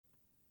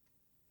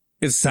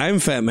It's time,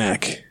 Fat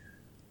Mac.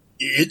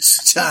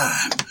 It's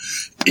time.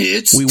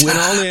 We went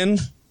all in.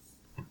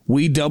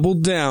 We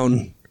doubled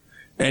down.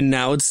 And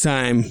now it's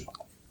time.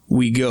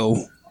 We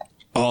go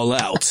all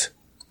out.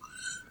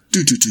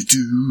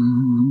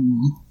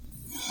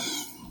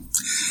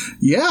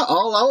 Yeah,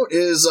 All Out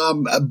is,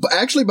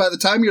 actually, by the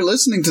time you're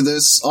listening to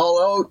this,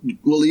 All Out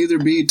will either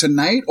be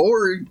tonight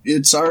or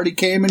it's already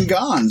came and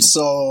gone,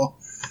 so...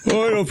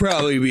 Or it'll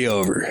probably be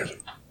over.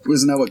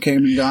 Isn't that what came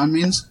and gone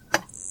means?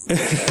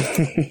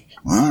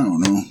 I don't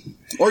know.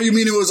 Or you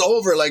mean it was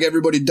over, like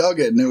everybody dug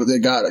it and they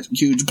got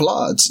huge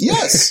applause?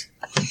 Yes!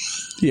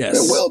 Yes.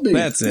 It will be.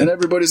 That's it. And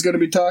everybody's going to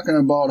be talking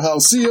about how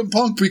CM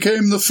Punk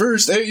became the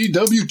first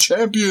AEW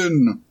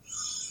champion.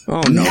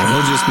 Oh, no.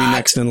 He'll just be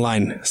next in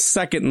line.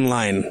 Second in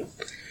line.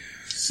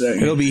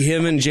 It'll be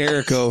him and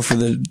Jericho for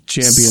the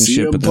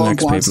championship CM at the Punk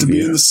next wants to be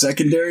pay-per-view. in the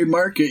secondary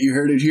market. You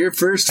heard it here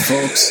first,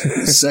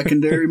 folks.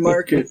 Secondary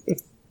market.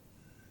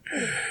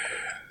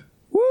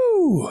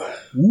 Woo!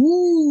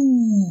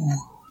 Woo!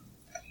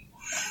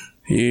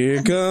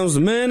 Here comes the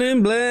Man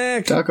in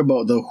Black. Talk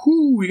about the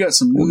whoo. We got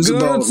some news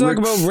about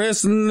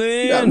wrestling.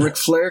 We got Ric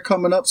Flair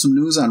coming up. Some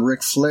news on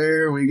Ric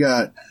Flair. We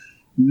got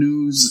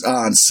news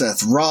on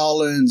Seth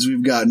Rollins.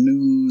 We've got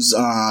news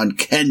on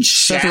Ken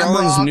Shamrock. Seth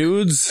Rollins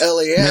nudes?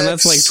 LAX. Man,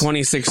 that's like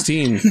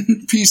 2016.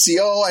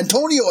 PCO.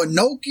 Antonio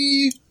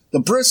Inoki. The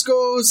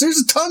Briscoes.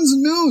 There's tons of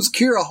news.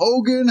 Kira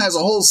Hogan has a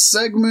whole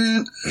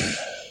segment.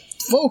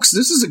 Folks,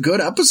 this is a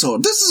good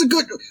episode. This is a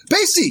good...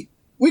 Pacey,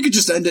 we could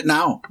just end it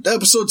now. The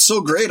episode's so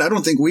great, I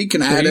don't think we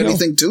can add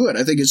anything to it.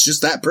 I think it's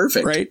just that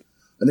perfect. Right.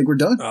 I think we're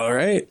done. All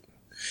right.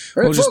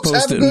 All right, we'll folks, just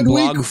post it in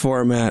blog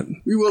format.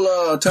 We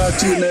will talk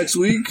to you next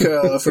week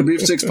for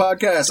Beef Sticks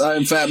Podcast. I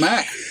am Fat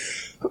Mac.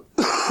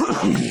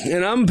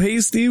 And I'm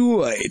Pasty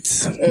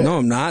White. No,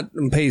 I'm not.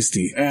 I'm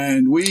Pasty.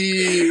 And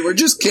we're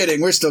just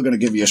kidding. We're still going to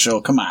give you a show.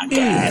 Come on,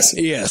 guys.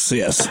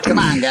 Yes. Come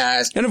on,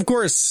 guys. And of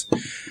course,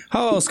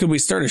 how else could we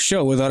start a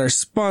show without our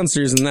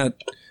sponsors? And that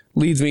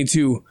leads me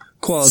to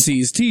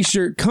Qualities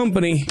T-Shirt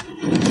Company.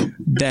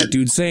 That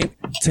dude Saint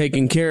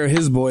taking care of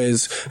his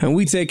boys, and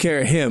we take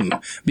care of him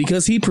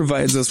because he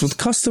provides us with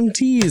custom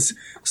tees,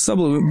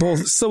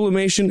 both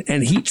sublimation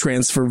and heat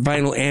transfer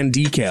vinyl and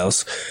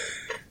decals,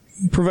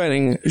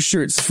 providing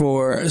shirts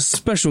for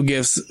special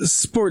gifts,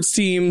 sports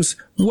teams,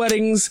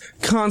 weddings,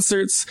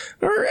 concerts,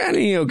 or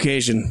any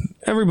occasion.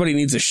 Everybody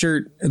needs a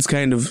shirt. It's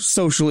kind of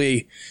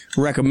socially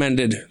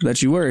recommended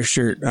that you wear a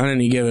shirt on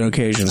any given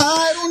occasion.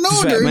 I don't know.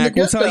 Fat Mac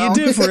will tell you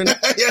different.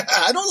 Yeah,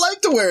 I don't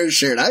like to wear a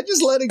shirt. I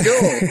just let it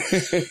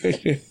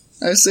go.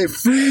 I say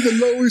free the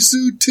lower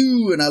suit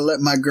too, and I let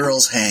my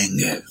girls hang.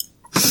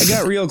 I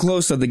got real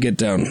close at the get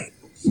down,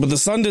 but the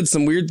sun did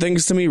some weird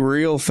things to me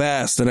real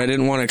fast, and I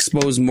didn't want to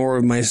expose more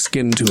of my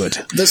skin to it.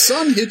 The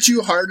sun hit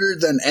you harder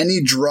than any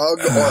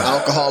drug or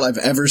alcohol I've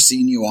ever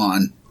seen you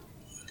on.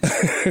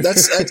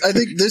 I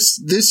think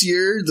this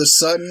year the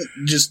sun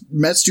just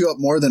messed you up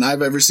more than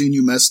I've ever seen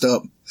you messed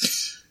up.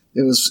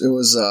 It was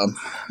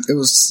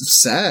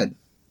sad.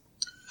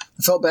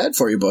 I felt bad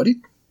for you,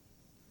 buddy.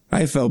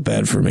 I felt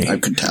bad for me. I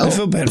could tell. I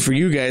felt bad for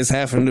you guys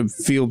having to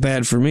feel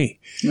bad for me.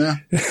 Yeah,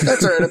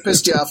 that's all right. I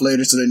pissed you off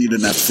later so then you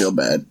didn't have to feel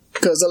bad.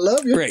 Because I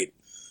love you. Great.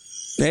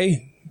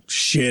 Hey,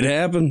 shit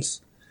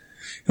happens.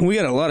 And we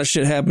got a lot of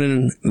shit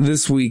happening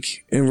this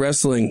week in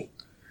wrestling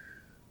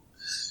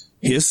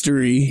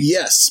history.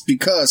 Yes,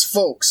 because,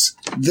 folks,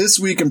 this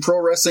week in pro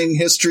wrestling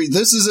history,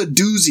 this is a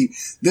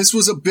doozy. This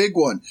was a big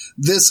one.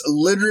 This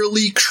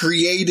literally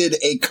created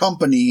a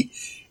company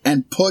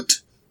and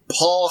put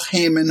Paul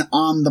Heyman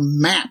on the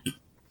map.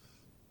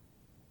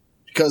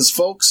 Because,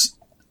 folks,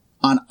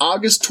 on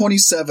August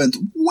 27th,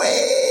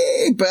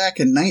 way back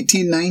in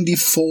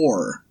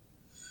 1994,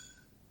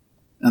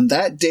 on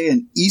that day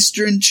in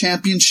Eastern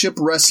Championship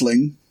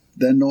Wrestling,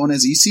 then known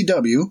as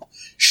ECW,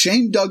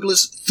 Shane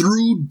Douglas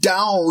threw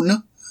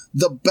down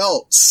the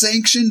belt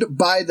sanctioned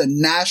by the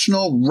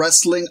National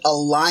Wrestling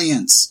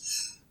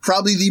Alliance.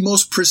 Probably the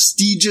most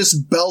prestigious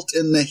belt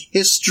in the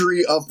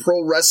history of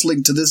pro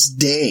wrestling to this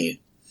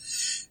day.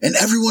 And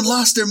everyone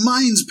lost their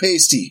minds,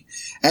 Pasty,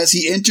 as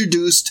he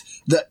introduced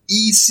the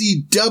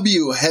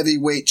ECW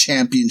Heavyweight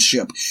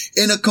Championship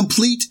in a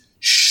complete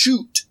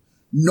shoot.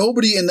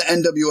 Nobody in the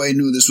NWA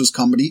knew this was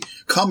coming.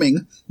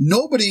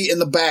 Nobody in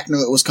the back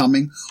knew it was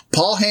coming.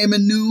 Paul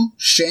Heyman knew,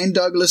 Shane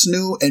Douglas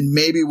knew, and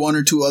maybe one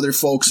or two other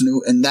folks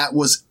knew, and that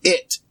was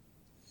it.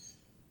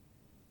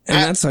 And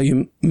that's how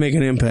you make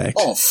an impact.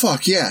 Oh,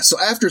 fuck yeah. So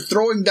after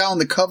throwing down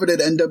the coveted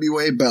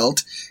NWA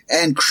belt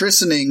and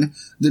christening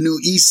the new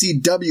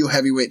ECW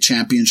Heavyweight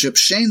Championship,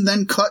 Shane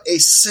then cut a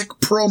sick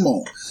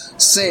promo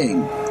saying,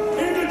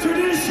 "In the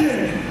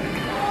tradition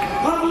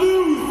of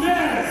Lou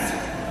Thesz,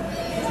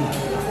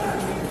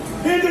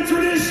 in the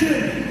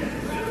tradition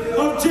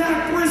of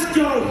Jack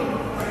Briscoe,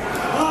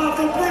 of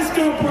the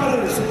Briscoe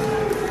brothers,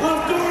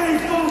 of Dory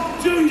Funk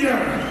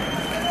Jr.,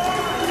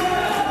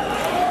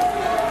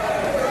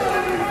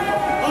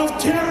 of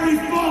Terry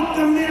Funk,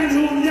 the man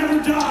who'll never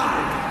die.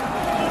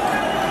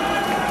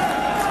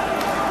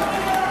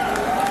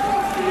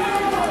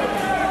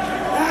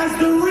 As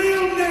the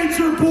real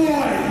nature boy,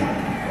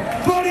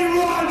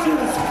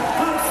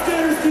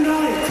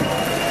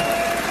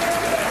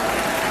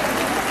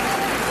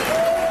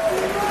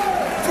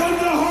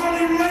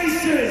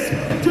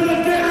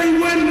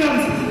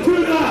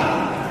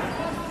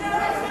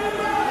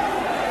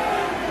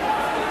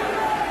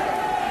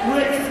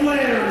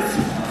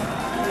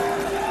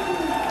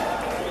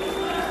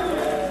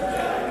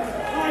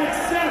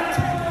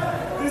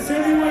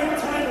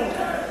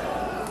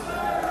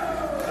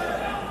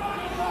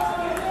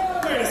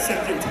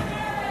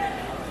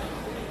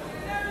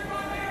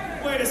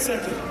 Wait a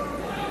second.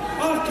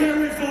 Of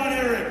Gary Von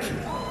Erich.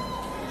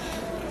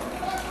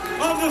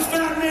 Of the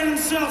fat man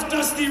himself,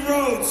 Dusty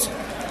Rhodes.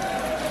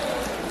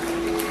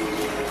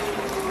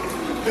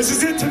 This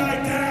is it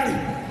tonight,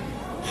 Dad.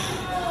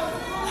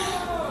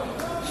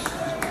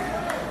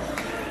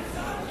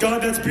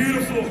 God, that's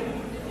beautiful.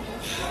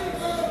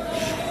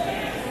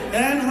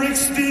 And Rick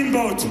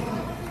Steamboat.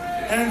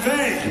 And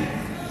they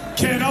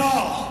can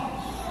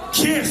all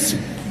kiss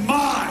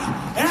my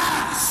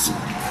ass.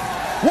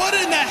 What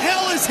in the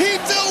hell is he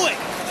doing?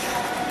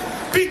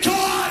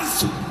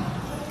 Because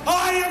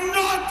I am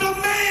not the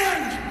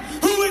man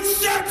who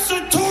accepts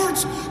a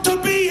torch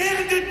to be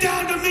handed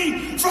down to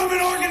me from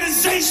an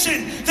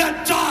organization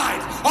that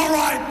died,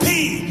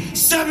 R.I.P.,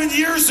 7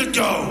 years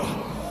ago.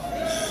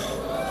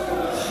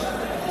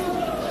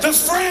 The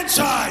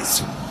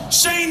franchise,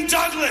 Shane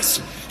Douglas,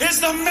 is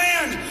the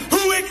man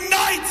who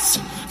ignites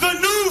the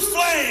new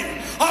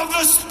flame of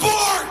the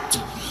sport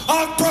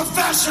of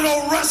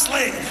professional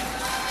wrestling.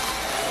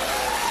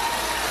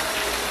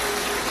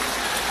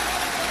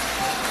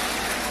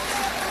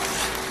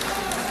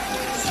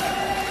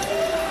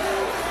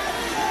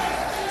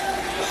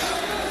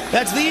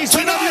 That's the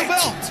ECW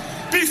belt.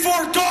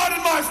 Before God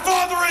and my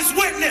Father as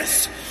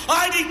witness,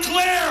 I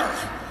declare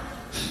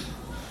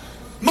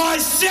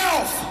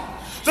myself,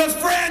 the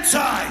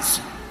franchise,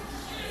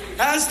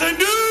 as the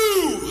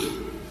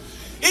new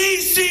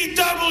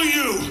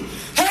ECW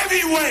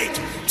heavyweight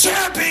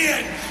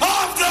champion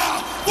of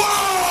the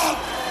world.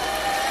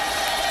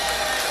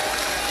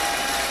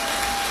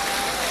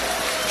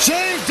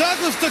 Shane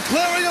Douglas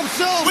declaring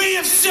himself. We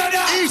have set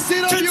out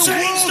ECW to change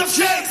World the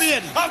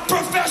Champion face of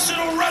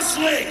professional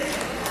wrestling.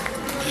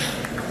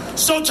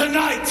 So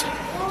tonight,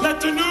 let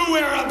the new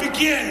era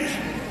begin.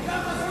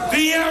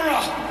 The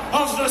era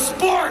of the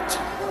sport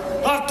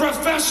of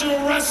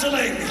professional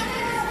wrestling.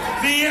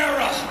 The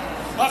era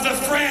of the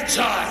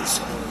franchise.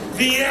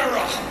 The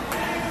era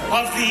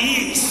of the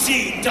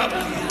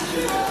ECW.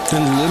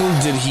 And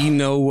little did he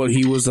know what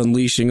he was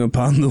unleashing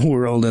upon the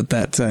world at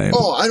that time.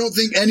 Oh, I don't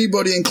think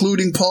anybody,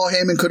 including Paul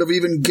Heyman, could have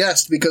even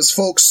guessed, because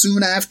folks,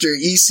 soon after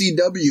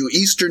ECW,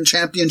 Eastern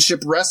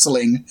Championship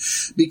Wrestling,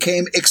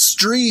 became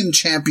Extreme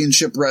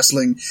Championship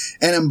Wrestling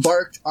and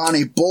embarked on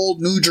a bold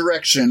new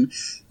direction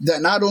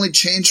that not only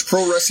changed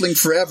pro wrestling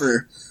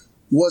forever,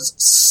 was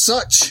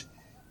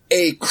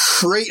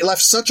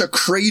left such a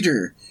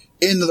crater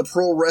in the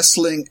pro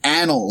wrestling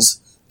annals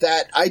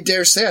that I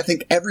dare say, I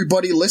think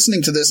everybody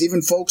listening to this,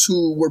 even folks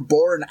who were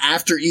born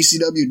after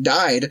ECW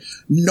died,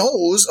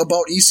 knows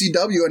about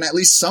ECW and at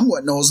least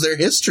somewhat knows their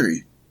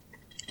history.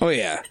 Oh,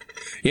 yeah.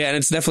 Yeah, and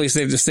it's definitely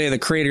safe to say the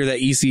crater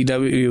that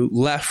ECW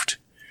left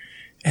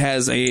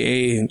has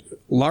a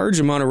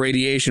large amount of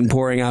radiation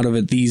pouring out of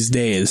it these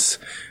days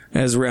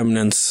as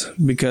remnants,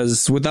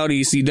 because without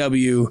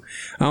ECW,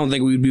 I don't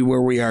think we'd be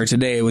where we are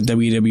today with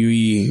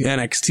WWE,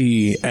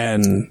 NXT,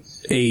 and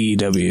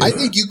AEW. I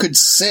think you could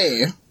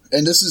say,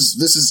 and this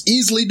is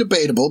easily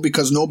debatable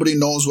because nobody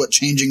knows what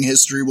changing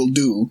history will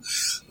do,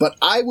 but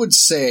I would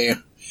say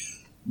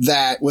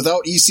that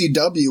without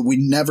ECW, we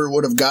never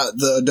would have got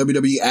the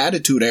WWE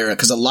Attitude Era,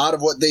 because a lot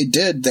of what they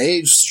did,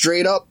 they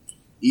straight up,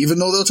 even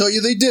though they'll tell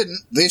you they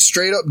didn't, they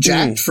straight up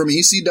jacked from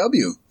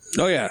ECW.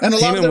 Oh, yeah. And a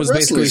lot Heyman of was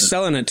basically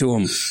selling it to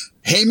him.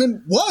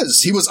 Heyman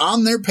was. He was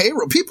on their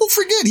payroll. People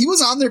forget he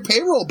was on their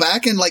payroll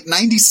back in like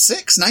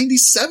 96,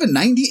 97,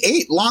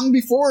 98, long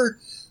before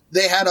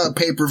they had a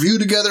pay-per-view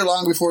together,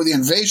 long before the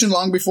invasion,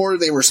 long before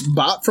they were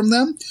bought from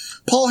them.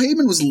 Paul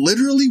Heyman was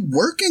literally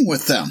working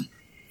with them.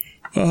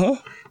 Uh-huh.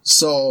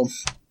 So,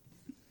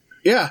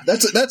 yeah,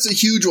 that's a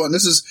huge one.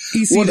 This is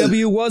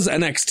ECW was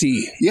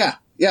NXT. Yeah,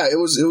 it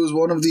was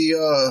one of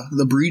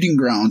the breeding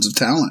grounds of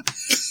talent.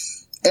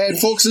 And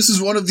folks, this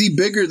is one of the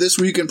bigger This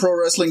Week in Pro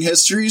Wrestling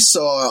history,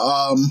 so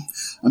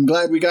I'm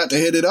glad we got to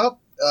hit it up.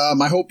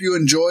 I hope you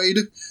enjoyed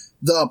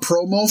the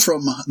promo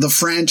from the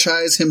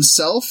franchise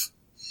himself.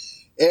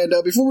 And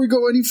before we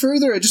go any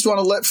further, I just want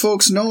to let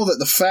folks know that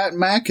the Fat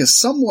Mac is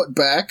somewhat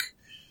back.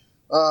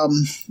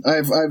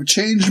 I've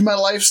changed my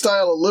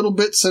lifestyle a little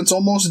bit since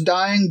almost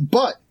dying,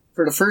 but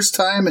for the first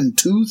time in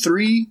 2,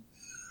 3,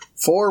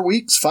 4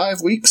 weeks, 5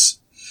 weeks,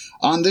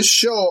 on this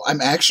show, I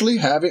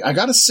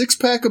got a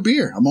 6-pack of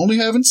beer. I'm only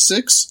having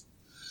 6,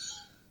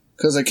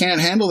 because I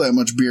can't handle that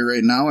much beer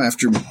right now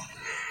after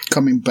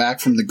coming back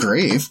from the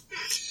grave.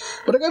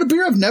 But I got a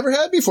beer I've never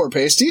had before,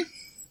 Pastey.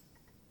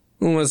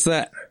 What's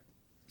that?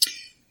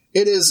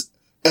 It is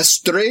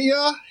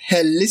Estrella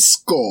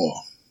Jalisco.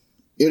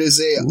 It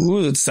is a...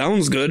 Ooh, that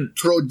sounds good.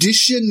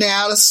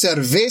 Tradicional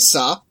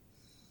cerveza,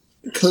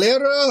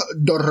 clara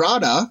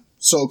dorada,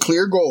 so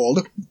clear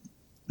gold,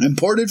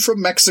 imported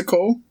from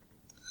Mexico.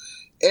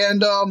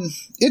 And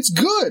it's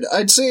good.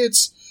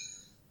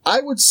 I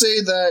would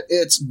say that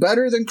it's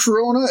better than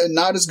Corona and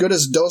not as good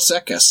as Dos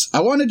Equis. I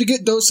wanted to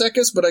get Dos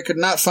Equis, but I could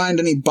not find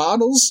any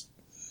bottles.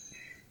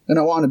 And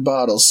I wanted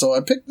bottles, so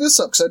I picked this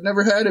up because I'd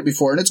never had it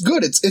before. And it's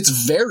good. It's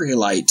very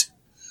light.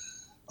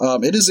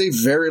 It is a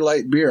very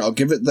light beer. I'll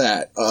give it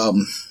that.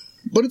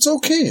 But it's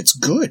okay. It's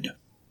good.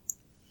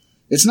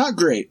 It's not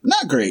great.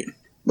 Not great.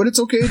 But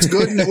it's okay. It's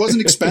good, and it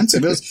wasn't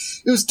expensive. It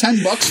was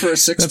 $10 for a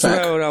 6-pack. That's what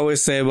I would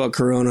always say about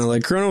Corona.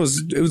 Like, Corona was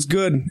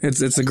good.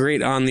 It's a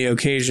great on the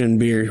occasion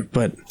beer,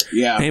 but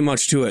ain't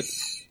much to it.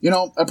 You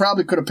know, I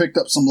probably could have picked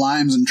up some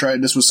limes and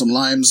tried this with some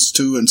limes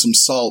too and some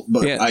salt,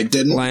 but I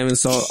didn't. Lime and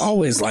salt,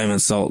 always lime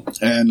and salt.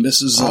 And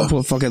this is I'll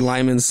put fucking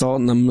lime and salt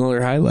in the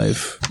Miller High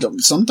Life.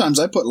 Sometimes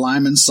I put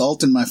lime and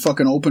salt in my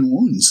fucking open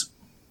wounds.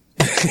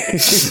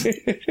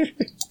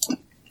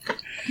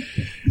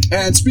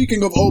 And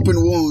speaking of open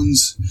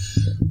wounds,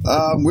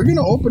 we're going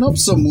to open up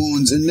some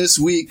wounds in this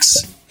week's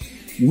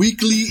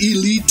Weekly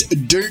Elite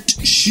Dirt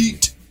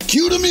Sheet.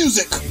 Cue the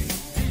music!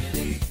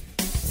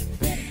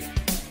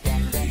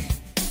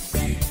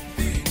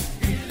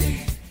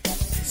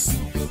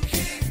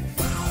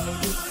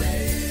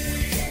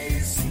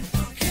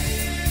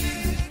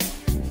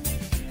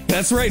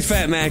 That's right,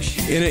 Fat Mac.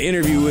 In an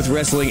interview with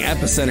Wrestling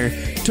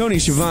Epicenter, Tony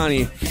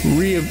Schiavone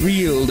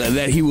revealed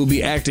that he will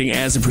be acting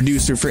as a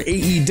producer for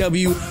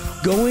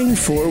AEW going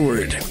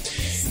forward.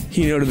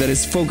 He noted that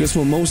his focus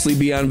will mostly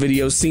be on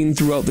videos seen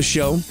throughout the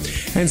show,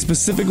 and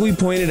specifically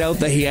pointed out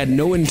that he had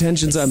no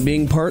intentions on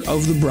being part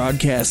of the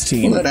broadcast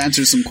team. Well, that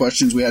answers some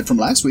questions we had from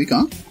last week,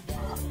 huh?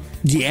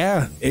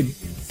 Yeah,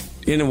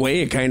 in a way,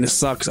 it kind of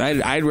sucks.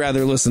 I'd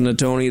rather listen to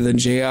Tony than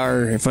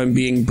JR, if I'm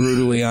being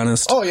brutally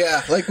honest. Oh,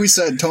 yeah. Like we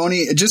said,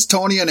 Tony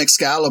and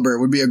Excalibur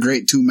would be a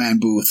great two-man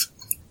booth.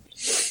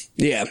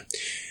 Yeah.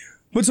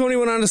 But Tony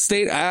went on to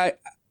state, I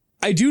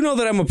do know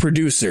that I'm a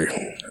producer.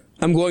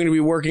 I'm going to be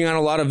working on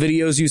a lot of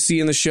videos you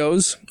see in the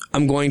shows.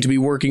 I'm going to be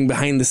working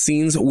behind the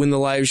scenes when the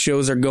live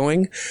shows are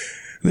going.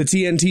 The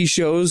TNT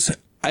shows,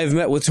 I've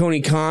met with Tony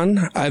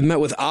Khan. I've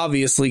met with,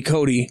 obviously,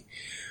 Cody.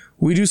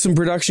 We do some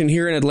production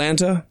here in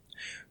Atlanta.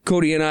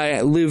 Cody and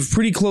I live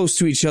pretty close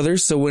to each other,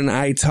 so when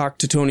I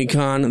talked to Tony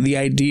Khan, the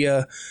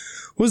idea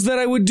was that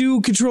I would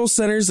do control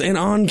centers and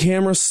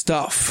on-camera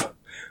stuff,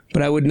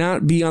 but I would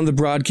not be on the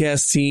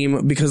broadcast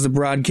team because the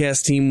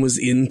broadcast team was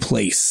in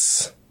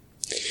place.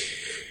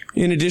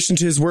 In addition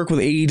to his work with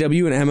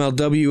AEW and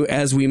MLW,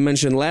 as we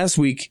mentioned last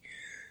week,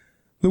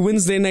 the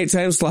Wednesday night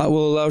time slot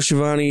will allow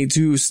Schiavone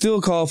to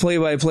still call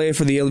play-by-play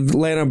for the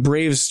Atlanta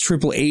Braves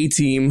AAA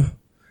team,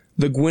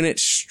 the Gwinnett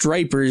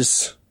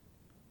Stripers.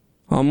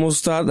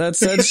 Almost thought that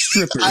said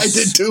strippers. I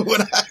did too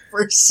when I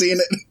first seen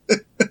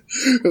it.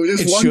 It was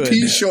just one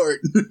piece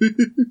short.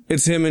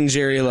 It's him and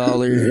Jerry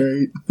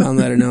Lawler on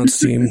that announced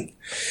team.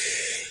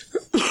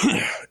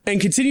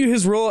 And continue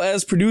his role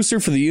as producer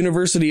for the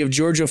University of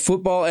Georgia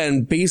Football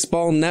and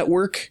Baseball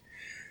Network.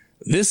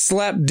 This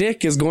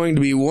slapdick is going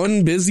to be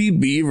one busy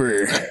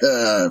beaver.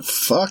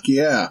 Fuck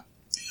yeah.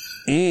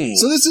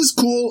 So this is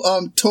cool.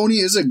 Tony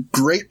is a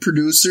great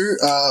producer.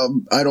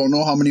 I don't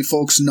know how many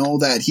folks know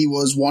that he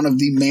was one of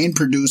the main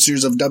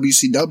producers of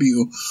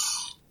WCW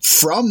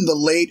from the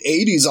late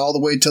 80s all the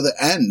way to the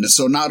end.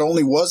 So not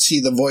only was he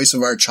the voice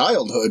of our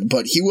childhood,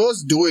 but he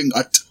was doing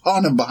a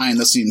ton of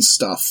behind-the-scenes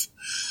stuff.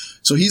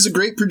 So he's a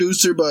great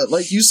producer, but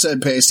like you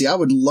said, Pacey, I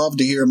would love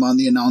to hear him on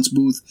the announce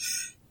booth.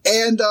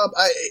 And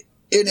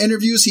in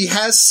interviews, he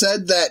has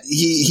said that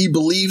he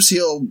believes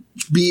he'll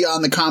be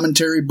on the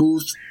commentary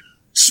booth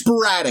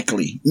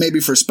sporadically, maybe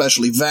for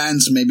special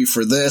events, maybe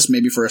for this,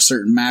 maybe for a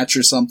certain match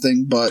or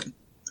something, but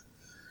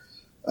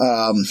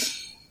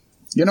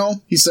you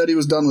know, he said he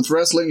was done with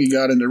wrestling, he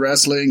got into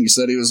wrestling, he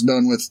said he was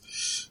done with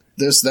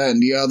this, that,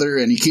 and the other,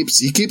 and he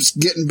keeps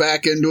getting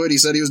back into it. He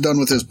said he was done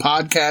with his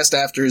podcast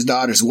after his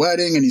daughter's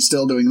wedding, and he's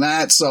still doing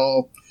that,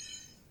 so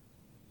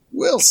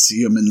we'll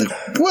see him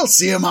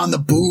on the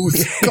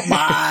booth. Come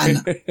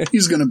on.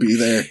 He's gonna be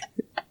there.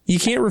 You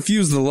can't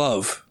refuse the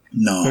love.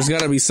 No. There's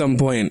gotta be some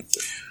point.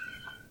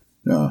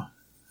 No.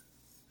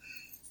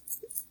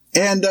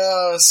 And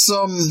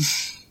some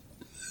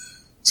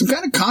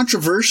kind of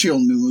controversial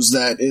news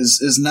that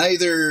is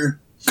neither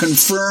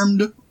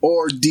confirmed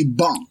or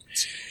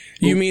debunked.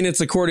 You mean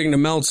it's according to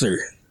Meltzer?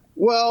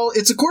 Well,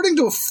 it's according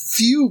to a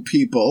few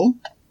people.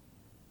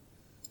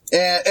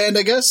 And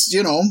I guess,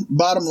 you know,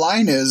 bottom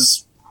line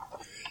is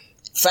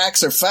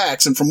facts are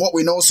facts. And from what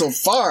we know so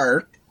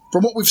far,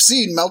 from what we've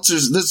seen,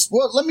 Meltzer's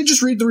let me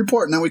just read the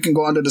report and then we can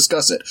go on to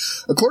discuss it.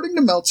 According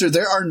to Meltzer,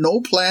 there are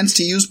no plans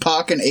to use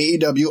Pac and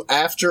AEW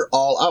after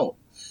All Out.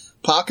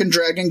 Pac and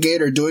Dragon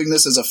Gate are doing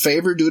this as a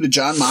favor due to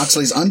Jon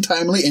Moxley's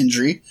untimely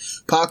injury.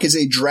 Pac is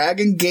a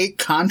Dragon Gate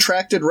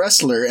contracted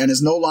wrestler and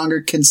is no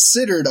longer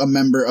considered a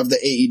member of the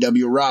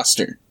AEW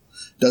roster.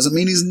 Doesn't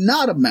mean he's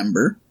not a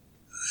member.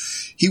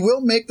 He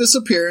will make this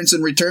appearance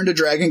and return to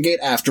Dragon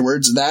Gate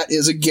afterwards. That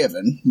is a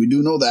given. We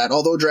do know that,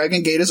 although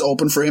Dragon Gate is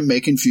open for him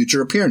making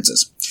future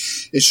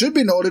appearances. It should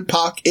be noted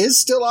Pac is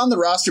still on the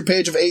roster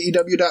page of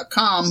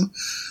AEW.com,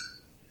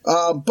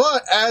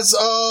 but as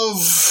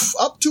of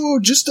up to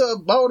just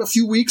about a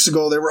few weeks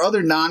ago, there were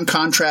other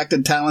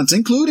non-contracted talents,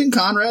 including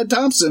Conrad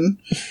Thompson,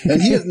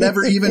 and he has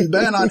never even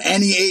been on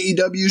any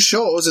AEW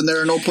shows, and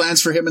there are no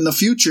plans for him in the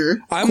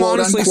future. I'm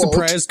honestly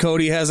surprised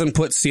Cody hasn't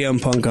put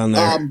CM Punk on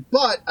there.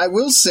 But I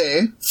will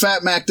say,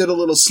 Fat Mac did a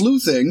little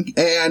sleuthing,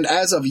 and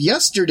as of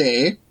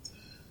yesterday,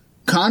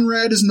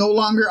 Conrad is no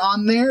longer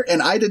on there,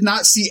 and I did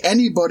not see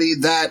anybody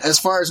that, as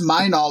far as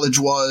my knowledge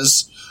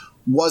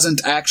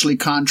wasn't actually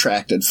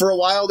contracted. For a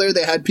while there,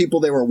 they had people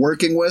they were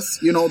working with.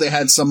 You know, they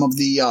had some of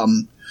the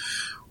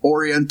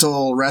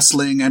Oriental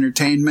Wrestling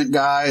Entertainment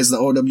guys, the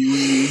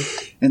OWE,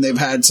 and they've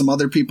had some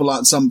other people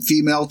on, some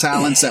female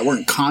talents that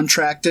weren't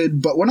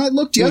contracted. But when I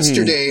looked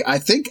yesterday, I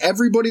think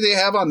everybody they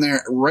have on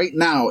there right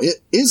now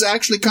is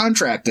actually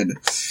contracted.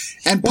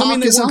 And Pac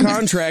they is were on there.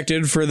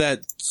 contracted for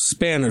that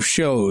span of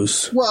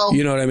shows. Well,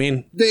 you know what I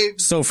mean?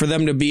 So for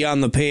them to be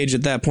on the page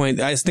at that point,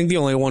 I think the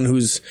only one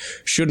who's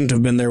shouldn't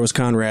have been there was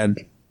Conrad.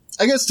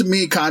 I guess to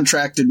me,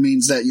 contracted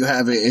means that you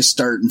have a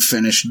start and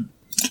finish,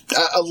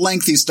 a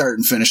lengthy start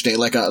and finish date,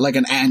 like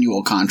an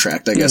annual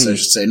contract, I guess I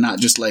should say, not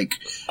just like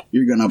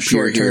you're going to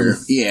appear here.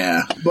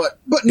 Yeah. But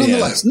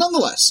nonetheless,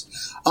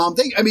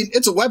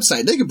 it's a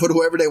website. They can put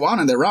whoever they want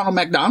in there. Ronald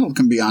McDonald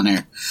can be on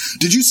there.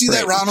 Did you see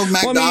that Ronald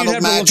McDonald you'd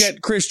have match? to look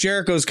at Chris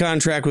Jericho's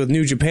contract with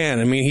New Japan.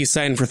 I mean, he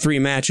signed for 3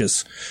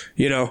 matches,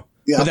 you know.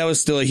 Yeah. But that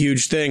was still a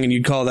huge thing, and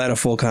you'd call that a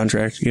full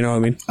contract. You know what I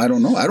mean? I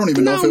don't know. I don't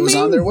even know if it was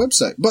on their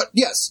website. But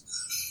yes.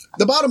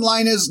 The bottom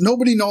line is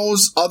nobody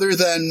knows other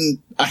than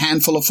a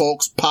handful of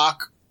folks.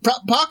 Pac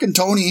and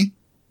Tony,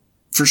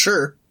 for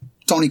sure.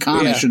 Tony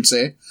Khan, I should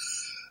say.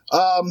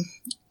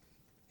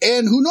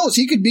 And who knows?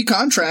 He could be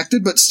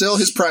contracted, but still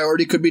his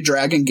priority could be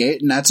Dragon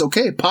Gate, and that's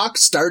okay. Pac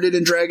started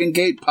in Dragon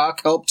Gate.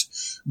 Pac helped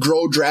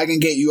grow Dragon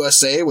Gate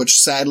USA, which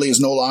sadly is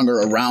no longer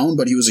around,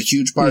 but he was a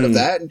huge part of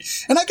that.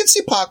 And I can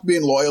see Pac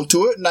being loyal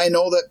to it, and I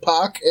know that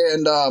Pac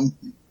and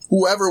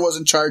whoever was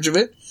in charge of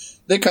it,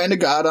 they kind of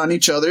got on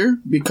each other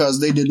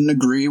because they didn't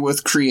agree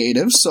with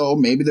creative, so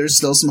maybe there's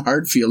still some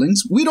hard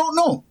feelings. We don't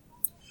know.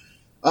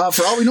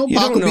 For all we know,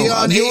 Pac will be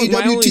on AEW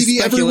my only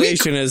TV every week.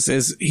 speculation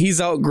is he's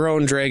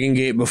outgrown Dragon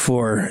Gate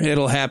before.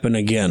 It'll happen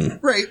again.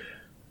 Right.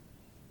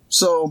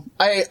 So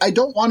I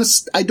don't want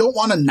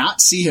to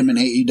not see him in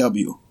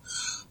AEW.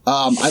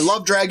 I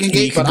love Dragon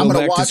Gate, but I'm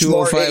going to watch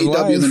more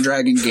AEW than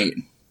Dragon Gate.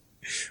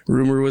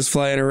 Rumor was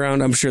flying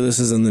around. I'm sure this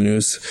is in the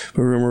news,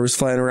 but rumor was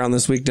flying around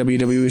this week.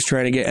 WWE was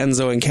trying to get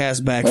Enzo and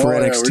Cass back for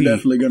NXT. Yeah, we're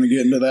definitely going to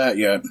get into that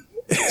yet.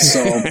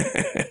 So,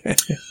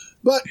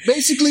 but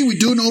basically, we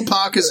do know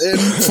Pac is in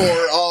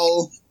for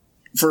All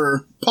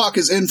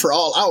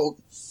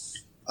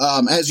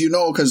Out. As you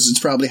know, because it's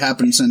probably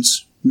happened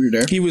since we were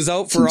there. He was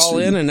out for All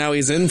In, and now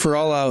he's in for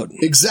All Out.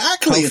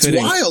 Exactly. It's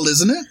wild,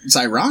 isn't it? It's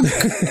ironic.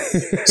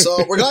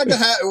 So we're glad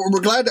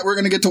that we're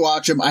going to get to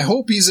watch him. I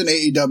hope he's in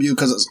AEW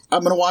because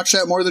I'm going to watch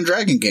that more than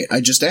Dragon Gate.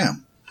 I just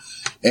am.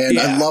 And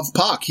I love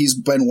Pac. He's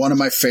been one of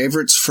my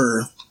favorites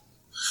for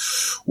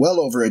well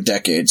over a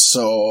decade.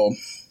 So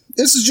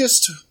this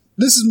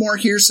is more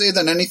hearsay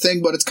than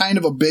anything, but it's kind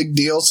of a big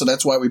deal. So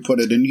that's why we put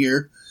it in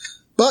here.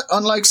 But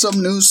unlike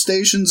some news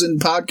stations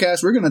and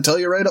podcasts, we're going to tell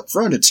you right up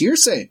front, it's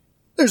hearsay.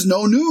 There's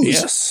no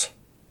news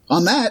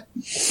on that.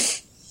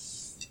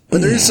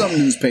 But there is some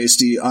news,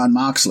 Pasty, on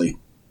Moxley.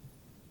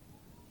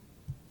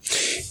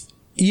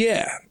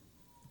 Yeah.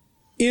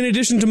 In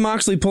addition to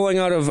Moxley pulling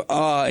out of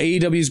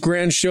AEW's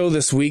Grand Show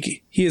this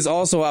week, he is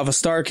also off a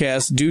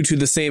StarCast due to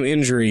the same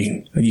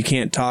injury. You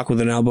can't talk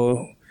with an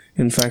elbow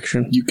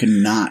infection. You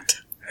cannot.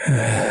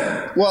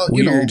 Well,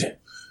 Weird. You know,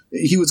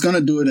 he was going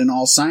to do it in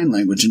all sign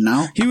language, and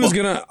now he was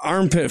going to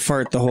armpit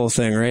fart the whole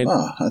thing, right?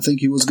 I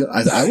think he was going.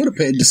 I would have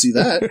paid to see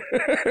that.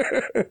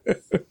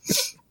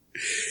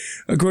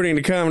 According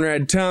to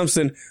Conrad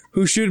Thompson,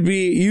 who should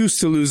be used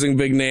to losing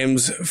big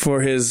names for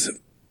his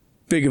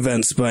big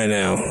events by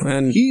now,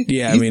 and he's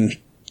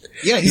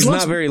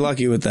not very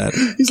lucky with that.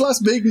 He's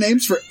lost big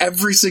names for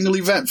every single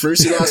event.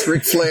 First, he lost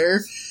Ric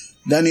Flair,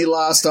 then he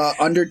lost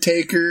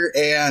Undertaker,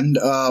 and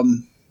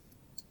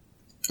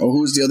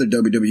who's the other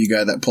WWE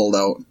guy that pulled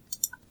out?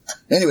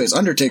 Anyways,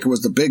 Undertaker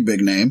was the big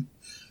name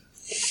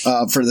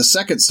for the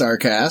second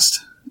StarCast,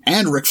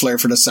 and Ric Flair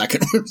for the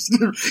second.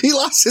 He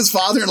lost his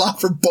father-in-law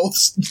for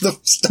both the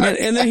StarCast.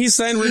 And then he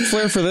signed Ric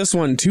Flair for this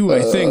one, too,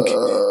 I think.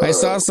 I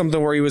saw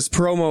something where he was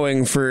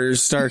promoting for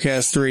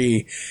StarCast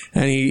 3,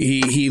 and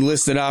he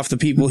listed off the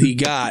people he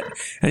got,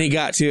 and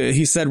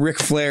he said Ric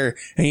Flair,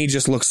 and he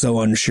just looked so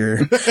unsure.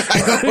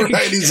 I know,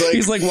 right?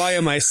 He's like, why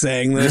am I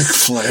saying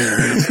this? Ric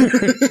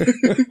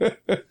Flair.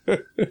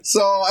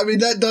 So, I mean,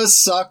 that does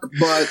suck,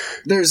 but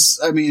there's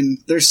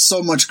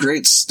so much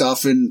great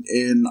stuff in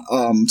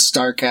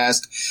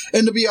StarCast.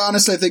 And to be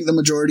honest, I think the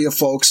majority of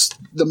folks,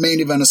 the main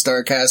event of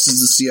StarCast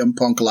is the CM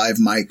Punk live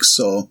mic,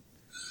 so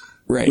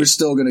we're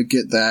still going to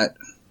get that.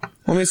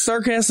 I mean,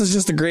 StarCast is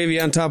just a gravy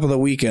on top of the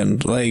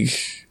weekend. Like,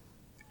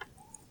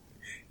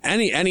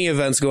 any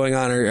events going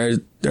on are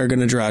going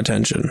to draw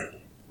attention.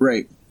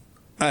 Right.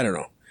 I don't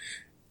know.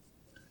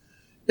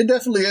 It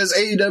definitely is.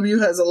 AEW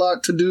has a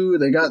lot to do.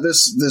 They got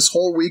this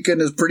whole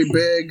weekend is pretty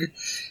big.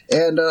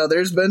 And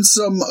there's been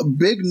some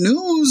big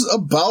news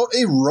about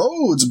a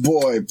Rhodes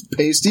boy,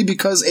 Pasty,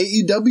 because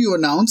AEW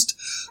announced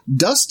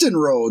Dustin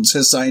Rhodes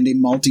has signed a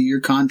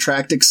multi-year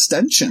contract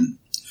extension.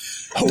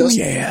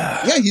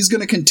 Yeah, he's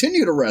going to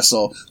continue to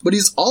wrestle, but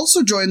he's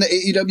also joined the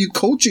AEW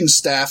coaching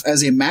staff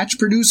as a match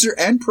producer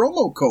and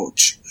promo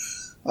coach.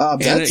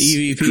 And an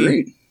EVP.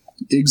 Great.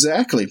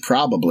 Exactly,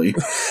 probably.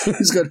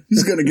 He's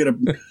gonna get a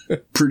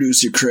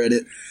producer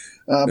credit.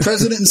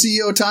 President and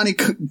CEO Tawny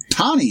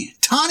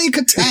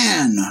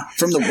Katan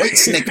from the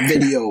Whitesnake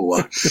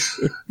video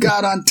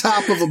got on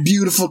top of a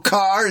beautiful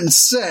car and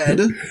said,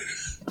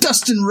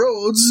 Dustin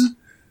Rhodes,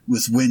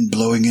 with wind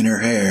blowing in her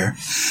hair,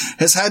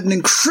 has had an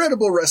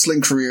incredible wrestling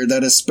career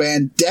that has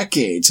spanned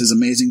decades. His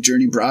amazing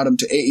journey brought him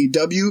to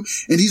AEW,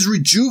 and he's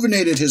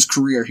rejuvenated his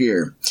career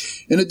here.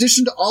 In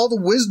addition to all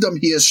the wisdom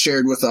he has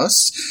shared with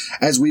us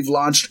as we've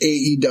launched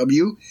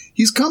AEW,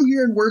 he's come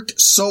here and worked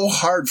so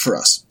hard for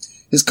us.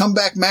 His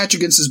comeback match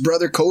against his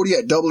brother Cody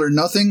at Double or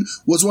Nothing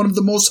was one of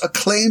the most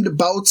acclaimed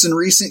bouts in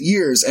recent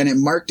years, and it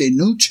marked a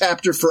new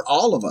chapter for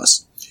all of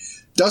us.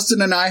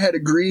 Dustin and I had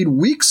agreed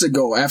weeks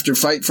ago after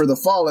Fight for the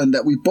Fallen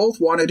that we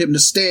both wanted him to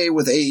stay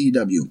with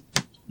AEW.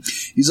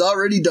 He's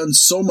already done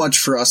so much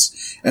for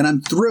us, and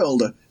I'm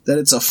thrilled that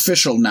it's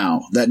official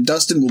now, that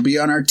Dustin will be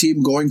on our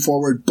team going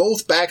forward,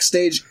 both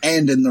backstage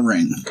and in the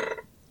ring.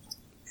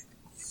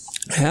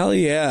 Hell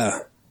yeah.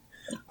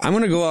 I'm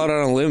going to go out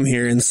on a limb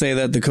here and say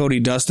that the Cody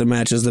Dustin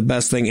match is the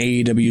best thing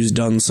AEW's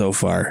done so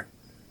far.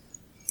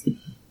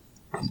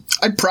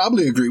 I'd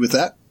probably agree with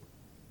that.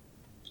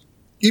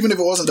 Even if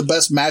it wasn't the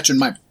best match in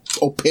my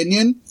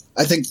opinion,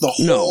 I think the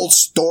whole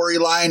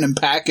storyline and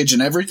package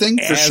and everything,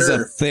 for As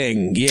sure. a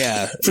thing,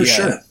 yeah. For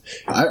sure.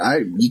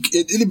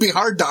 It'd be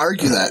hard to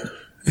argue that.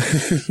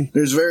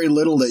 There's very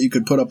little that you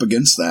could put up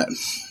against that.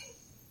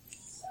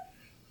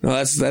 Well,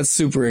 that's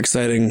super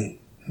exciting.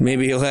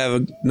 Maybe he'll have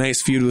a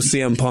nice feud with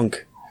CM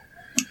Punk.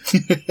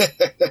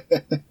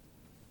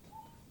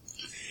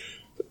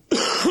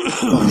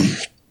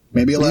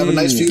 Maybe he'll have a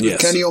nice feud with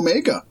Kenny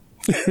Omega.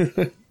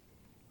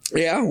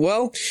 Yeah,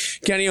 well,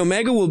 Kenny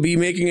Omega will be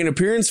making an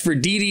appearance for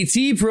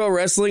DDT Pro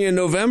Wrestling in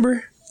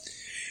November.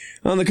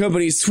 On the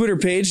company's Twitter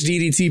page,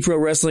 DDT Pro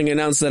Wrestling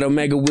announced that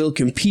Omega will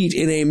compete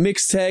in a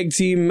mixed tag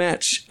team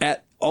match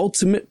at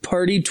Ultimate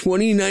Party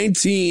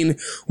 2019,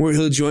 where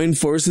he'll join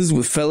forces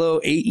with fellow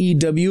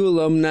AEW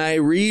alumni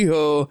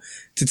Riho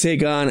to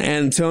take on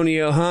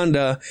Antonio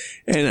Honda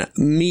and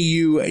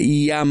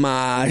Miyu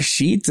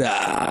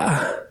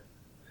Yamashita.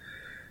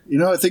 You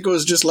know, I think it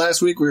was just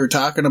last week we were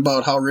talking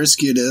about how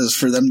risky it is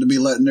for them to be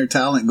letting their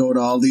talent go to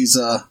all these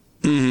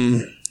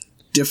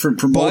different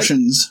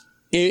promotions. But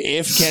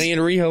if Kenny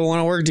and Riho want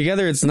to work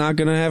together, it's going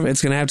to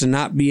have to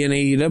not be in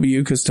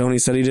AEW, because Tony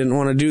said he didn't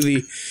want to do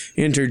the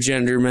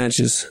intergender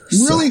matches.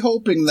 Really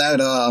hoping that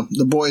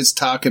the boys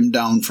talk him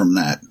down from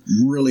that.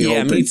 Really hoping.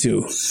 Yeah, me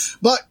too.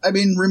 But, I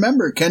mean,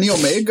 remember, Kenny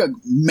Omega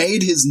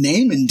made his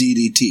name in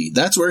DDT.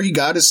 That's where he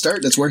got his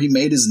start. That's where he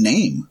made his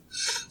name.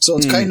 So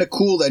it's kind of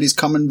cool that he's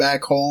coming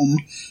back home,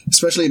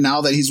 especially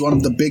now that he's one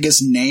of the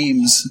biggest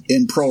names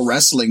in pro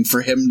wrestling,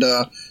 for him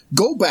to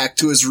go back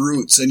to his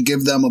roots and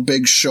give them a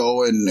big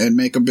show and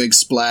make a big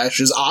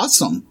splash is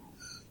awesome.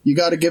 You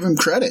got to give him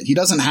credit. He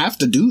doesn't have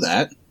to do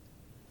that.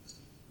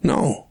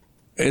 No.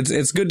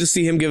 It's good to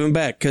see him giving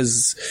back,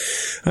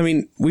 because, I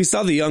mean, we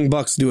saw the Young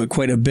Bucks do it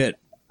quite a bit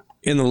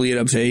in the lead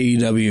up to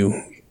AEW,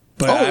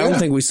 but I don't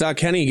think we saw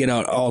Kenny get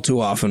out all too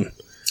often.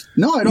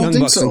 No, I don't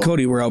think Bucks so. and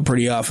Cody were out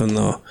pretty often,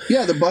 though.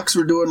 Yeah, the Bucks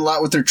were doing a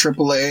lot with their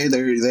AAA.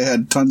 They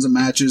had tons of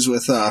matches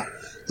with the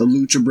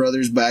Lucha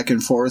Brothers back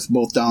and forth,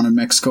 both down in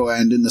Mexico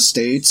and in the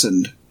States,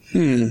 and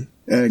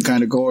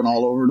kind of going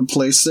all over the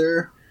place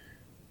there.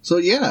 So,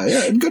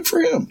 yeah, good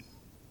for him.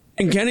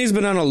 And Kenny's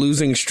been on a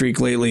losing streak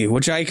lately,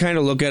 which I kind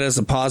of look at as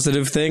a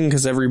positive thing,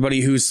 because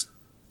everybody who's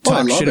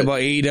talked shit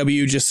about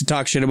AEW just to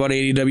talk shit about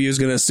AEW is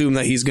going to assume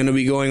that he's going to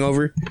be going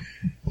over.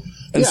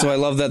 And so I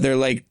love that they're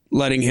like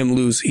letting him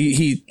lose.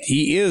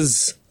 He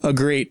is a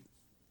great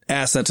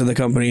asset to the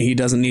company. He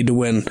doesn't need to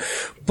win,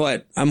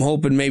 but I'm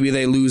hoping maybe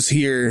they lose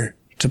here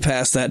to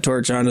pass that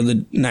torch on to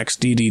the next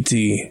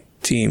DDT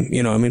team.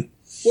 You know what I mean?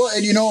 Well,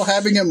 and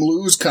having him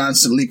lose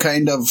constantly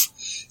kind of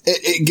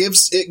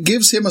it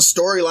gives him a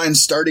storyline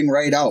starting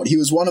right out. He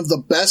was one of the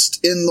best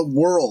in the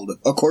world,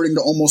 according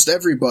to almost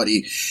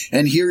everybody,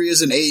 and here he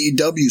is in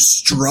AEW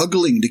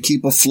struggling to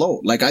keep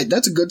afloat. Like,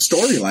 that's a good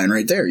storyline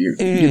right there. You're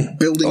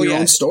building your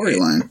own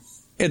storyline.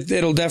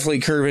 It'll definitely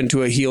curve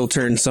into a heel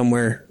turn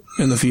somewhere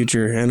in the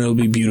future, and it'll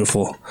be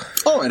beautiful.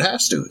 Oh, it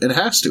has to. It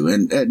has to.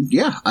 And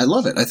yeah, I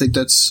love it. I think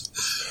it's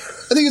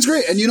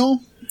great. And you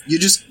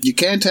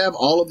can't have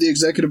all of the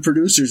executive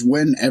producers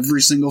win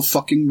every single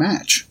fucking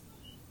match.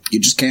 You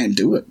just can't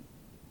do it.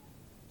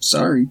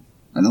 Sorry.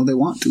 I know they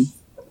want to.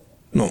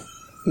 No.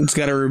 It's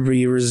got to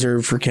be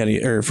reserved for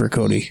Kenny or for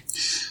Cody.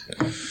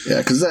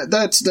 Yeah, because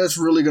that's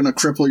really going to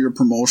cripple your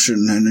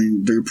promotion,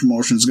 and your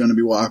promotion's going to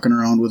be walking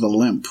around with a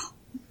limp.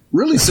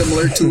 Really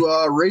similar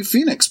to Ray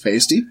Phoenix,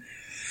 Pasty.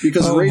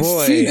 Because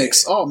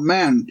Phoenix, oh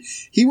man,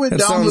 he went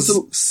down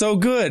with so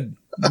good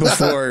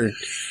before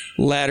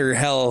ladder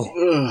hell.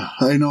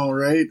 I know,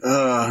 right?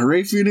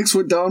 Ray Phoenix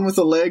went down with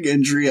a leg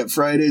injury at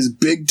Friday's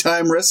big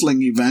time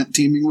wrestling event,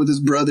 teaming with his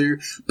brother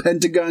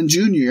Pentagon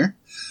Jr.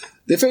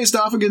 They faced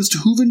off against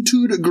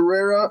Juventud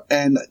Guerrera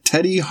and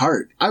Teddy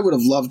Hart. I would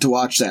have loved to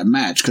watch that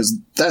match, because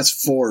that's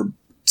 4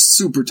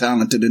 super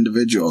talented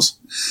individuals.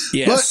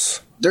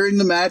 Yes. During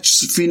the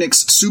match,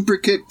 Phoenix super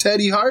kicked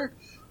Teddy Hart,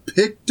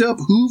 picked up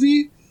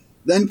Hoovy,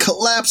 then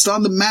collapsed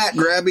on the mat,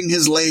 grabbing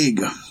his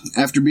leg.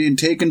 After being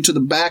taken to the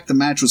back, the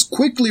match was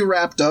quickly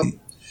wrapped up.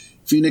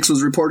 Phoenix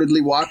was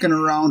reportedly walking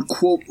around,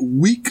 quote,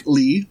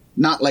 weakly,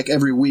 not like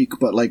every week,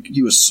 but like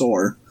he was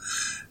sore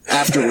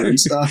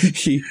afterwards.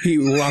 He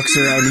walks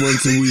around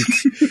once a week.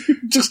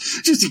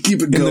 just to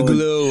keep it going. In the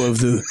glow of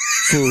the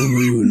full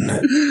moon.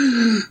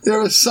 There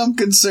was some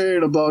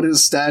concern about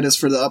his status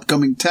for the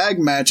upcoming tag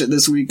match at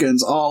this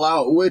weekend's All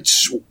Out,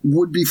 which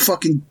would be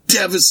fucking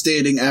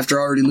devastating after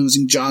already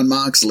losing Jon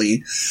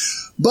Moxley.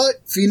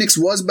 But Phoenix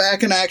was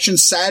back in action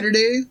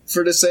Saturday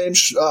for the same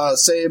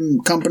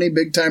company,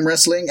 Big Time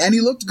Wrestling, and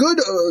he looked good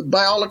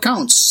by all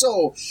accounts.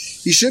 So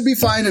he should be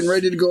fine and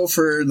ready to go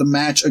for the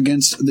match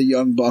against the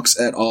Young Bucks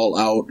at All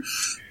Out.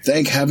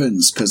 Thank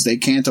heavens, because they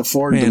can't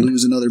afford to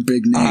lose another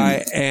big name.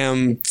 I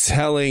am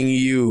telling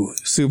you,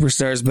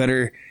 superstars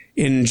better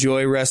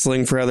enjoy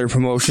wrestling for other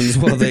promotions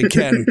while they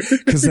can,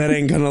 because that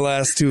ain't gonna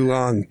last too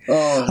long.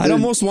 I'd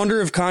almost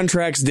wonder if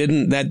contracts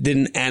didn't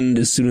end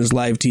as soon as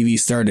live TV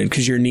started,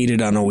 because you're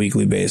needed on a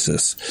weekly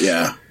basis.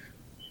 Yeah,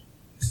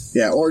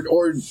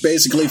 or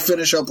basically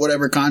finish up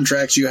whatever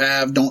contracts you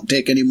have, don't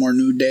take any more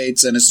new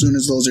dates, and as soon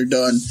as those are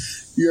done,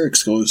 you're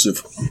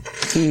exclusive.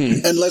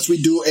 Unless we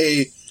do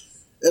a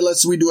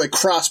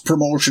cross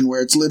promotion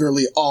where it's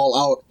literally All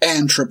Out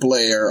and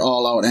AAA, or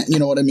All Out, and, you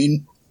know what I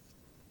mean?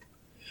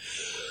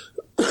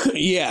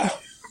 Yeah.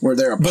 Where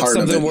they're a part of it. But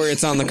something where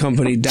it's on the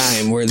company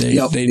dime, where they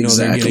know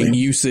they're getting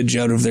usage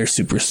out of their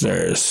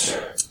superstars.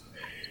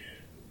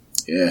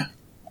 Yeah.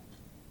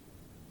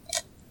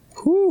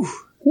 Whew.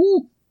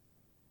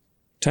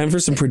 Time for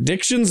some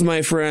predictions,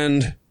 my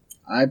friend.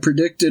 I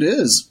predict it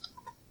is.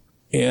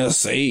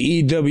 Yes,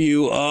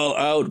 AEW All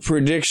Out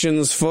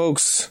predictions,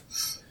 folks.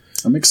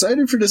 I'm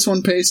excited for this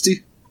one,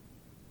 Pasty.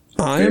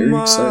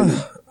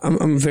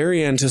 I'm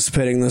very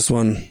anticipating this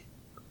one.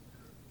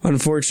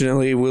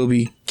 Unfortunately, we'll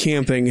be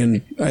camping,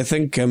 and I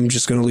think I'm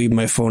just going to leave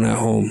my phone at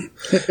home.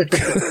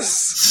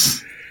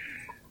 'Cause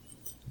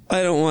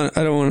I don't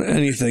want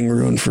anything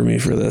ruined for me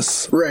for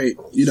this. Right.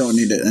 You don't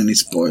need any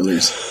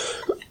spoilers.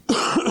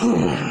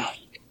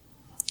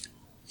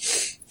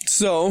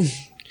 So,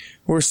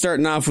 we're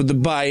starting off with the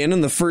buy-in,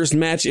 and the first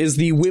match is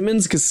the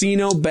Women's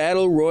Casino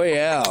Battle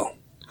Royale.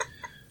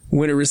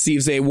 Winner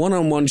receives a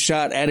one-on-one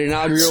shot at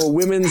inaugural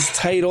women's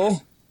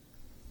title.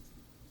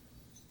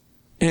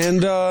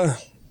 And,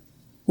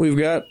 we've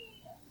got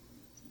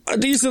a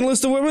decent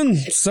list of women.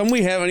 Some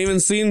we haven't even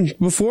seen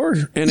before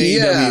in AEW.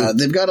 Yeah,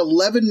 they've got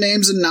 11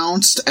 names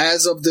announced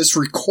as of this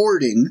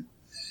recording.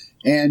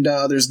 And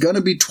there's going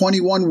to be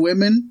 21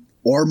 women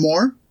or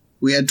more.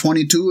 We had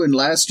 22 in the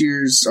last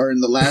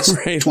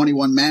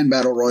 21-man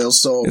Battle Royal.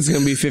 So it's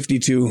going to be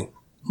 52.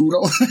 Who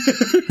knows?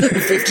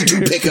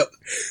 52 pickup.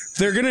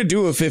 They're going to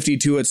do a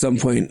 52 at some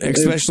point,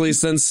 especially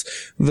since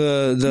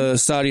the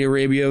Saudi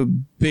Arabia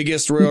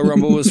biggest Royal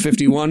Rumble was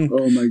 51.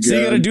 Oh my God. So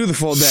you got to do the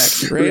full deck,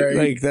 right?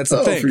 Like, that's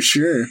the thing. Oh, for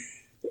sure.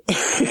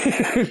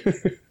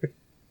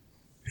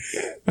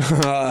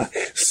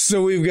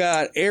 So we've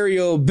got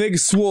Ariel, Big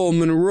Swole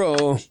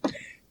Monroe,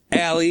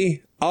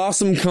 Allie,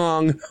 Awesome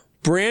Kong,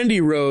 Brandy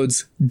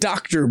Rhodes,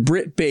 Dr.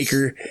 Britt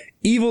Baker,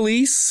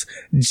 Evilise,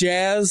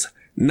 Jazz,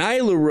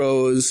 Nyla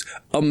Rose,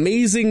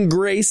 Amazing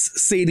Grace,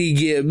 Sadie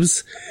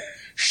Gibbs,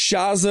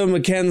 Shaza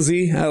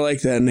McKenzie, I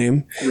like that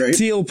name, right.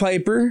 Teal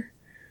Piper,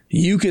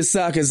 Yuka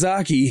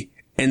Sakazaki,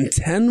 and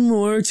 10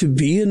 more to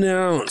be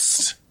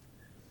announced.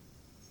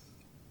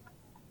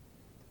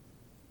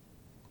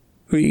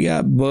 Who you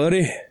got,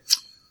 buddy?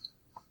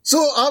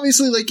 So,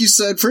 obviously, like you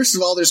said, first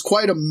of all, there's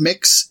quite a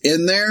mix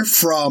in there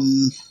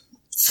from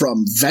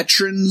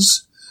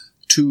veterans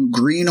to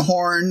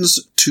greenhorns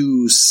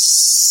to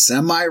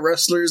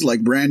semi-wrestlers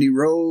like Brandy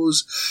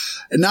Rose.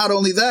 And not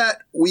only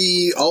that,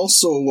 we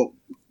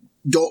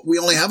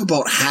only have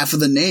about half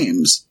of the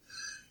names.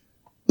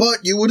 But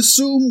you would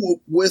assume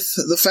with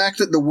the fact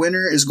that the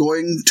winner is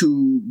going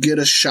to get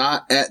a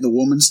shot at the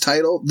women's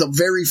title, the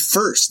very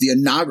first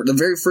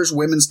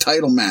women's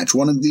title match,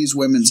 one of these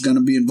women's going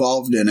to be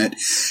involved in it.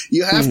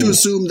 You have to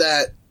assume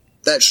that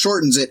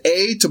shortens it,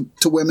 A,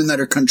 to women that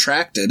are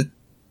contracted.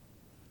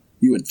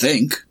 You would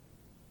think.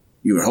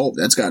 You would hope.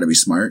 That's got to be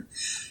smart.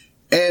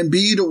 And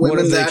B, to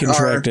women that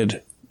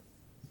contracted?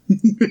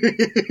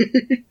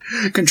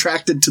 are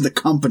contracted to the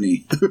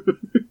company.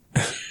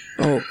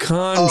 Oh,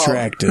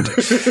 contracted.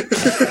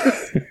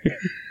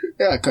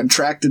 Yeah,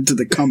 contracted to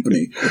the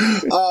company.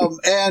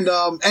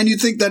 And you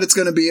think that it's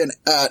going to be an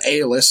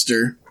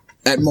A-lister,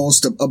 at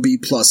most a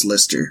B-plus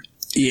lister.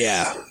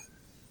 Yeah.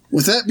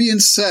 With that being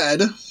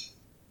said,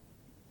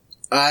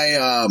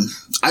 I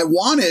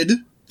wanted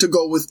to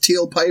go with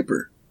Teal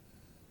Piper.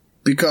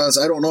 Because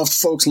I don't know if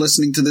folks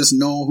listening to this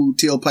know who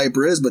Teal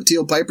Piper is, but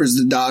Teal Piper is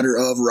the daughter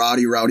of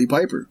Rowdy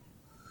Piper.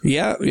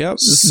 Yeah, yep.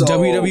 So,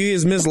 WWE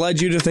has misled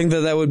you to think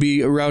that would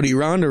be Rowdy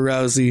Ronda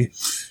Rousey.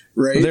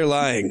 Right. They're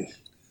lying.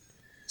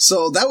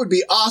 So that would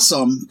be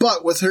awesome.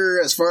 But with her,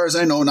 as far as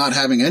I know, not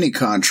having any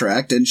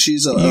contract, and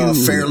she's a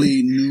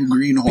fairly new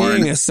greenhorn.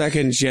 Being a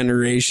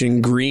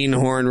second-generation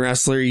greenhorn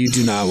wrestler, you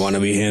do not want to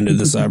be handed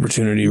this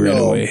opportunity right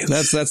away.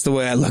 That's the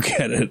way I look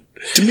at it.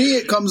 To me,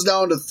 it comes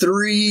down to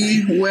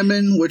 3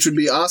 women, which would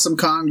be Awesome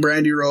Kong,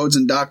 Brandy Rhodes,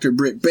 and Dr.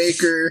 Britt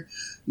Baker.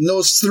 And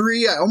those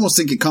 3, I almost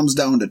think it comes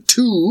down to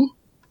 2.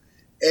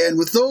 And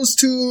with those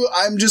 2,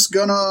 I'm just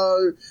gonna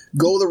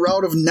go the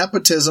route of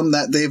nepotism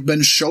that they've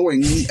been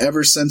showing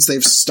ever since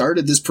they've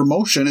started this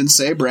promotion and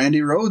say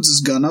Brandy Rhodes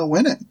is gonna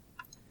win it.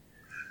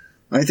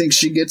 I think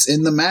she gets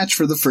in the match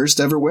for the first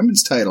ever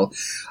women's title.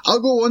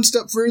 I'll go one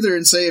step further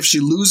and say if she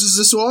loses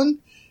this one,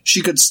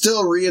 she could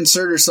still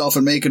reinsert herself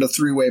and make it a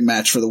 3-way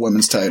match for the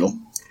women's title.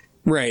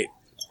 Right.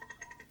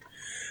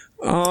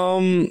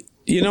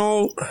 You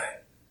know,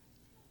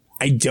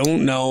 I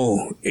don't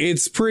know.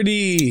 It's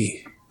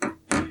pretty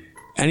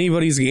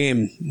anybody's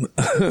game.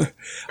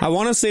 I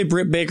want to say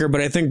Britt Baker, but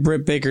I think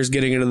Britt Baker's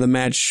getting into the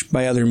match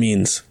by other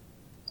means.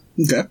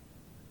 Okay.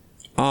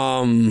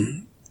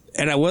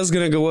 And I was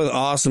going to go with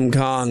Awesome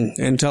Kong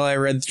until I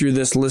read through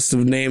this list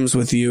of names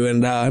with you,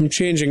 and I'm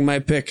changing my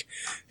pick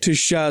to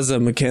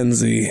Shaza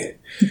McKenzie.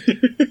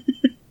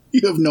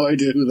 You have no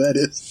idea who that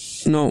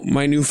is. No,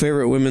 my new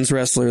favorite women's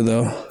wrestler,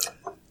 though.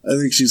 I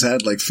think she's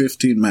had like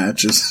 15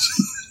 matches.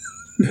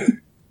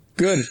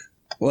 Good.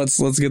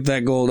 Let's get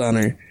that gold on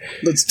her.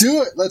 Let's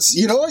do it.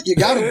 You know what? You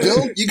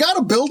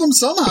gotta build them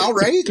somehow,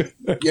 right?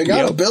 You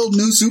gotta build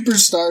new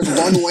superstars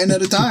one win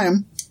at a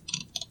time.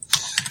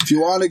 If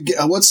you want to get,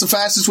 what's the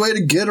fastest way to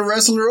get a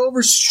wrestler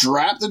over?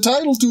 Strap the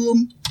title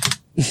to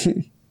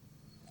him.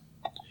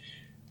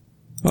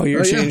 Oh,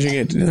 you're changing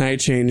it, and I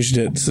changed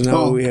it. So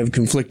now we have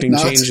conflicting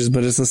changes,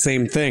 but it's the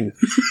same thing.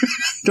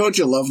 Don't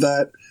you love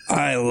that?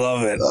 I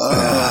love it.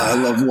 I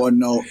love one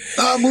note.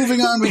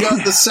 Moving on, we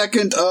got the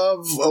second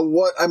of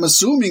what I'm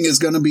assuming is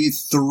going to be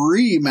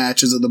 3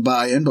 matches of the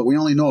buy-in, but we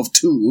only know of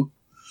 2.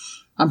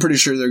 I'm pretty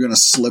sure they're going to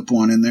slip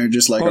one in there,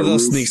 just like they'll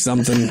sneak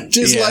something.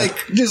 Just like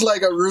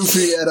a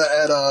roofie at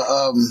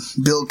a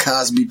Bill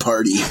Cosby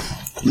party.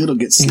 It'll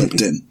get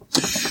slipped in.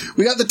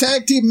 We got the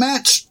tag team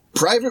match: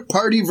 Private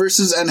Party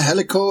versus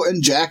Angelico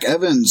and Jack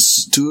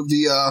Evans, two of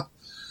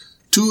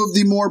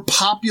the more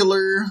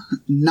popular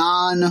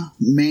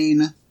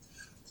non-main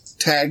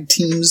tag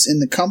teams in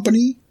the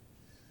company.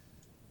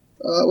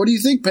 What do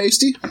you think,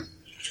 Pasty?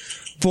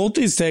 Both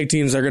these tag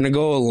teams are going to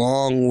go a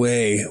long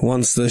way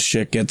once this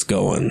shit gets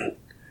going.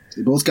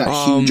 They both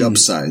got huge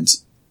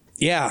upsides.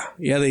 Yeah,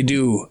 they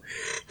do.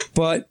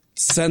 But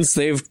since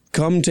they've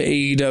come to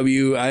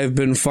AEW, I've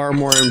been far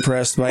more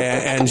impressed by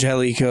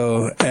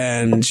Angelico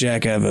and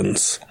Jack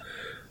Evans.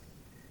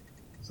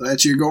 So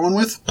that's you're going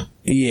with?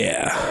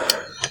 Yeah.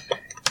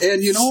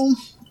 And you know,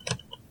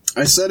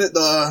 I said it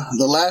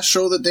the last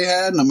show that they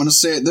had, and I'm going to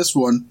say it this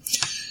one.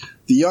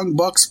 The Young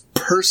Bucks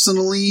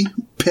personally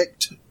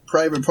picked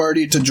Private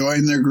Party to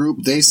join their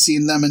group. They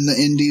seen them in the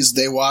indies.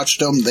 They watched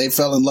them. They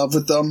fell in love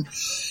with them.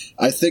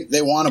 I think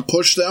they want to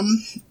push them.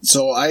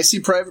 So I see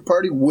Private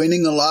Party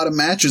winning a lot of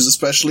matches,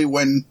 especially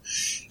when,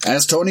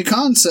 as Tony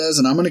Khan says,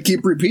 and I'm going to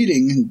keep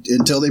repeating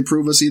until they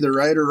prove us either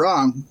right or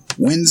wrong,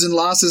 wins and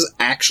losses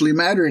actually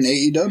matter in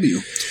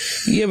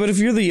AEW. Yeah, but if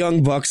you're the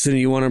Young Bucks and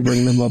you want to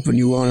bring them up and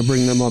you want to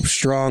bring them up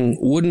strong,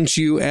 wouldn't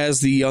you, as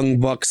the Young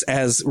Bucks,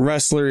 as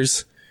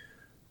wrestlers,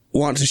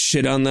 want to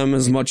shit on them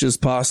as much as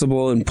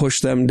possible and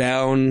push them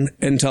down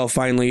until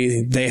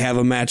finally they have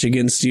a match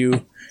against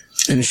you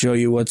and show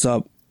you what's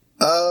up?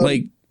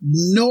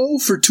 No,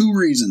 for 2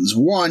 reasons.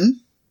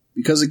 One,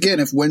 because again,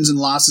 if wins and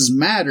losses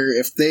matter,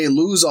 if they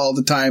lose all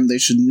the time, they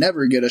should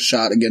never get a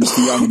shot against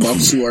the Young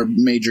Bucks, who are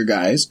major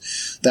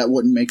guys. That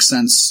wouldn't make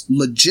sense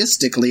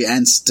logistically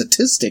and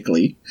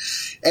statistically.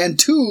 And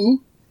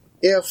 2,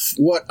 if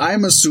what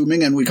I'm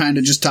assuming, and we kind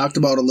of just talked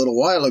about a little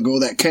while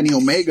ago, that Kenny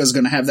Omega is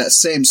going to have that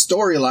same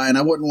storyline,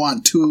 I wouldn't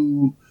want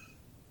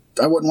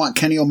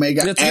Kenny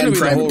Omega and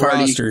Private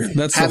Party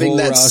having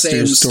that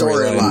same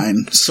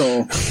storyline.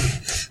 So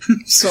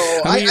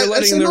I mean, you're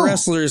letting the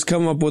wrestlers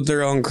come up with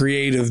their own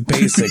creative,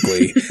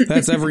 basically.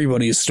 That's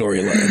everybody's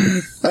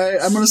storyline.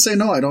 I'm going to say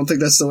no. I don't think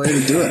that's the way to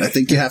do it. I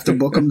think you have to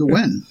book them to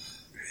win.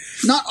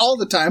 Not all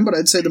the time, but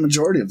I'd say the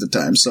majority of the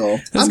time. So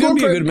it's going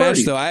to be a good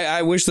match, though.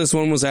 I wish this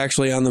one was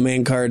actually on the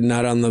main card,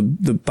 not on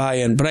the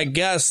buy-in. But I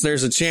guess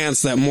there's a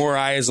chance that more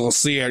eyes will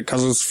see it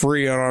because it's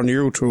free on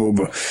YouTube.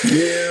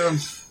 Yeah.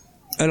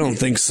 I don't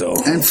think so.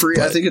 And free.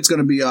 I think it's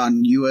going to be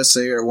on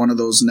USA or one of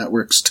those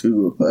networks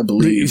too, I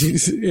believe.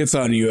 It's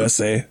on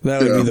USA.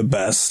 That would be the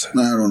best.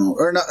 I don't know.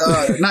 Or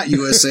not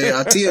USA.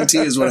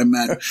 TNT is what I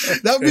meant.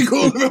 That would be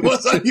cool if it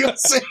was on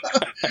USA.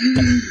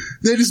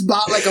 They just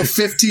bought like a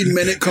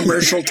 15-minute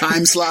commercial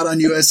time slot on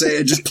USA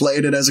and just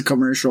played it as a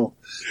commercial.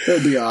 That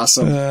would be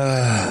awesome.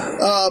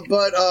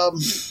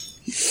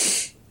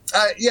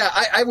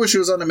 I wish it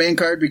was on the main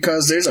card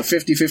because there's a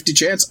 50-50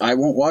 chance I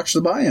won't watch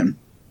the buy-in.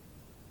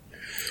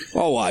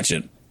 I'll watch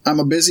it.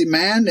 I'm a busy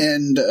man,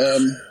 and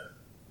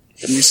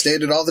we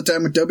stated all the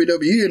time with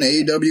WWE, and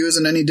AEW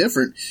isn't any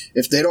different.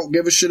 If they don't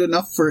give a shit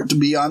enough for it to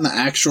be on the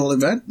actual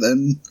event,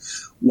 then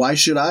why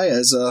should I,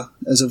 as a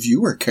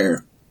viewer,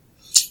 care?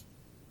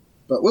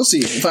 But we'll see.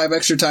 If I have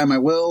extra time, I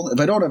will.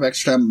 If I don't have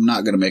extra time, I'm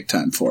not going to make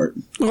time for it.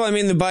 Well, I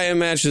mean, the buy-in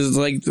matches,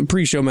 like the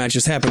pre-show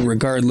matches, happen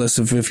regardless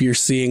of if you're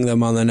seeing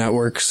them on the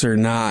networks or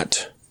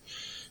not,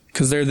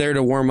 because they're there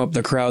to warm up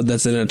the crowd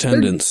that's in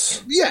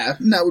attendance.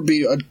 And that would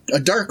be a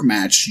dark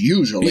match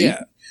usually.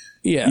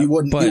 Yeah, you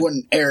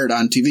wouldn't air it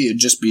on TV. It'd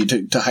just be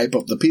to hype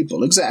up the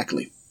people.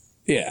 Exactly.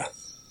 Yeah.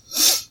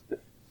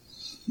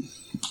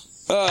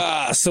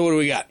 So what do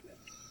we got?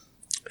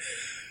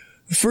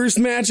 First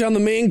match on the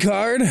main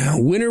card,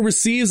 winner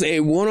receives a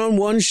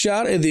one-on-one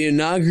shot at the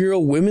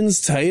inaugural women's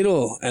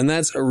title, and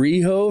that's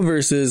Riho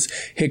versus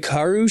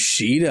Hikaru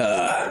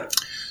Shida.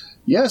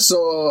 Yeah,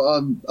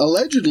 so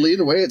allegedly,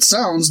 the way it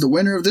sounds, the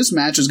winner of this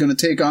match is going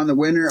to take on the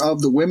winner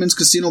of the Women's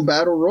Casino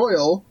Battle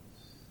Royal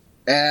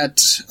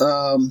at,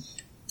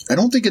 I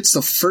don't think it's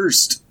the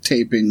first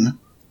taping,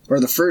 or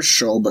the first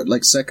show, but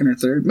like second or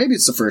third. Maybe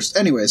it's the first.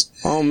 Anyways.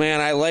 Oh,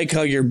 man, I like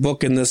how you're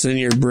booking this in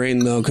your brain,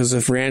 though, because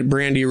if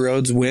Brandy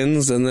Rhodes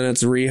wins and then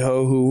it's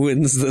Riho who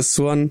wins this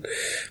one,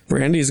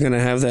 Brandy's going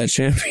to have that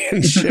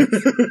championship.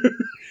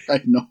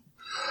 I know.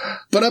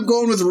 But I'm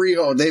going with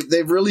Riho.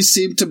 They really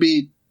seem to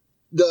be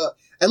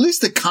at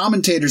least the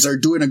commentators are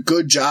doing a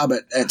good job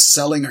at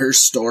selling her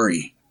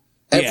story.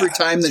 Every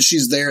time that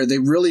she's there, they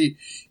really,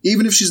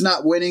 even if she's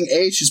not winning,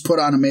 A, she's put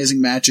on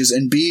amazing matches,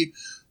 and B,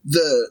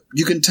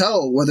 you can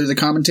tell whether the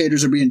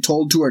commentators are being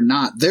told to or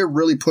not. They're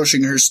really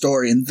pushing her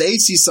story, and they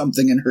see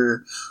something in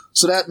her.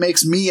 So that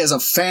makes me, as a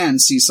fan,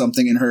 see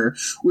something in her,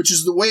 which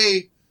is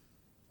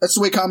that's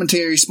the way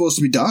commentary is supposed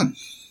to be done.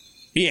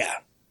 Yeah.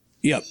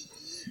 Yep.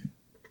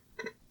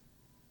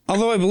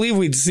 Although I believe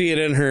we'd see it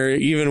in her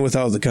even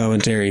without the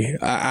commentary.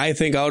 I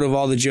think out of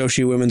all the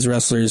Joshi women's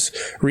wrestlers,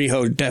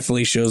 Riho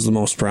definitely shows the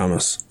most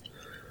promise.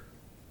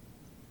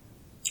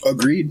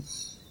 Agreed.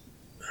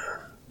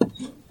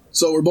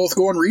 So we're both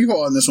going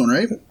Riho on this one,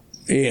 right?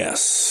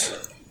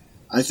 Yes.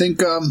 I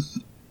think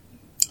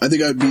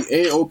I'd be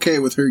A-okay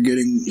with her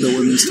getting the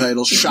women's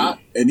title shot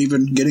and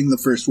even getting the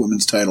first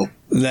women's title.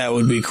 That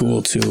would be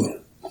cool, too.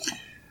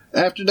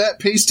 After that,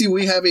 Pasty,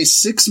 we have a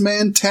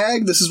 6-man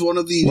tag. This is one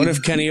of the... What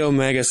if Kenny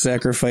Omega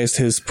sacrificed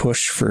his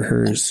push for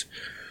hers?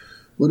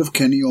 What if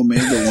Kenny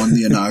Omega won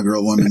the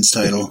inaugural women's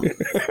title?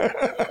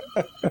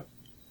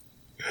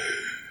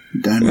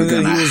 Then we're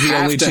gonna he was the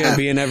only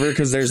champion ever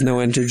because there's no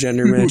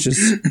intergender matches.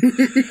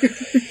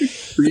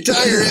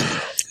 Retire it.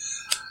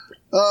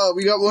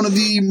 We got one of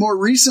the more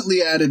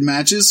recently added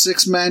matches,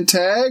 6-man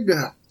tag.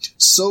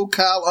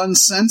 SoCal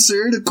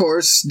Uncensored, of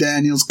course,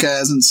 Daniels,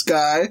 Kaz, and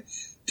Sky,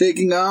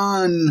 taking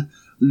on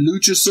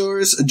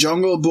Luchasaurus,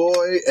 Jungle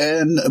Boy,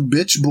 and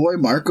Bitch Boy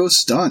Marco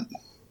Stunt.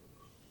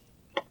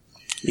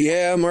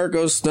 Yeah,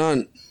 Marco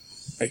Stunt.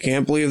 I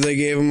can't believe they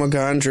gave him a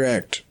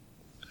contract.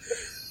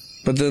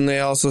 But then they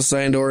also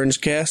signed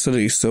Orange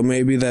Cassidy, so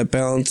maybe that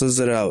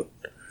balances it out.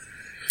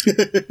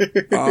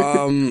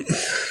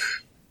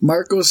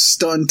 Marco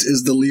Stunt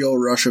is the Leo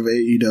Rush of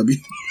AEW.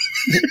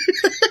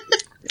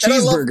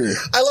 Cheeseburger.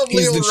 I love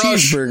Leo Rush,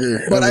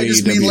 cheeseburger, but I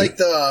just mean like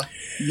the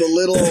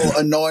little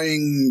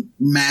annoying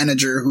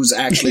manager who's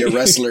actually a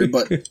wrestler,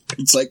 but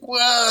it's like,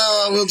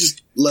 well, we'll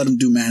just let him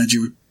do manager.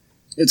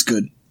 It's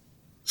good.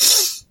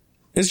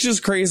 It's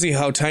just crazy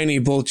how tiny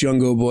both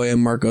Jungle Boy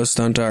and Marco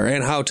Stunt are,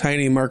 and how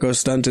tiny Marco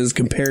Stunt is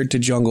compared to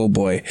Jungle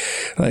Boy.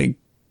 Like,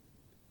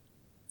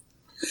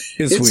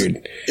 it's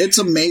weird. It's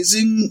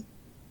amazing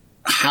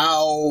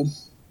how,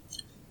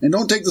 and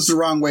don't take this the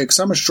wrong way because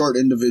I'm a short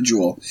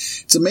individual,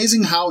 it's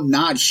amazing how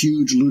not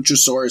huge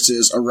Luchasaurus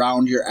is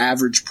around your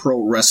average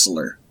pro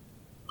wrestler.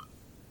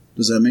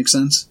 Does that make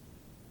sense?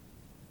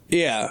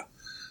 Yeah.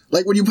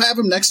 Like when you have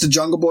him next to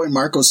Jungle Boy and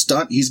Marco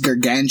Stunt, he's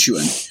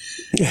gargantuan.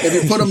 If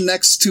you put him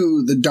next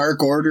to the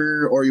Dark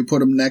Order, or you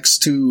put him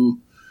next to,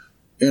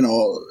 he's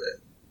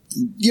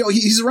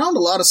around a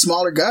lot of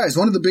smaller guys.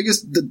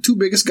 The two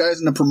biggest guys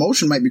in the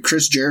promotion might be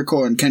Chris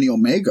Jericho and Kenny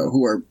Omega,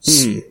 who are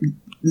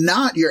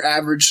not your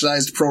average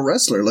sized pro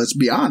wrestler. Let's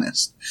be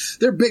honest.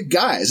 They're big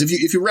guys.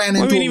 If you ran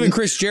into them, even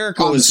Chris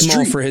Jericho is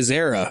small for his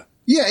era.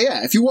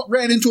 Yeah. If you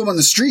ran into him on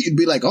the street, you'd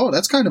be like, oh,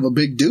 that's kind of a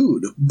big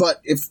dude.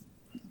 But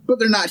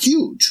they're not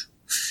huge.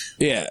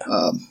 Yeah.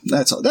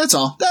 That's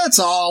all.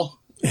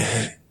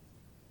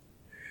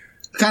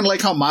 Kind of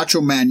like how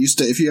Macho Man used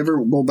to, if you ever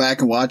go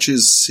back and watch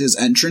his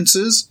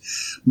entrances,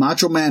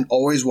 Macho Man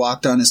always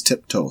walked on his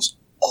tiptoes.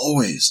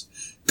 Always.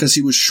 Because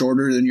he was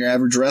shorter than your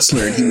average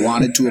wrestler and he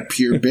wanted to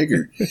appear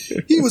bigger.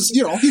 He was,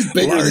 he's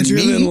bigger larger than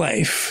me. Than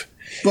life.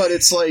 But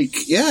it's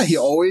like, yeah, he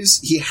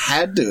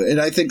had to. And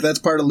I think that's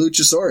part of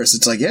Luchasaurus.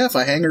 It's like, yeah, if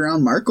I hang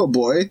around Marco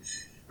Boy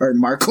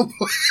and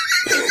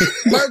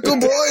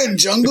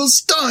Jungle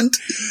Stunt,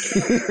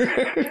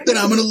 then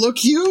I'm going to look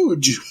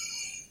huge.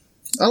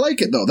 I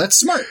like it though. That's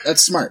smart.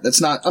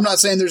 I'm not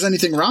saying there's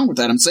anything wrong with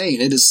that. I'm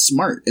saying it is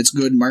smart. It's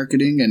good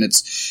marketing and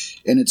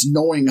it's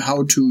knowing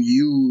how to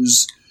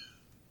use,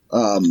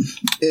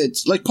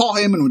 it's like Paul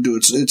Heyman would do.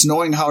 It's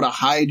knowing how to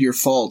hide your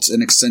faults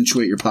and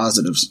accentuate your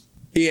positives.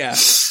 Yeah.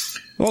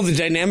 Well, the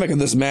dynamic of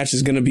this match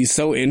is going to be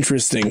so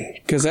interesting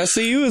because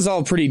SCU is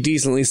all pretty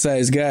decently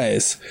sized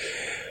guys.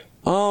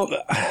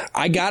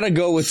 I gotta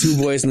go with Two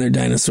Boys and Their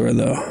Dinosaur,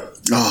 though.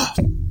 Ah,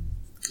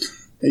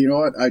 hey, you know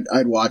what?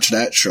 I'd watch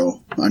that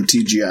show on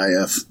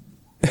TGIF.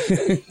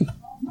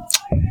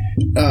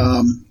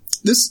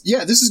 This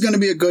is going to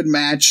be a good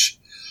match.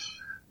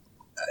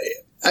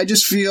 I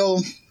just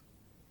feel,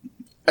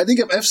 I think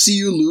if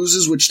FCU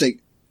loses, which they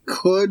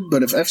could,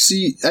 but if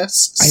FCU I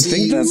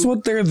think that's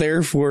what they're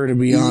there for, to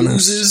be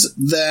honest. Loses,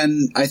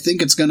 then I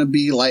think it's going to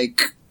be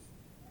like,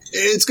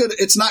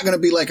 it's not going to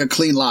be like a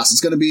clean loss.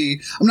 It's going to be,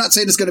 I'm not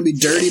saying it's going to be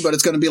dirty, but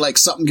it's going to be like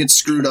something gets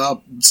screwed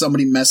up,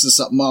 somebody messes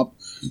something up,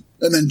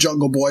 and then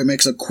Jungle Boy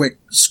makes a quick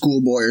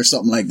schoolboy or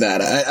something like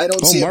that. I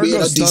don't see it being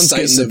a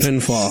decisive getting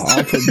the pinfall.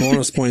 I'll put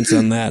bonus points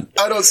on that.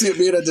 I don't see it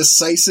being a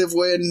decisive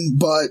win,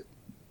 but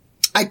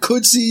I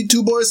could see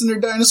Two Boys and Their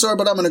Dinosaur,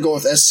 but I'm going to go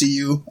with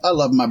SCU. I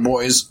love my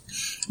boys,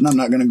 and I'm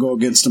not going to go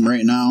against them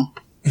right now.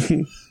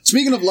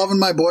 Speaking of loving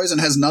my boys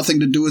and has nothing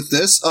to do with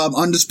this,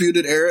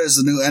 Undisputed Era is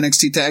the new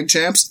NXT Tag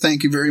Champs.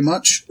 Thank you very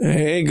much.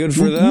 Hey, good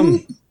for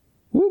them.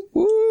 Whoop,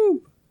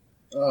 whoop.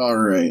 All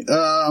right.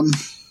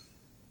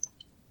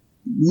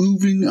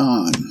 Moving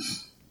on.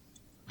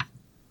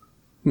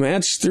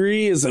 Match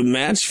 3 is a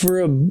match for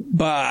a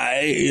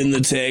bye in the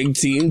tag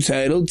team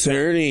title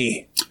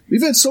tourney.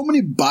 We've had so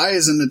many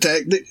buys in the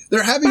tag.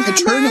 They're having a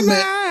tournament.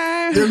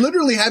 Bye. They're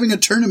literally having a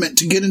tournament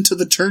to get into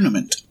the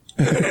tournament.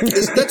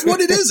 That's what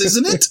it is,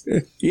 isn't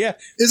it? Yeah.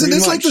 Isn't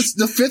this like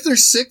the fifth or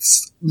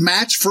sixth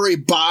match for a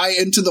bye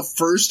into the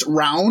first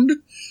round?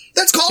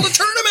 That's called a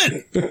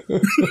tournament.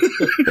 And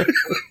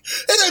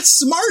that's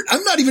smart.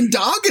 I'm not even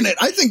dogging it.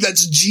 I think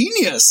that's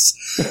genius.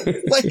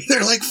 Like,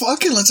 they're like,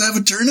 fuck it, let's have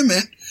a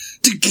tournament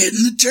to get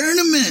in the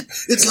tournament.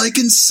 It's like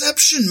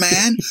Inception,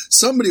 man.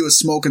 Somebody was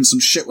smoking some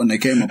shit when they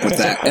came up with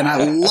that. And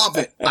I love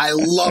it. I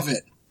love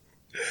it.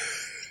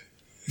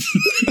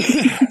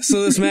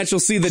 So this match will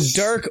see the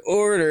Dark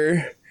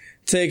Order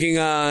taking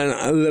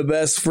on the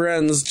Best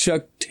Friends,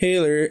 Chuck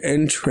Taylor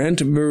and Trent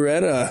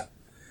Beretta.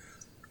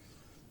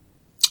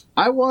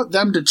 I want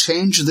them to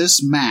change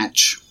this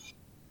match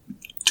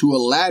to a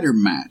ladder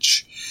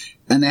match.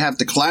 And they have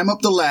to climb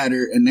up the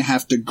ladder and they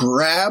have to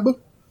grab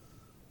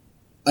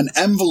an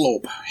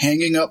envelope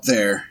hanging up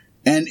there.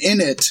 And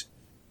in it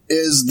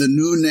is the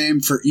new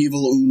name for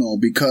Evil Uno,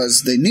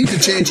 because they need to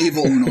change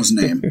Evil Uno's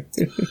name.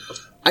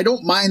 I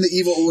don't mind the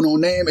Evil Uno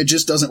name, it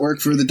just doesn't work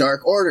for the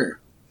Dark Order.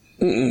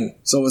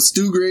 So with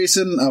Stu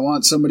Grayson, I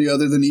want somebody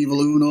other than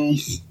Evil Uno.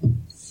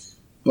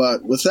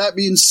 But with that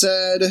being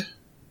said,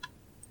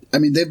 I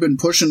mean, they've been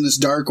pushing this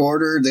Dark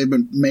Order. They've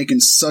been making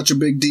such a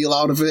big deal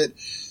out of it.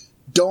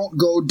 Don't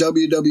go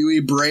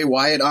WWE Bray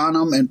Wyatt on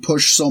them and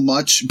push so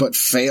much, but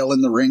fail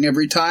in the ring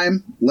every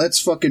time. Let's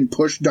fucking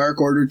push Dark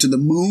Order to the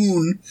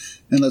moon,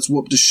 and let's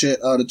whoop the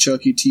shit out of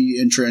Chucky T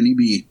and Trenny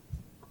B.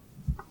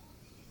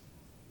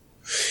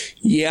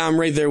 Yeah, I'm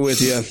right there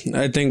with you.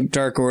 I think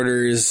Dark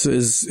Order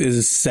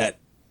is set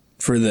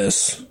for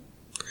this.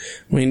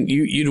 I mean,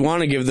 you'd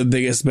want to give the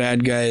biggest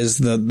bad guys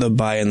the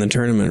bye in the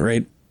tournament,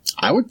 right?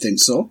 I would think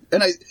so,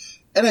 and I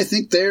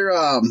think they're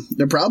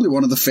probably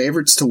one of the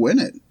favorites to win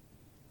it,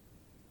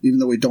 even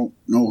though we don't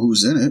know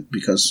who's in it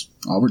because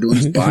all we're doing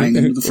is buying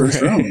into the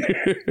first round.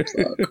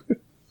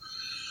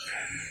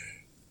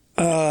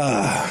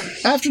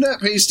 After that,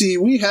 Pasty,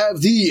 we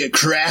have the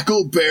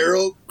Cracker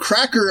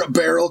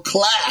Barrel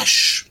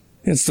Clash.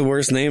 It's the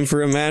worst name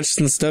for a match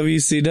since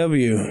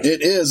WCW.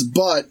 It is,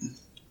 but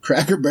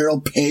Cracker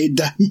Barrel paid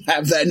to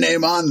have that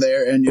name on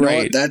there, and you know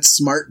what? That's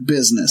smart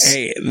business.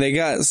 Hey, they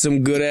got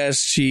some good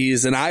ass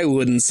cheese, and I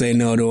wouldn't say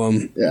no to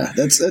them. Yeah,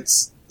 it's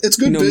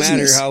good no business. No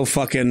matter how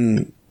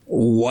fucking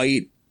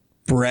white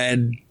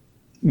bread,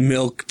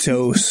 milk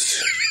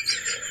toast.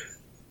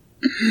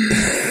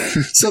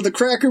 So the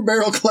Cracker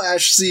Barrel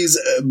Clash sees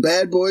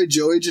Bad Boy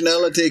Joey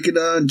Janela taking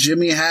on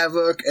Jimmy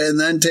Havoc, and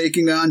then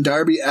taking on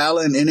Darby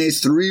Allin in a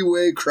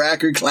 3-way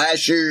Cracker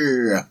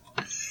Clasher.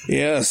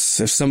 Yes,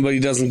 if somebody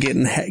doesn't get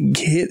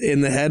hit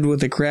in the head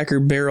with a Cracker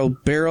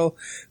Barrel,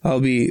 I'll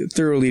be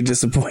thoroughly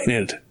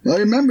disappointed. Well,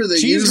 remember they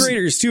cheese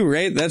graters too,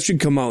 right? That should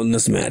come out in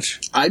this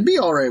match. I'd be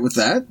all right with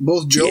that.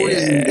 Both Joey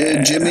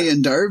and Jimmy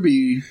and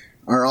Darby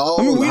are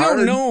all. I mean, we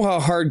don't know how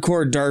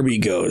hardcore Darby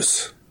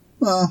goes.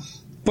 Well,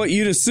 but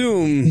you'd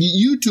assume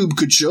YouTube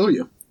could show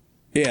you.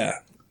 Yeah.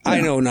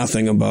 I know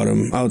nothing about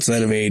him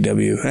outside of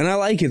AEW, and I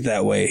like it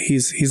that way.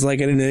 He's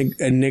like an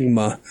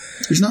enigma.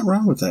 There's nothing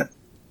wrong with that.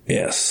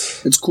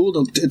 Yes, it's cool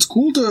to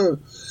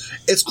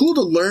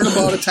learn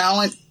about a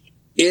talent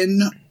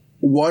in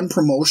one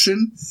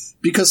promotion,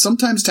 because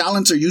sometimes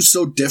talents are used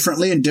so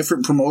differently in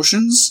different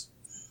promotions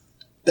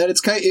that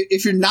it's kind of,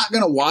 if you're not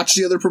going to watch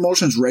the other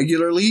promotions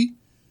regularly,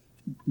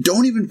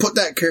 don't even put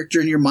that character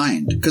in your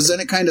mind, because then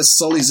it kind of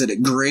sullies it,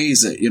 it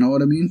grays it. You know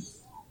what I mean?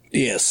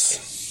 Yes.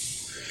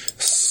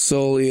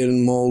 Sully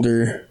and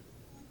Mulder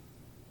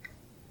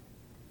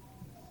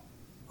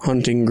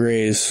hunting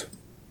grays.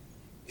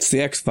 It's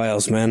the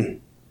X-Files,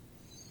 man.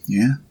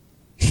 Yeah.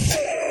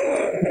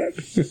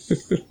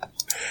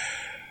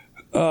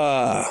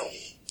 Well,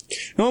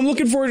 No, I'm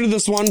looking forward to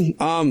this one.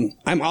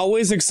 I'm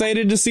always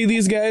excited to see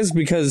these guys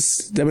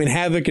because, I mean,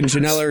 Havoc and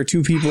Janela are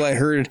two people I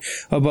heard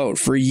about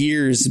for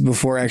years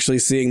before actually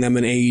seeing them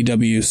in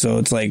AEW. So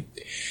it's like,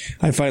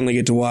 I finally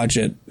get to watch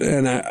it.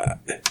 And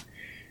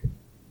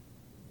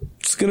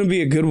it's going to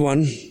be a good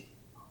one.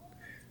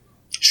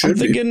 I'm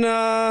thinking,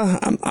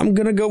 I'm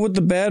going to go with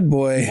the bad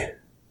boy.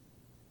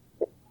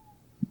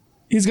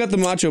 He's got the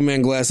Macho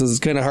Man glasses. It's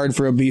kind of hard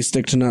for a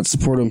B-stick to not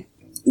support him.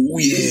 Oh,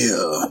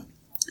 yeah.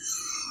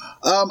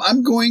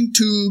 I'm going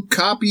to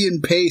copy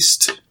and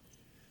paste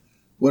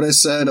what I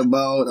said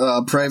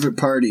about Private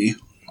Party.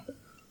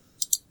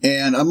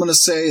 And I'm going to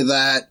say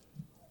that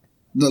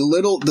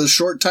the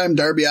short time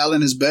Darby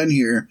Allin has been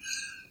here,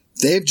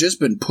 they've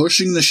just been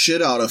pushing the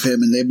shit out of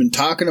him, and they've been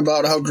talking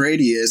about how great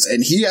he is,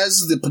 and he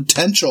has the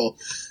potential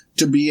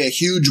to be a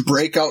huge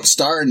breakout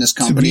star in this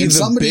company. To be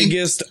the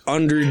biggest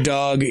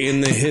underdog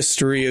in the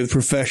history of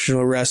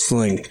professional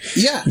wrestling.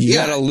 Yeah. You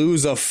gotta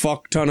lose a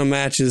fuck ton of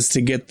matches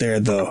to get there,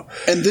 though.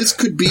 And this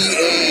could be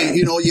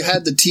you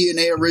had the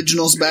TNA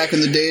originals back in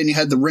the day, and you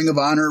had the Ring of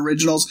Honor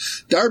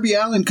originals. Darby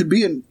Allin could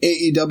be an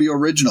AEW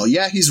original.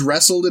 Yeah, he's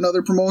wrestled in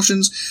other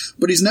promotions,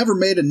 but he's never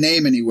made a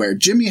name anywhere.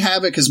 Jimmy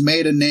Havoc has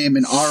made a name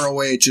in ROH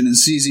and in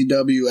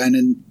CZW and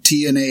in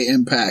TNA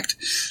Impact.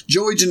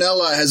 Joey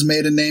Janela has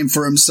made a name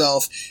for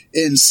himself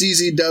in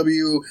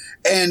CZW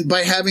and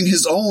by having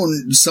his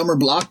own Summer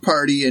Block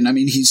Party, and I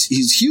mean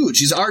he's huge.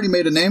 He's already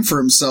made a name for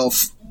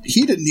himself.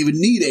 He didn't even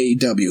need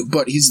AEW,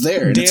 but he's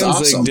there, and it's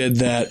awesome. Danzig did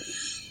that.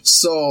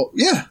 So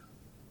yeah.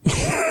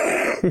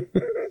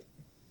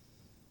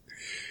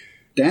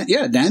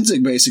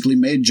 Danzig basically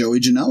made Joey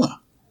Janela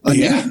a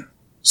name.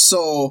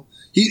 So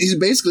he's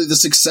basically the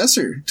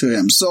successor to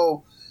him.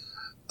 So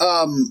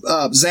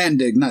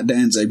Zandig, not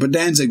Danzig, but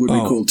Danzig would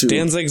be cool too.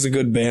 Danzig's a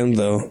good band,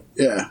 though.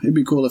 Yeah, it'd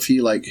be cool if he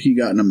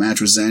got in a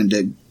match with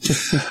Zandig.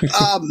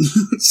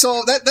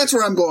 So that's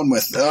where I'm going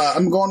with.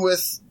 I'm going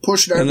with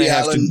push Darby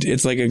Allin.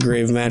 It's like a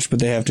grave match, but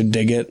they have to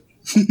dig it.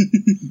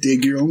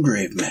 Dig your own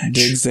grave match.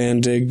 Dig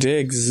Zandig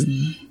digs.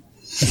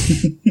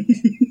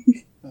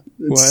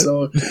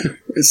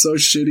 It's so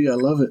shitty. I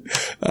love it.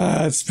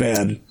 That's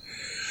bad.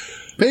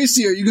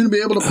 Pacey, are you going to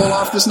be able to pull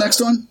off this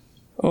next one?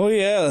 Oh,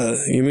 yeah.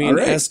 You mean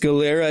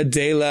Escalera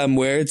de la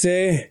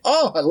Muerte?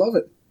 Oh, I love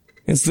it.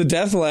 It's the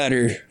death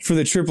ladder for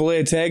the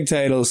AAA tag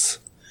titles.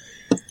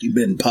 You've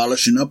been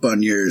polishing up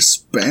on your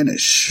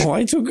Spanish. Oh,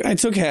 I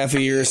took half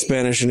a year of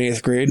Spanish in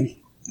 8th grade.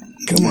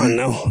 Come on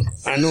now.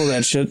 I know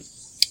that shit.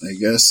 I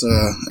guess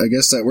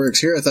that works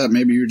here. I thought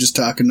maybe you were just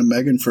talking to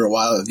Megan for a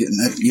while,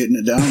 getting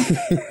it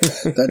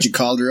down. Thought you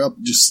called her up,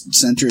 just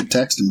sent her a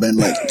text and been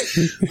like,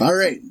 all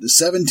right, the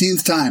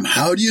 17th time.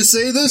 How do you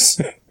say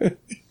this?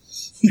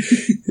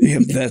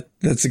 Yep,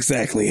 that's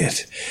exactly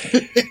it.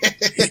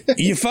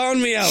 You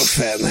found me out,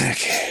 Fat Mac.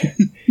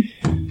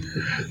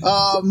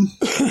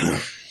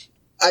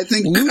 I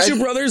think Lucha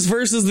Brothers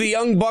versus the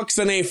Young Bucks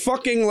in a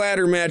fucking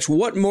ladder match.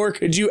 What more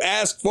could you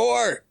ask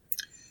for?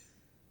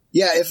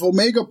 Yeah, if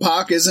Omega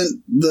Pac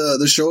isn't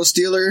the show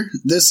stealer,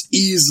 this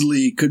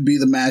easily could be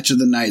the match of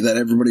the night that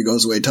everybody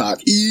goes away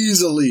talk.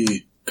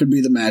 Easily could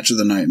be the match of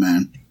the night,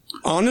 man.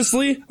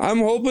 Honestly, I'm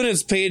hoping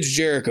it's Paige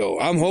Jericho.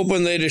 I'm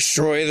hoping they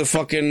destroy the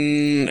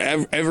fucking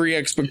every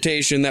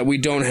expectation that we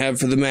don't have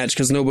for the match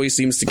because nobody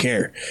seems to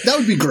care. That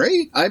would be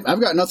great.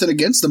 I've got nothing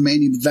against the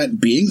main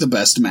event being the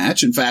best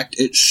match. In fact,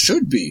 it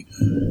should be.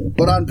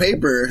 But on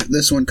paper,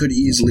 this one could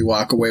easily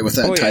walk away with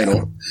that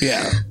title.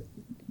 Yeah.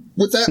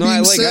 With that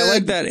being said, I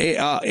like that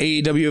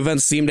AEW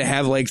events seem to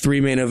have like 3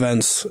 main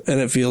events, and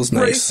it feels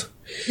nice.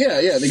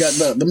 Right. Yeah, they got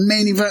the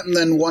main event and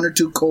then 1 or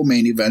 2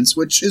 co-main events,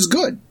 which is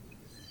good.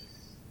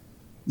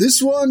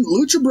 This one,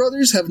 Lucha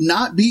Brothers have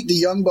not beat the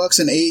Young Bucks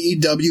in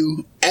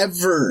AEW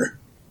ever.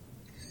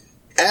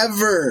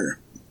 Ever.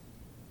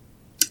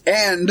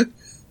 And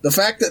the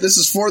fact that this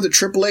is for the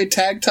AAA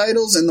tag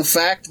titles and the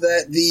fact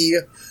that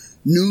the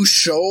new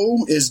show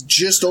is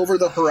just over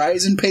the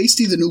horizon,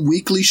 Pastey, the new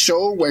weekly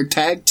show where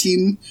tag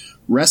team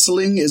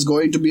wrestling is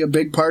going to be a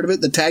big part of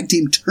it. The tag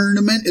team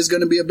tournament is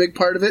going to be a big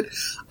part of it.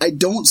 I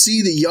don't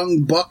see the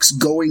Young Bucks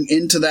going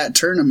into that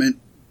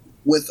tournament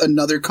with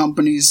another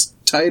company's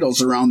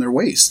titles around their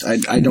waist.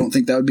 I don't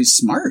think that would be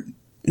smart.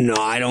 No,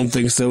 I don't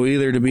think so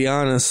either, to be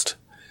honest.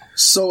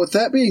 So with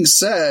that being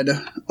said,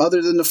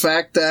 other than the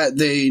fact that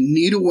they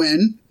need a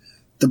win,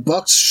 the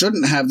Bucks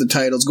shouldn't have the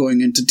titles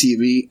going into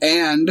TV,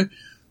 and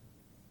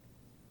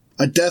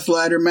a death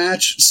ladder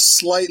match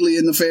slightly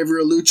in the favor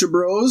of Lucha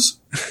Bros,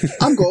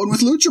 I'm going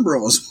with Lucha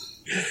Bros.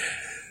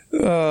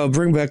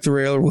 Bring back the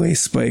railway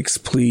spikes,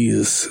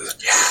 please.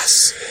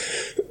 Yes.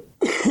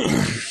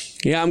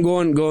 Yeah, I'm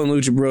going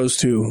Lucha Bros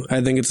too.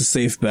 I think it's a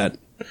safe bet.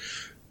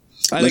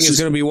 I think it's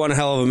going to be one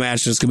hell of a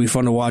match. It's going to be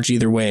fun to watch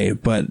either way.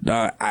 But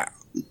I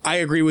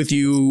agree with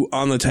you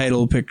on the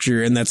title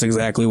picture, and that's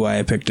exactly why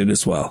I picked it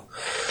as well.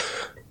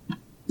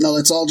 Now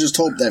let's all just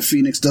hope that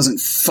Phoenix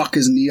doesn't fuck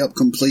his knee up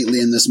completely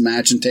in this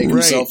match and take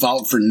himself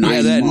out for 9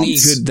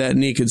 months. That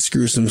knee could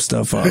screw some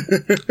stuff up.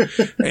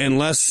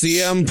 Unless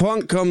CM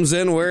Punk comes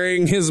in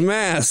wearing his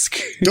mask.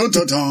 Dun,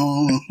 dun,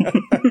 dun.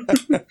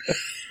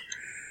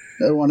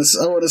 I want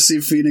to see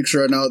Phoenix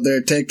run out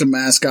there, take the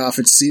mask off.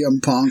 It's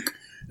CM Punk.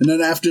 And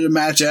then after the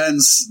match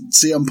ends,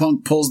 CM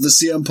Punk pulls the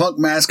CM Punk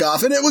mask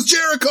off, and it was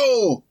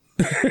Jericho!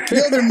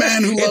 The other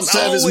man who loves to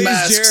have his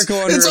mask.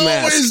 Jericho under it's a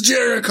mask. always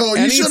Jericho.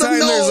 You should have Anytime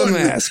known. there's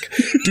a mask.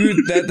 Dude,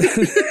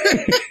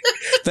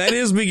 that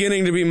is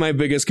beginning to be my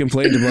biggest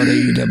complaint about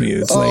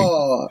AEW.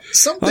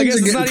 It's I guess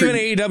it's not even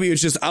AEW,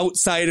 it's just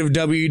outside of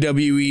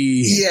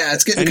WWE. Yeah,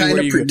 it's getting kind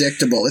of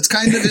predictable. It's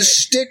kind of his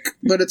shtick,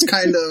 but it's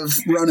kind of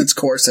run its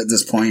course at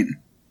this point.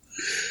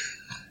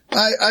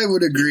 I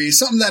would agree.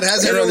 Something that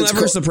hasn't run its course. It'll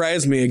never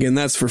surprise me again,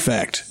 that's for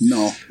fact.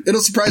 No. It'll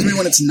surprise me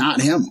when it's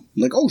not him.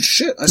 Like, oh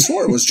shit, I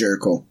swore it was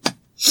Jericho.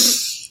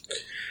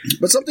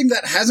 But something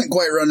that hasn't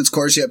quite run its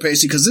course yet,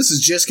 Pacey, because this is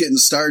just getting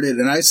started,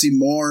 and I see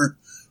more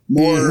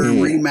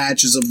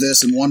rematches of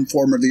this in one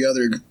form or the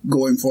other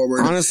going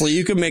forward. Honestly,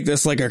 you could make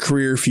this like a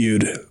career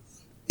feud.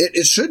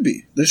 It should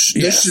be. This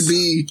should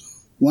be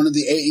one of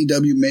the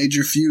AEW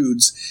major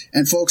feuds.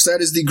 And folks,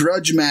 that is the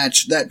grudge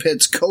match that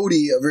pits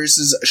Cody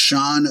versus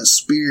Shawn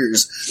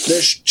Spears.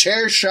 The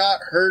chair shot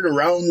heard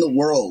around the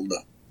world.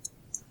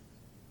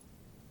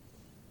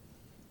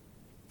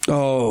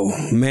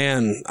 Oh,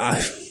 man.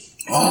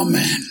 Oh,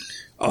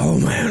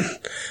 man.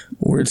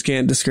 Words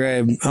can't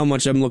describe how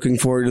much I'm looking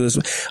forward to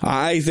this.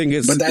 I think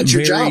it's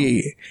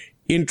very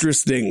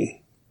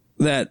interesting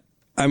that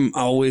I'm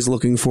always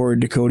looking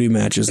forward to Cody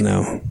matches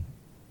now.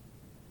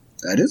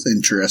 That is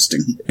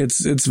interesting.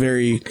 It's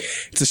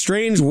a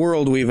strange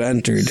world we've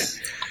entered.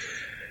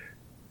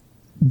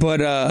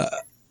 But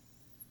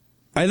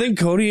I think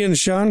Cody and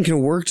Shawn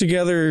can work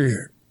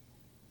together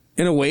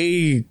in a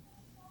way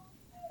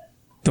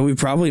that we've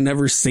probably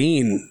never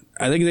seen.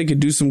 I think they could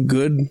do some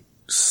good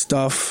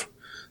stuff,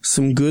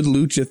 some good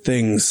lucha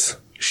things.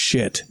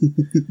 Shit.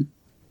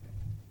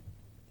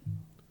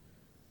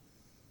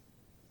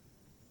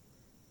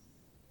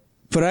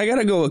 But I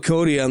gotta go with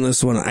Cody on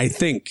this one, I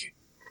think.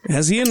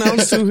 Has he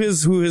announced who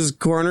his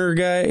corner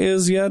guy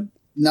is yet?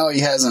 No, he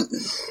hasn't.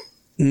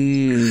 We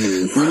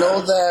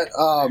know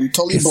that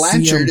Tully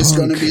Blanchard is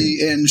going to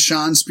be in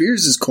Shawn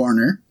Spears'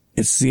 corner.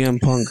 It's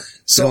CM Punk.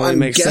 So it only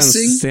makes sense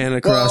to stand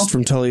across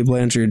from Tully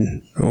Blanchard.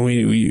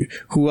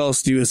 Who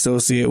else do you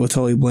associate with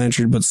Tully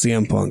Blanchard but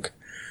CM Punk?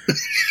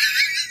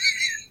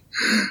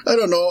 I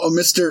don't know, a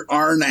Mr.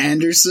 Arn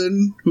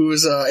Anderson, who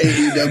is a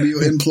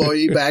AEW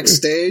employee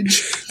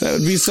backstage. That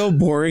would be so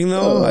boring,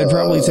 though. I'd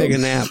probably take a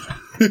nap.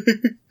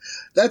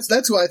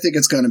 That's who I think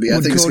it's going to be.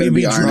 I think it's going to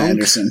be Arn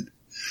Anderson.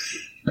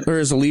 Or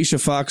is Alicia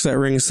Fox at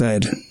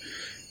ringside?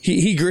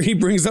 He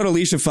brings out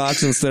Alicia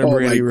Fox instead of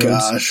Brandy Rhodes.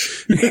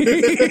 Gosh.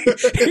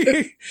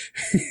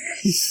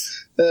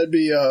 that'd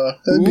be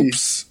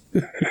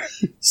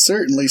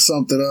certainly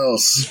something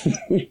else.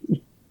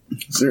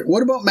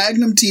 What about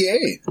Magnum TA?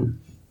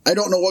 I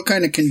don't know what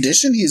kind of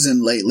condition he's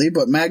in lately,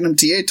 but Magnum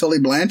TA, Tully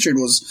Blanchard,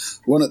 was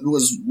one of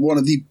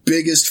the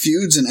biggest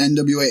feuds in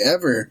NWA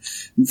ever.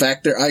 In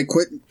fact, their I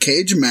Quit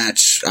cage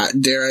match,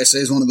 dare I say,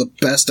 is one of the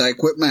best I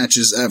Quit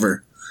matches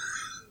ever.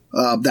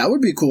 That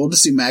would be cool to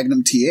see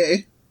Magnum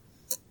TA.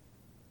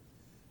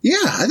 Yeah,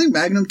 I think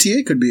Magnum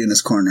TA could be in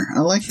his corner. I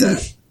like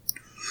that.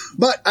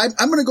 But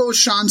I'm going to go with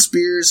Shawn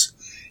Spears.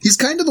 He's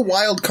kind of the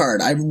wild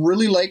card. I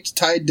really liked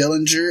Ty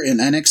Dillinger in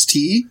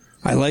NXT.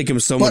 I like him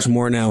so much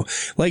more now.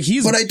 But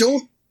I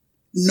don't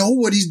know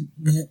what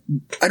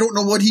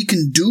he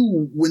can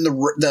do when the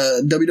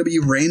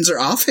WWE reins are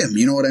off him.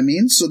 You know what I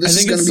mean? So this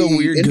is going to be so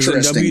weird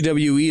because in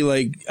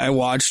WWE, I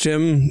watched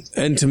him,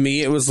 and to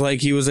me, it was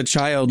like he was a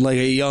child, like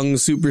a young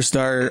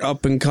superstar,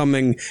 up and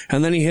coming,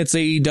 and then he hits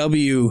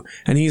AEW,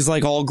 and he's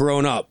like all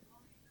grown up.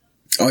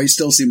 Oh, he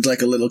still seems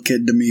like a little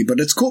kid to me,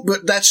 but it's cool.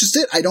 But that's just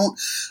it. I don't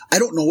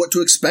know what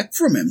to expect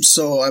from him.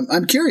 So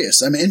I'm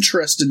curious. I'm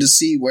interested to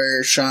see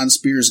where Shawn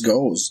Spears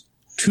goes.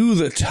 To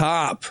the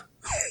top.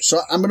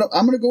 So I'm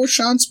gonna go with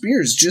Shawn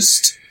Spears.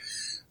 Just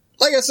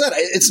like I said,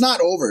 it's not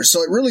over.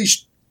 So it really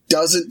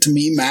doesn't to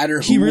me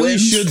matter who wins. He really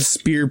should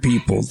spear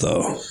people,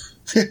 though.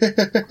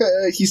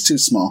 He's too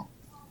small.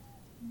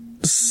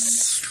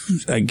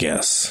 I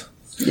guess.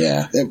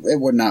 Yeah,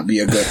 it would not be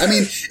a good. I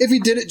mean, if he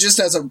did it just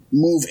as a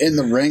move in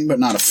the ring,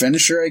 but not a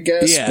finisher, I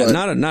guess. Yeah, but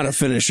not a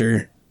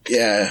finisher.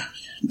 Yeah,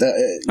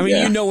 I mean,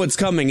 you know what's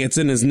coming. It's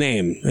in his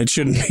name. It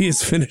shouldn't be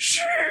his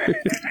finisher.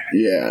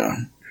 Yeah.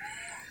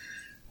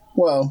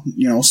 Well,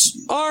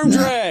 arm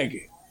drag.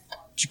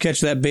 Did you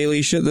catch that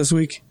Bailey shit this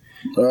week?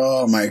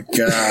 Oh my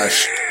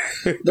gosh,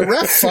 the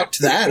ref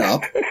fucked that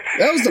up.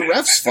 That was the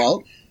ref's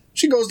fault.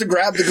 She goes to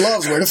grab the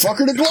gloves. Where the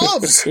fuck are the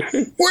gloves?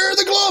 Where are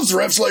the gloves?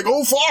 Ref's like,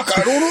 oh fuck,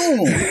 I don't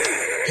know.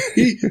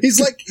 He's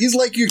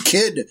like your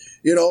kid,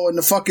 and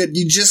the fucking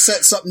you just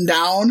set something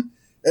down,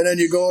 and then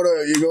you go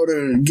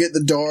to get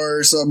the door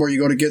or something, or you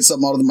go to get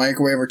something out of the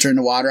microwave or turn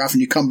the water off,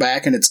 and you come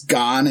back and it's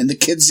gone, and the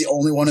kid's the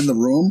only one in the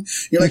room.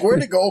 You're like,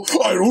 where'd it go?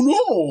 I don't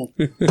know.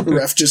 The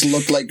ref just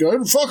looked like,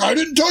 fuck, I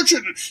didn't touch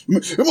it.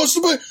 It must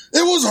have been.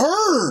 It was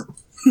her.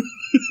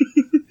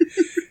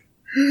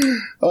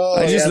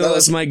 I just know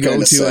that's my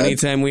go-to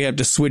anytime we have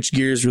to switch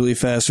gears really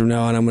fast from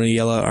now on. I'm going to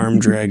yell out arm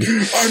drag.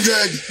 Arm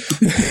drag!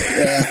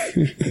 Yeah.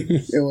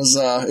 It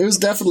was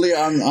definitely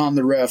on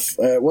the ref.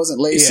 It wasn't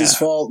Lacey's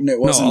fault, and it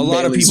wasn't a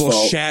lot Bailey's of people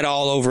fault. shat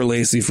all over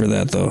Lacey for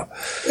that, though.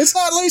 It's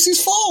not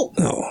Lacey's fault.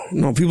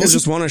 No, people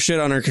just want to shit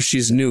on her because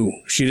she's new.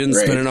 She didn't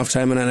spend enough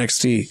time in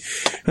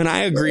NXT. And I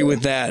agree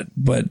with that,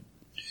 but...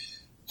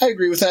 I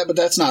agree with that, but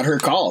that's not her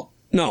call.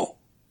 No.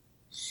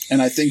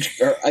 And I think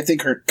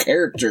her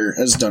character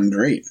has done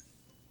great.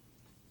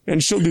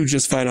 And she'll do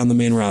just fine on the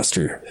main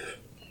roster.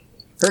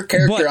 Her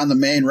character on the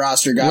main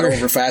roster got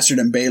over faster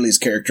than Bailey's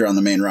character on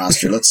the main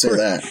roster. Let's say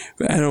that.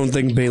 I don't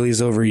think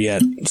Bailey's over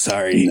yet.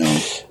 Sorry. No.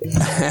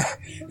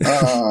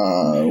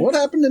 What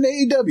happened in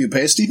AEW,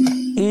 Pasty?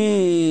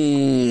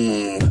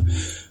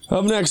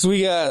 Up next,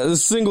 we got the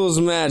singles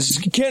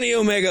match. Kenny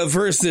Omega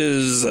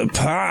versus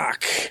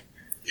Pac.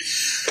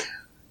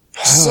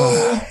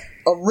 So,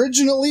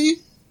 originally,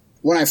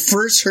 when I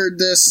first heard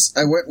this,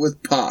 I went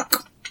with Pac.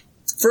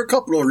 For a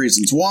couple of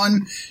reasons.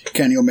 One,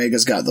 Kenny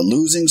Omega's got the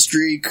losing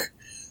streak.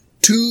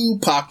 Two,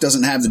 Pac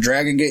doesn't have the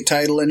Dragon Gate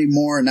title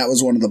anymore, and that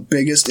was one of the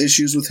biggest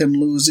issues with him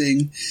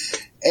losing.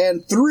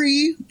 And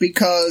three,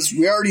 because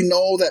we already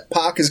know that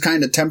Pac is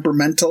kind of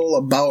temperamental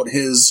about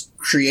his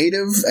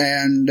creative,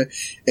 and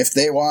if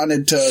they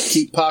wanted to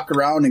keep Pac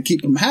around and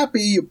keep him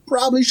happy, you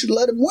probably should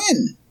let him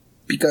win,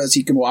 because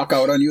he can walk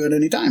out on you at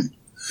any time.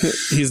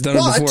 He's done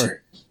it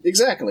before.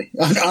 Exactly.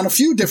 On a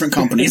few different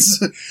companies.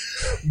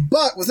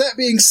 But with that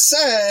being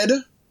said,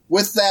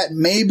 with that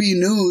maybe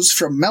news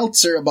from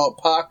Meltzer about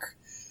Pac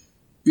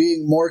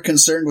being more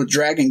concerned with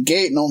Dragon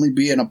Gate and only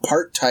being a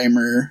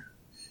part-timer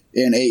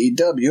in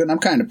AEW, and I'm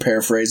kind of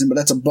paraphrasing, but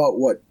that's about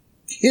what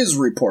his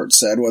report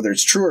said, whether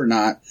it's true or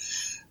not.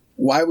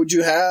 Why would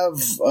you have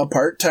a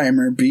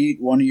part-timer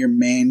beat one of your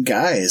main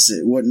guys?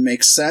 It wouldn't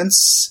make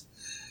sense.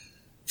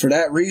 For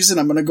that reason,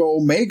 I'm going to go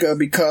Omega,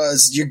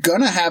 because you're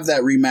going to have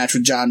that rematch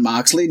with Jon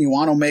Moxley, and you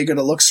want Omega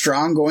to look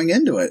strong going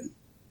into it.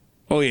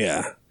 Oh,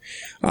 yeah.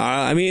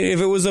 I mean, if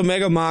it was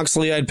Omega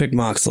Moxley, I'd pick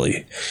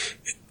Moxley.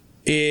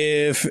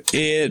 If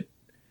it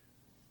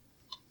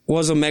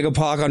was Omega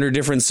Pac under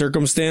different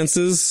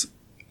circumstances,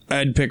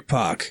 I'd pick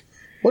Pac.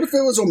 What if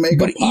it was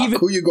Omega Pac?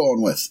 Who are you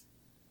going with?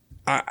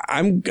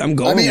 I'm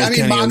going with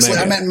Kenny Moxley.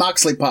 Omega. I meant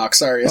Moxley Pac.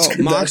 Sorry.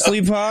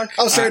 Moxley Pac?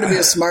 I was trying to be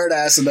a smart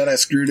ass, and then I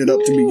screwed it up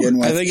to begin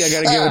with. I think I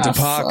got to give it to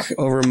Pac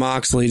over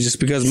Moxley,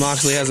 just because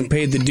Moxley hasn't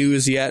paid the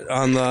dues yet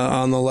on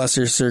the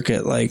lesser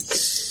circuit.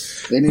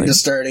 They need to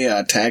start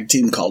a tag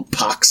team called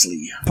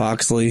Poxley.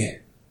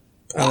 Poxley.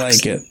 I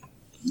like it.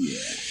 Yeah.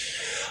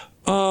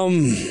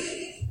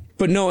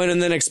 But no,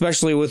 and then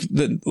especially with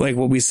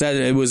what we said,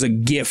 it was a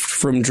gift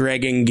from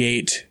Dragon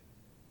Gate.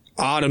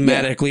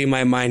 Automatically,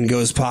 my mind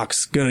goes,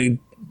 Pac's gonna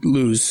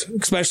lose,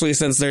 especially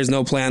since there's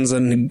no plans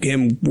on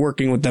him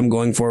working with them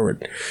going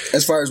forward.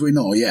 As far as we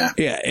know, yeah.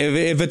 Yeah,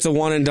 if it's a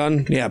one and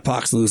done,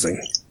 Pac's losing.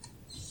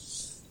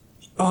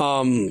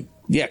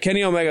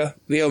 Kenny Omega,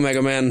 the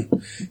Omega Man,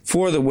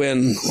 for the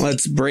win.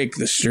 Let's break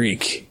the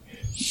streak.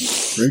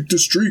 Break the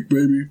streak,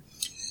 baby.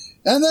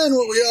 And then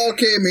what we all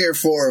came here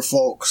for,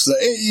 folks, the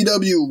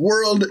AEW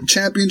World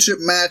Championship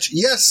match.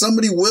 Yes,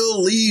 somebody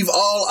will leave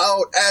All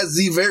Out as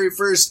the very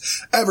first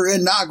ever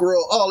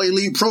inaugural All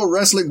Elite Pro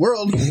Wrestling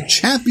World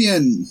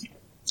Champion.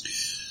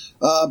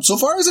 So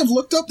far as I've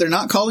looked up, they're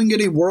not calling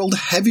it a World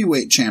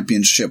Heavyweight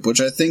Championship,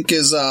 which I think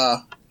is,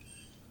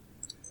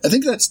 I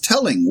think that's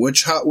telling,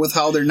 with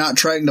how they're not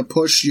trying to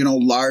push,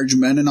 large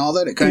men and all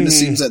that. It kind of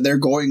seems that they're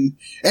going,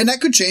 and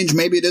that could change.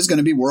 Maybe it is going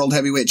to be World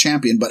Heavyweight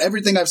Champion, but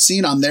everything I've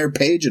seen on their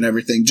page and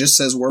everything just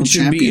says World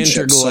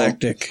Championship. Be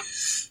intergalactic.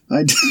 So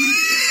I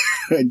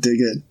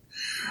dig it.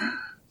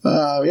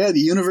 The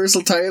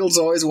Universal title's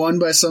always won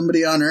by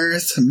somebody on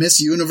Earth. Miss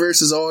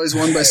Universe is always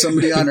won by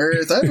somebody on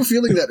Earth. I have a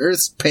feeling that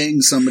Earth's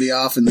paying somebody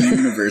off in the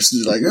universe.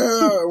 It's like,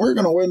 we're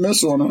going to win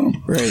this one, huh?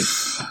 Right.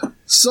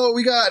 So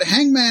we got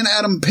Hangman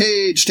Adam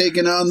Page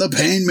taking on the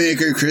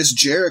Painmaker Chris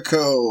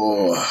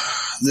Jericho.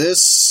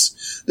 This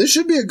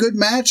should be a good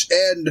match,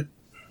 and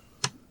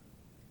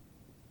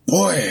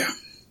boy,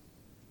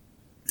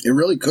 it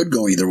really could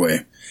go either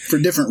way for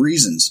different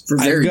reasons. For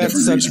very different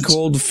reasons. I've got such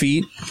cold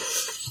feet.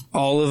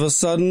 All of a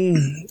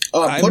sudden,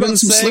 put on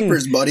some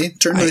slippers, buddy.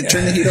 Turn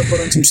the heat up.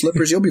 Put on some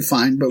slippers. You'll be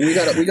fine. But we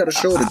got a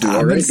show to do.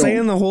 I've been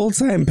saying the whole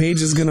time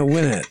Page is going to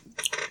win it.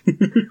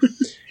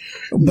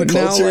 But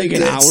now,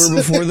 an hour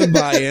before the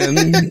buy-in,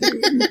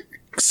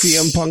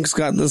 CM Punk's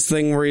got this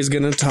thing where he's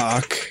going to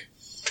talk.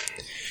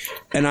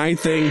 And I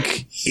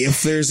think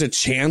if there's a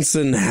chance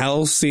in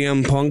hell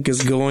CM Punk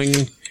is going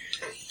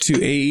to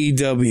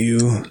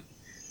AEW,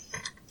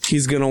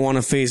 he's going to want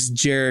to face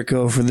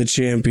Jericho for the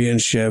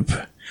championship.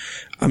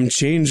 I'm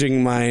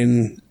changing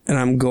mine, and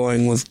I'm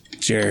going with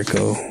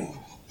Jericho.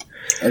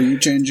 Are you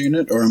changing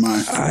it, or am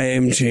I? I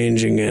am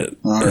changing it.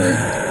 All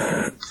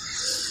right.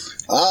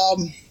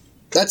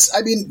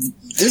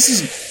 This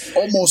is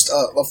almost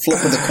a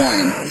flip of the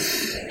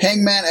coin.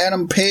 Hangman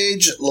Adam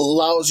Page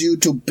allows you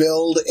to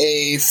build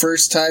a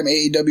first-time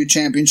AEW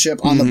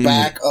championship on the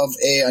back of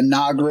a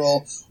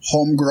inaugural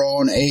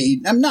homegrown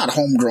not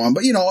homegrown,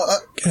 but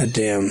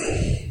goddamn,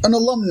 an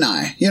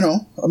alumni,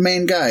 a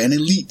main guy, an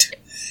elite.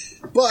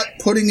 But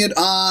putting it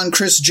on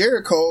Chris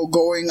Jericho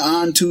going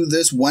on to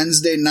this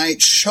Wednesday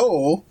night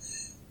show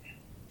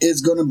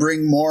is going to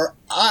bring more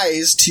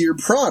eyes to your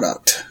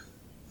product.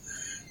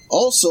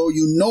 Also,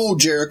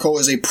 Jericho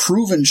is a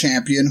proven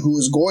champion who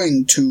is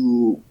going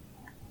to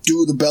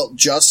do the belt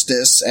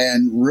justice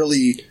and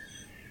really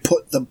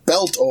put the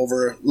belt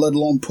over, let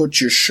alone put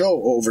your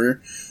show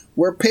over,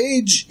 where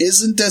Page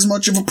isn't as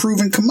much of a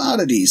proven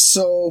commodity.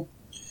 So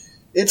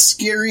it's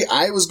scary.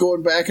 I was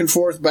going back and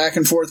forth,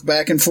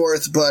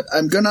 but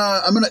I'm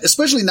gonna,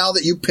 especially now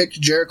that you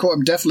picked Jericho,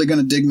 I'm definitely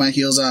gonna dig my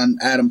heels on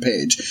Adam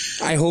Page.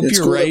 I hope it's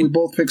you're cool right. That we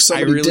both picked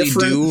somebody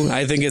different. I really do.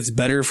 I think it's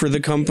better for the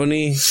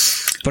company.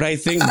 But I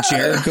think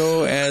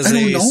Jericho as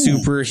a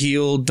super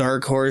heel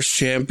dark horse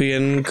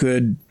champion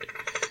could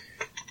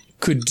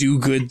do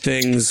good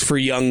things for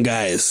young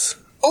guys.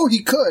 Oh,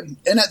 he could.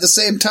 And at the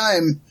same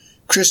time,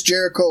 Chris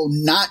Jericho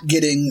not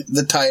getting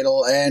the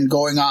title and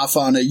going off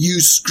on a you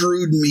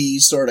screwed me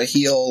sort of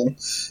heel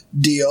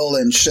deal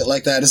and shit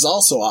like that is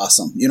also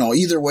awesome.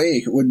 Either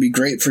way it would be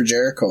great for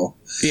Jericho.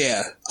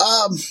 Yeah.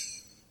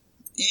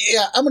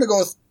 Yeah, I'm going to go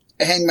with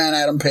Hangman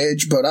Adam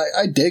Page, but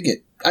I dig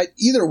it.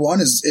 Either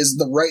one is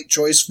the right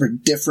choice for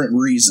different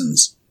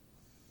reasons,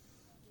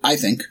 I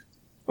think.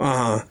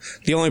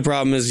 The only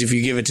problem is if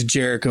you give it to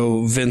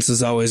Jericho, Vince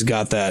has always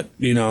got that,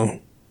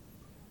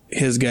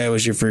 his guy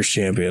was your first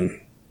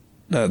champion.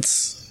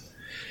 That's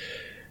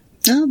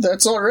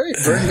all right.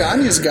 Vern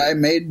Gagne's guy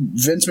made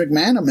Vince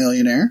McMahon a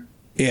millionaire.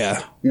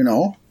 Yeah.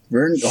 Hulk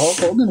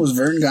Hogan was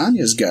Vern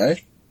Gagne's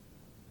guy.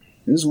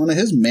 He was one of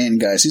his main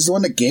guys. He's the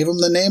one that gave him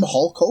the name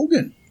Hulk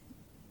Hogan.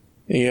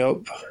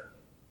 Yep.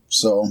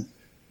 So...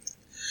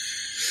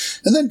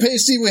 And then,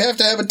 Pastey, we have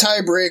to have a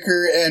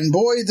tiebreaker, and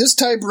boy, this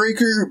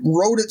tiebreaker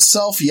wrote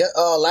itself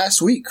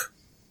last week.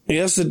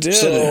 Yes, it did.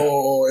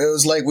 So it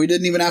was like we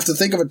didn't even have to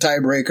think of a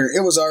tiebreaker.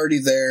 It was already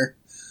there.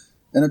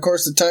 And, of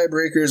course, the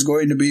tiebreaker is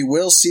going to be,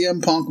 will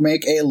CM Punk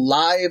make a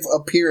live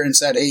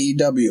appearance at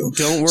AEW?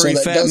 Don't worry,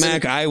 Fat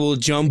Mac, I will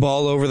jump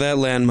all over that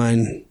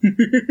landmine.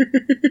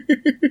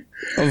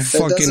 Of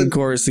fucking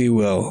course he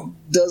will.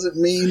 Doesn't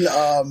mean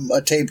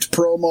a taped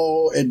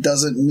promo. It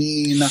doesn't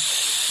mean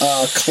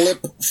a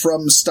clip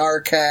from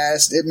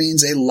StarCast. It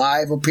means a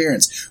live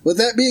appearance. With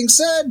that being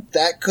said,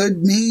 that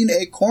could mean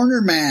a corner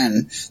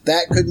man.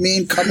 That could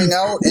mean coming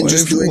out and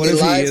just doing a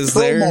live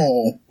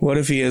promo. What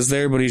if he is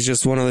there, but he's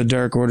just one of the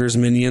Dark Order's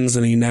minions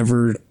and he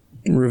never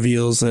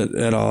reveals it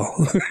at all?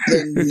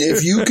 And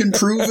if you can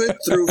prove it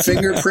through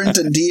fingerprint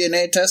and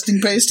DNA testing,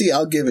 Pastey,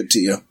 I'll give it to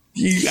you.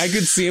 I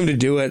could see him to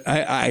do it.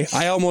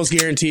 I almost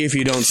guarantee if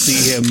you don't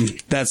see him,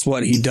 that's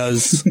what he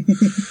does.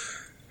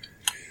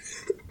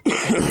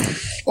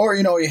 Or,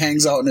 he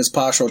hangs out in his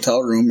posh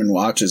hotel room and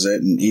watches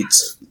it and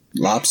eats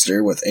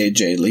lobster with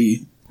AJ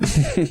Lee.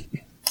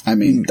 I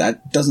mean,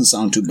 that doesn't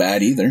sound too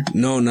bad either.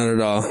 No, not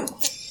at all.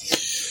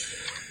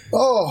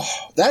 Oh,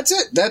 that's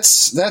it.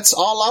 That's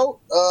all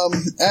out.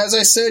 As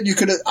I said,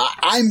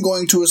 I'm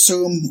going to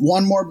assume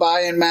one more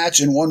buy-in match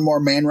and one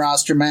more main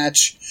roster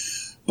match.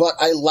 But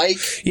I like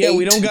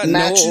we don't got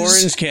matches. No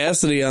Orange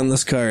Cassidy on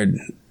this card.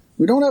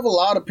 We don't have a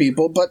lot of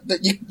people, but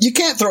you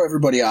can't throw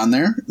everybody on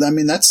there. I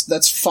mean,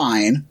 that's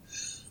fine.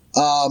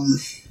 I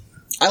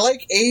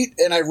like 8,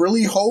 and I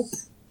really hope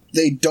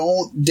they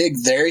don't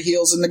dig their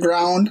heels in the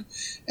ground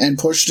and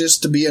push this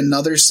to be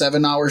another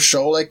 7-hour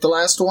show like the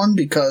last one,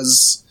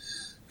 because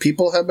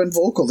people have been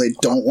vocal. They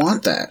don't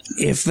want that.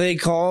 If they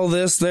call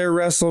this their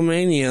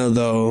WrestleMania,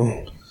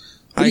 though...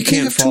 But I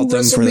can't fault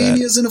them for that. You can't have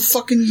 2 WrestleManias in a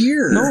fucking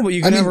year. No, but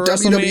you can have a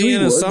WrestleMania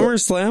and a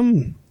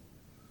SummerSlam.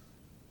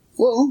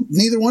 Well,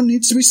 neither one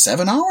needs to be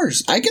 7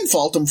 hours. I can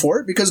fault them for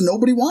it because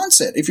nobody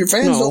wants it. If your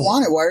fans don't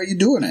want it, why are you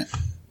doing it?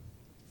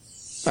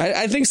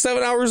 I think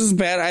 7 hours is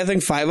bad. I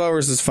think 5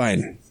 hours is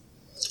fine.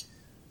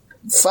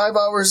 5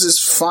 hours is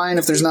fine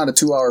if there's not a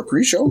 2-hour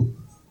pre-show.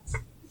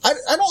 I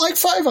don't like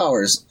 5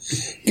 hours.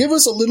 Give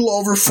us a little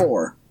over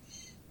 4.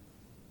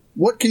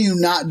 What can you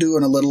not do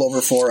in a little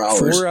over 4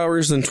 hours? 4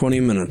 hours and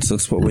 20 minutes.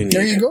 That's what we need.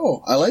 There you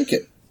go. I like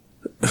it.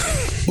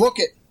 Book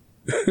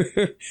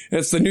it.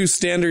 That's the new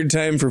standard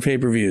time for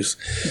pay-per-views.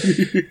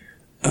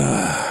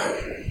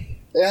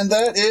 And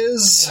that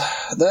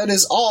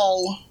is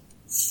all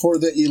for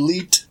the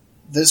Elite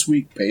this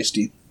week,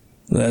 Pastey.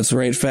 That's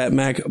right, Fat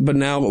Mac. But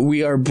now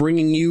we are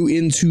bringing you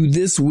into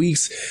this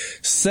week's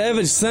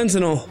Savage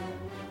Sentinel.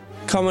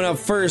 Coming up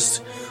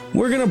first,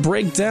 we're going to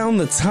break down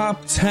the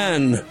top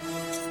 10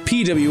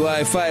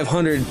 PWI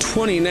 500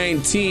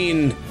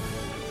 2019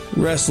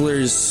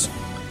 wrestlers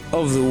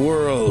of the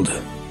world.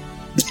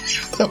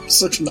 That was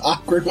such an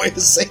awkward way to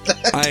say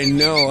that. I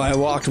know, I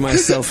walked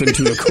myself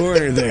into a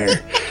corner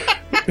there.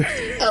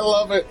 I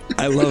love it.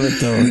 I love it,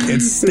 though.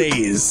 It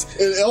stays.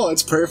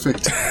 It's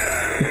perfect.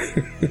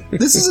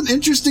 This is an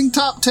interesting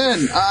top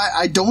 10.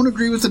 I don't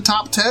agree with the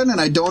top 10, and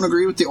I don't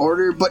agree with the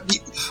order, but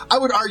I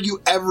would argue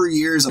every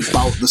year is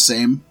about the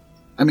same.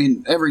 I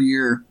mean, every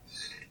year.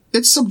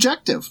 It's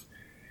subjective.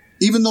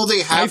 Even though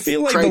they have criteria. I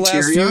feel like the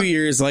last few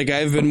years, like,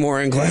 I've been more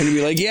inclined to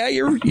be like, yeah,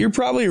 you're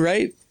probably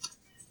right.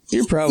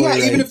 You're probably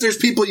right. Even if there's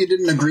people you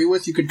didn't agree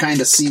with, you could kind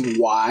of see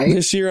why.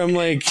 This year, I'm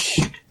like,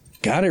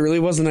 God, it really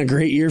wasn't a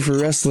great year for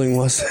wrestling,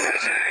 was it?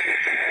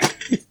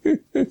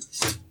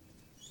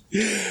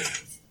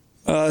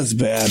 Oh, that's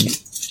bad.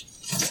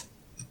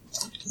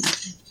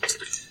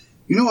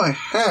 You know, I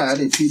had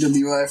a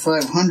PWI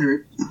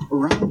 500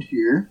 around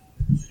here,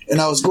 and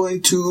I was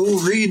going to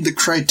read the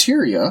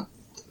criteria.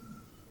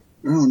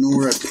 I don't know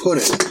where I put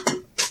it.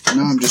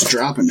 Now I'm just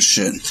dropping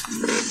shit.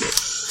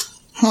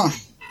 Huh.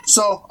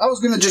 So, I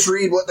was going to just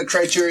read what the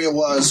criteria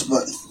was,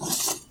 but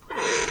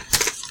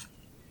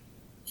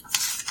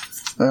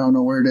I don't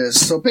know where it is.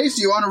 So,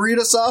 Pacey, you want to read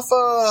us off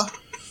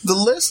the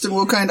list, and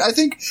we'll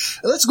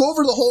let's go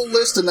over the whole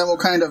list, and then we'll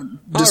kind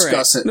of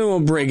discuss it. Then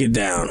we'll break it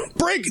down.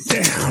 Break it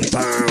down.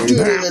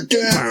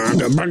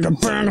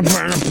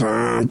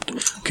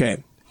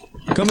 Okay.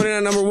 Coming in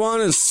at number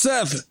 1 is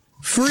Seth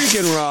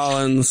freaking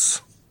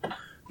Rollins.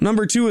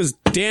 Number 2 is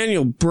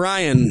Daniel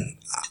Bryan.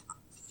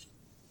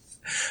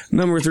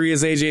 Number 3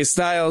 is AJ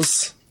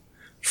Styles.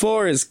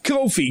 4 is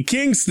Kofi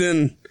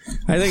Kingston.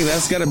 I think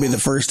that's got to be the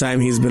first time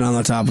he's been on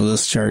the top of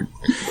this chart.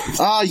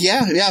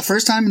 Yeah,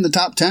 first time in the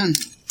top 10.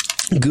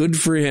 Good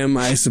for him,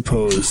 I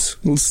suppose.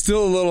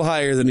 Still a little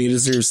higher than he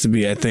deserves to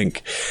be, I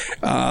think.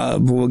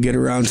 But we'll get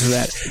around to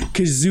that.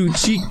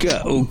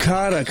 Kazuchika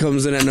Okada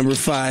comes in at number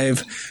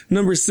 5.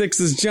 Number 6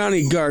 is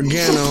Johnny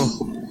Gargano.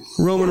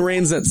 Roman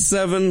Reigns at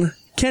 7.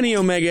 Kenny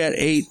Omega at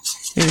 8.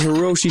 And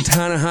Hiroshi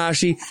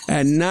Tanahashi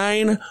at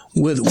 9,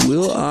 with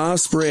Will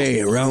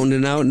Ospreay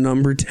rounding out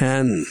number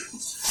 10.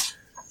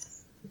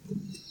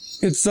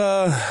 It's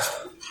a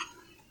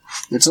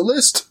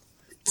list.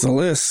 It's a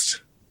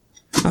list.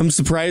 I'm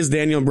surprised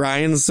Daniel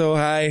Bryan's so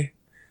high.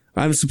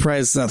 I'm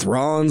surprised Seth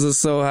Rollins is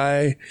so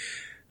high.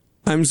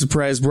 I'm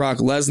surprised Brock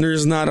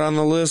Lesnar's not on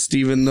the list,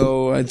 even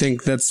though I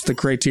think that's the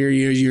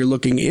criteria you're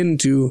looking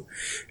into,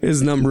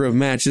 is number of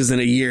matches in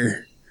a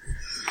year.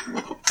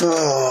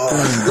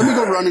 Let me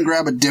go run and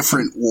grab a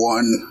different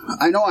one.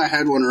 I know I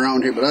had one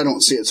around here, but I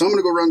don't see it. So I'm going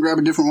to go run and grab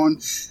a different one.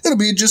 It'll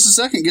be in just a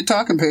second. Get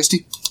talking,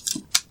 Pasty.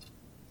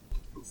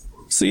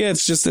 So yeah,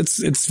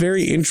 it's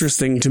very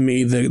interesting to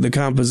me, the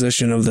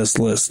composition of this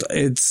list.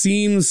 It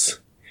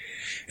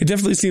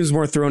definitely seems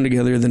more thrown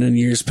together than in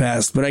years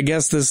past, but I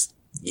guess this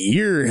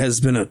year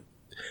has been a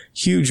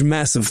huge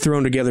mess of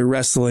thrown together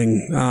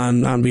wrestling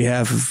on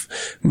behalf of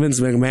Vince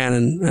McMahon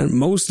and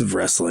most of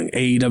wrestling.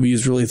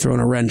 AEW's really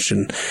thrown a wrench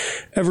in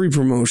every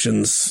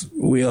promotion's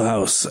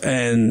wheelhouse.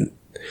 And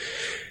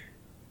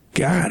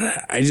God,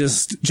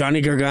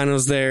 Johnny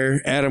Gargano's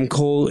there. Adam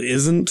Cole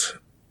isn't.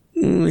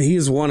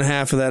 He's one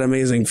half of that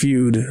amazing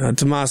feud.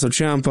 Tommaso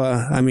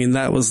Ciampa, I mean,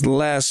 that was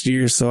last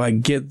year, so I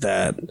get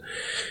that.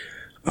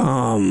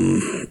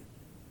 I'm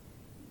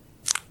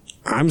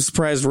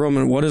surprised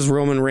what has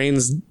Roman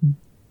Reigns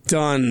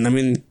done? I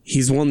mean,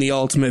 he's won the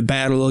ultimate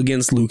battle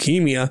against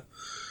leukemia.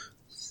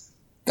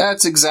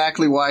 That's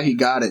exactly why he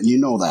got it. You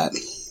know that.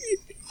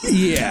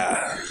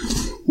 Yeah.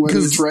 Whether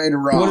it's right or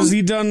wrong. What has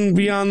he done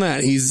beyond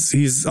that?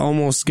 He's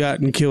almost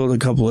gotten killed a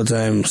couple of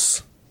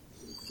times.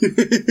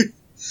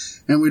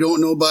 And we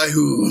don't know by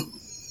who.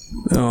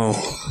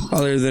 Oh,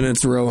 other than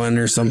it's Rowan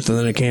or something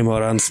that it came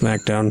out on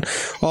SmackDown.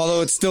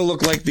 Although it still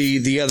looked like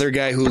the other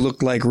guy who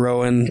looked like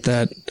Rowan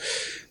that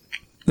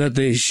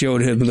they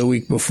showed him the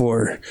week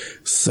before.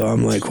 So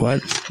I'm like,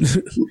 what?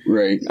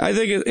 Right. I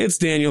think it's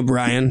Daniel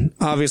Bryan.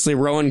 Obviously,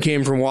 Rowan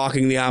came from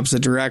walking the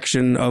opposite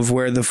direction of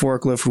where the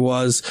forklift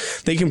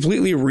was. They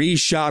completely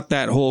reshot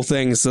that whole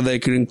thing so they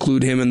could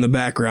include him in the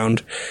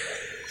background.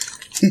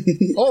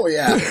 Oh,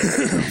 yeah.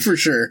 For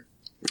sure.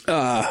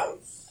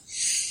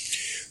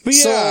 But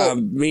yeah, I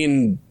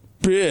mean...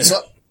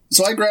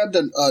 So I grabbed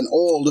an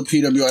old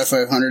PWI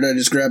 500. I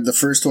just grabbed the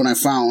first one I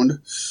found.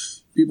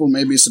 People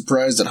may be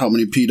surprised at how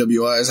many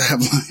PWIs I have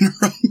lying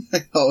around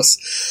my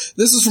house.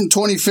 This is from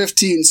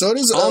 2015, so it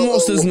is...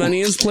 Almost as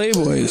many as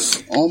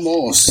Playboy's.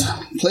 Almost.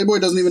 Playboy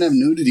doesn't even have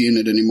nudity in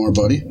it anymore,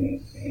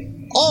 buddy.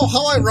 Oh,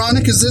 how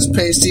ironic is this,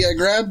 Pasty? I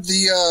grabbed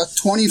the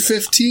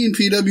 2015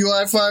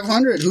 PWI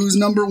 500. Who's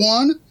number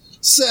 1?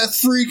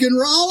 Seth freaking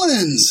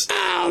Rollins.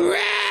 All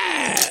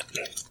right.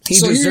 He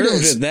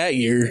deserved it that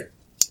year.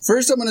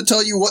 First, I'm going to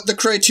tell you what the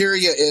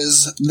criteria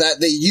is that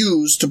they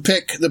use to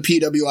pick the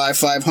PWI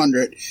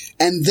 500,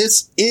 and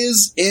this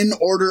is in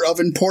order of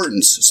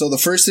importance. So the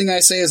first thing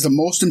I say is the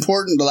most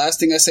important, the last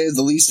thing I say is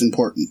the least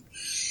important.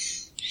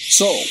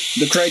 So,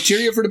 the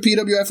criteria for the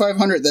PWI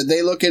 500 that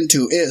they look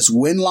into is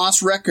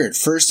win-loss record,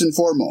 first and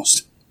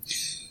foremost.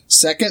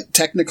 Second,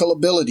 technical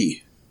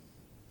ability.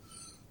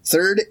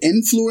 Third,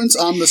 influence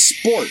on the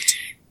sport.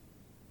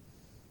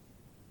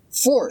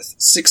 Fourth,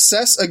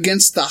 success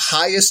against the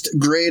highest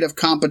grade of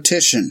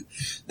competition.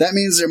 That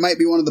means there might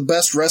be one of the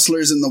best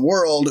wrestlers in the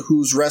world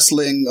who's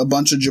wrestling a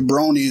bunch of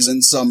jabronis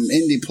in some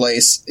indie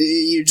place.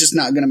 You're just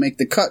not going to make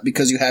the cut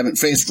because you haven't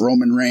faced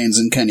Roman Reigns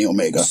and Kenny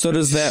Omega. So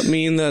does that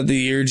mean that the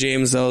year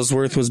James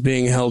Ellsworth was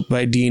being helped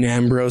by Dean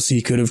Ambrose,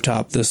 he could have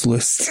topped this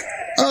list?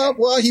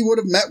 Well, he would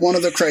have met one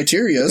of the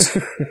criterias.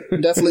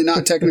 Definitely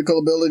not technical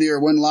ability or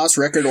win-loss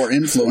record or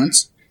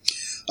influence.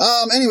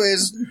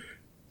 Anyways...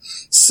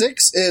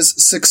 6 is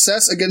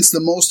success against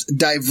the most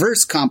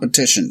diverse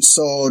competition.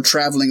 So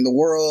traveling the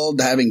world,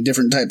 having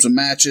different types of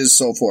matches,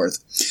 so forth.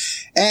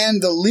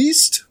 And the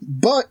least,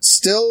 but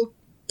still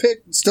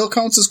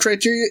counts as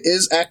criteria,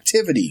 is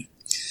activity.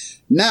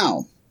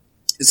 Now,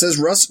 it says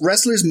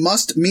wrestlers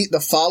must meet the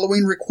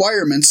following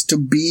requirements to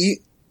be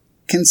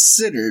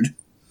considered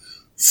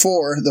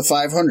for the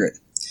 500.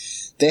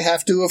 They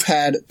have to have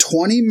had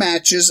 20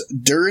 matches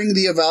during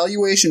the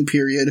evaluation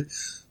period,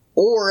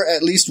 or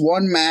at least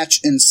one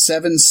match in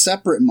 7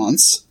 separate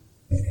months.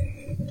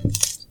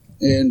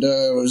 And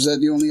was that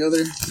the only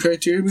other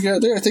criteria we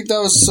got there? I think that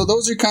was... So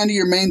those are kind of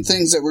your main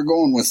things that we're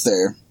going with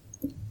there.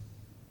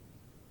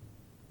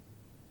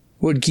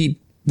 Would keep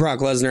Brock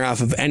Lesnar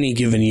off of any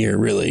given year,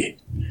 really.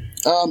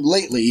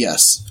 Lately,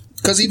 yes.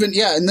 Because even,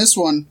 in this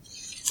one,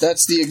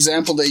 that's the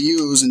example they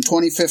use. In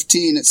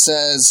 2015, it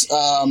says...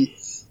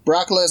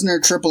 Brock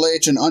Lesnar, Triple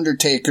H, and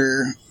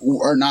Undertaker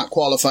are not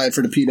qualified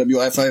for the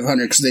PWI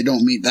 500 because they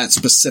don't meet that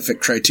specific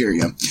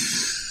criteria.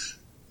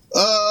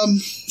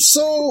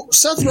 So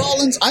Seth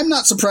Rollins, I'm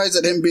not surprised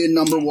at him being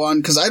number one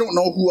because I don't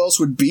know who else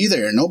would be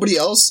there. Nobody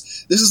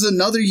else. This is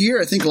another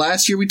year. I think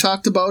last year we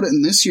talked about it,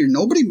 and this year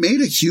nobody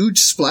made a huge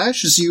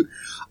splash this year,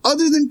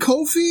 other than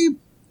Kofi,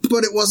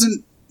 but it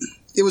wasn't.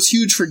 It was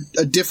huge for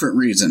a different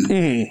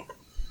reason.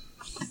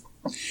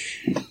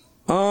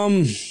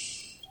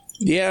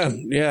 Yeah,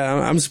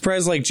 I'm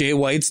surprised like Jay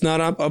White's not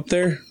up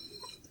there.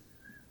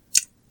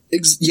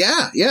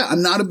 Yeah,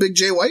 I'm not a big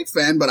Jay White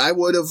fan, but I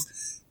would have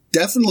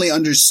definitely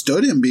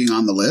understood him being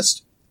on the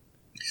list.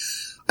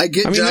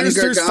 Johnny there's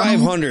Gargano.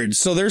 500,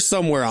 so they're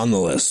somewhere on the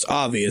list,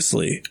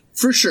 obviously.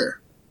 For sure.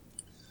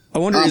 I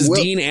wonder, is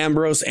Dean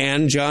Ambrose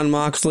and Jon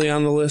Moxley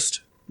on the list?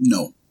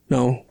 No.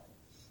 No,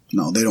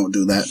 they don't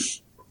do that.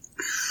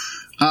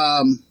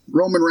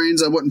 Roman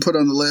Reigns I wouldn't put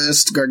on the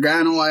list.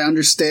 Gargano I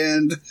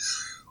understand.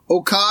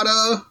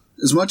 Okada,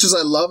 as much as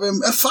I love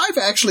him, 5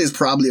 actually is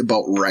probably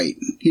about right.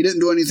 He didn't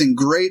do anything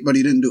great, but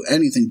he didn't do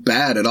anything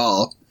bad at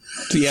all.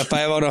 So yeah,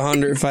 5 out of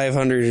 100,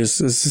 500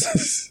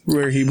 is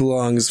where he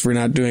belongs for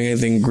not doing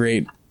anything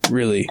great,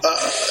 really.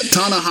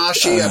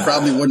 Tanahashi I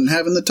probably wouldn't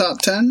have in the top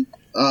 10.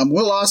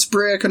 Will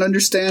Ospreay I can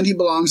understand. He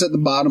belongs at the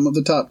bottom of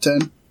the top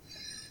 10.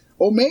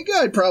 Omega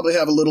I'd probably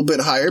have a little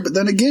bit higher, but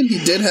then again,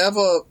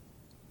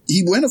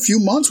 he went a few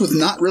months with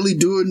not really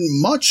doing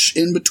much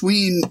in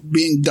between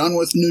being done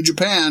with New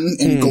Japan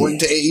and going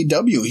to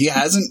AEW. He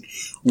hasn't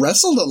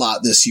wrestled a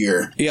lot this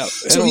year. Yeah,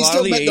 so and a lot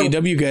of the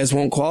AEW guys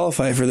won't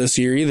qualify for this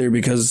year either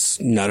because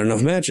not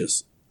enough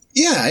matches.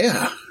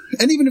 Yeah.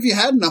 And even if you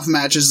had enough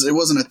matches, there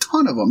wasn't a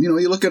ton of them.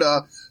 You look at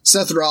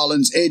Seth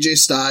Rollins, AJ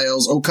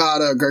Styles,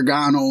 Okada,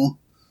 Gargano.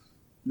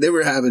 They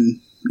were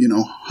having,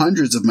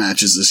 hundreds of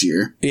matches this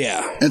year.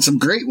 Yeah. And some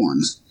great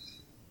ones.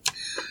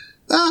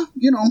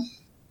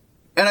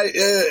 And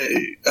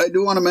I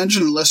do want to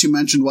mention, unless you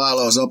mentioned while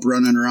I was up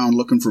running around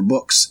looking for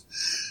books,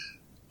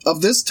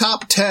 of this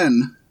top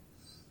 10,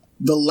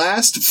 the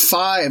last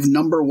 5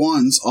 number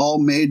ones all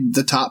made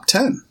the top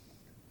 10.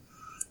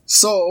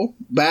 So,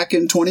 back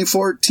in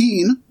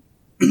 2014,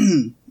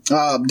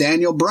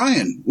 Daniel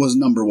Bryan was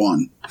number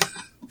 1.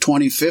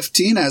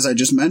 2015, as I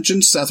just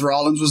mentioned, Seth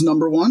Rollins was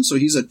number 1, so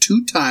he's a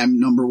 2-time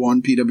number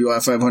 1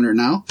 PWI 500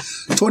 now.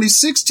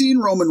 2016,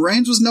 Roman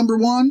Reigns was number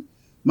 1.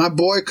 My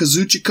boy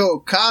Kazuchika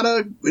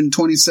Okada in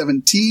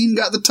 2017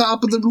 got the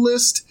top of the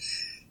list.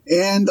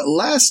 And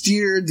last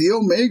year, the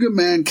Omega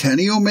Man,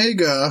 Kenny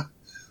Omega,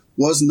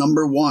 was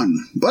number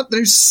 1. But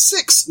there's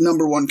 6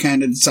 number 1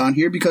 candidates on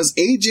here because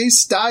AJ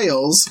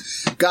Styles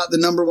got the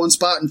number 1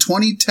 spot in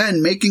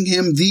 2010, making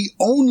him the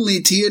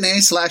only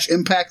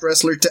TNA/Impact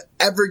wrestler to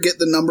ever get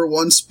the number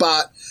 1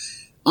 spot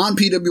on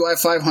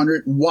PWI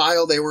 500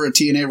 while they were a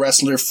TNA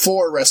wrestler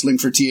for wrestling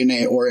for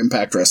TNA or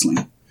Impact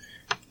Wrestling.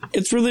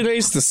 It's really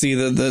nice to see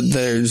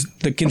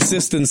the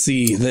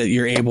consistency that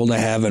you're able to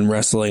have in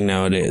wrestling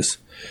nowadays.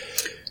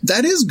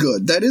 That is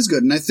good.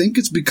 And I think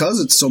it's because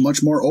it's so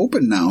much more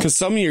open now. Because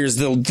some years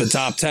the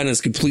top 10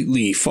 is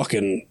completely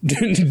fucking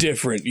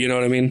different, you know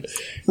what I mean?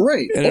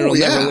 Right. And it'll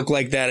never look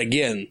like that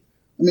again.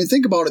 I mean,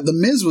 think about it. The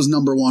Miz was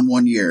number 1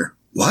 one year.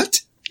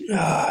 What?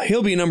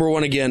 He'll be number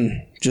 1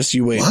 again. Just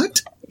you wait.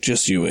 What?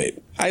 Just you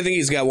wait. I think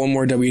he's got one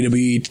more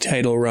WWE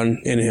title run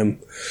in him.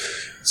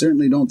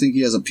 Certainly don't think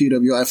he has a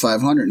PWI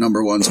 500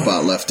 number 1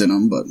 spot left in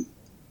him, but...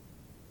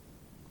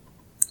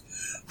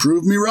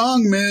 Prove me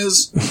wrong,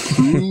 Miz.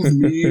 Prove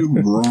me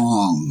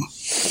wrong.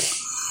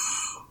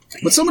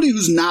 But somebody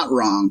who's not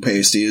wrong,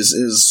 Pastey,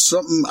 is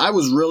something... I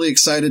was really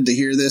excited to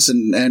hear this,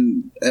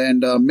 and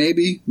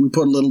maybe we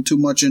put a little too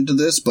much into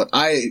this, but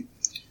I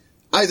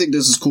I think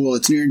this is cool.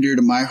 It's near and dear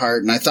to my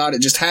heart, and I thought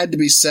it just had to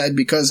be said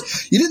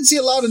because you didn't see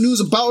a lot of news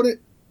about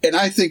it, and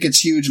I think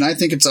it's huge, and I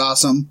think it's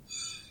awesome.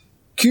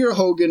 Kiera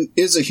Hogan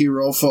is a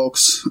hero,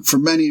 folks, for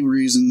many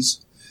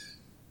reasons.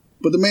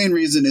 But the main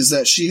reason is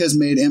that she has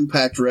made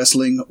Impact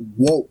Wrestling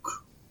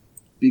woke.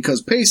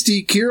 Because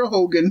pASTEY, Kiera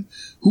Hogan,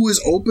 who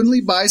is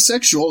openly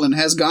bisexual and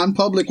has gone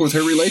public with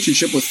her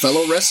relationship with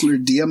fellow wrestler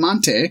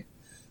Diamante,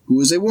 who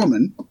is a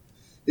woman,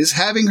 is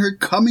having her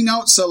coming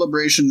out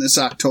celebration this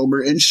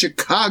October in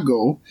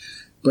Chicago,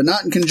 but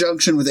not in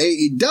conjunction with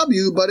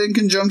AEW, but in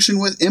conjunction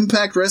with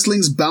Impact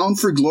Wrestling's Bound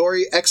for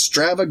Glory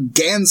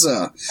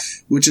Extravaganza,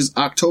 which is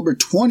October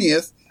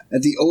 20th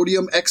at the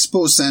Odeum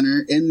Expo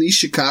Center in the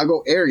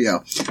Chicago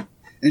area.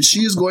 And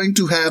she is going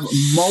to have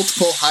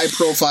multiple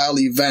high-profile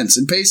events.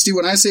 And pASTEY,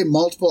 when I say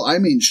multiple, I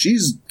mean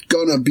she's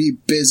gonna be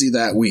busy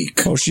that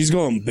week. Oh, she's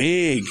going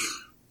big.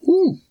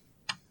 Woo.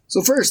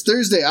 So first,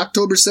 Thursday,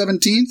 October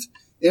 17th,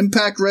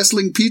 Impact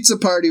Wrestling Pizza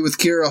Party with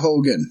Kiera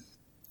Hogan.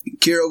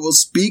 Kiera will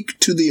speak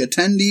to the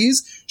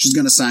attendees. She's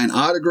going to sign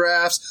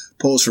autographs,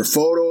 pose for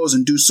photos,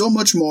 and do so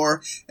much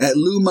more at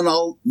Lou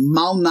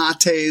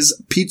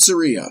Malnate's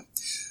Pizzeria.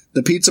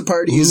 The pizza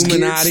party is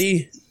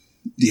Illuminati?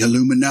 The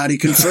Illuminati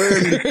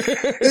confirmed.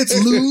 It's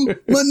Lou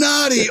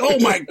Minotti. Oh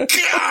my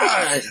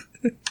God.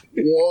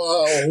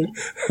 Wow.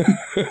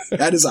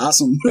 That is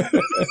awesome.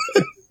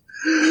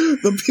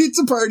 The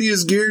pizza party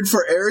is geared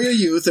for area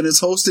youth and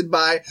is hosted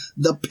by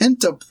the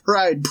Pinta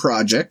Pride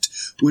Project,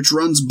 which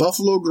runs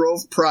Buffalo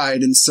Grove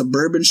Pride in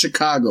suburban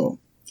Chicago.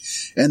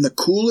 And the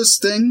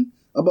coolest thing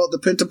about the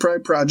Pinta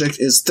Pride Project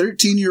is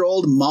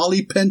 13-year-old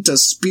Molly Pinta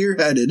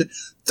spearheaded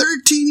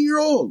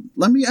 13-year-old.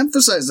 Let me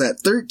emphasize that.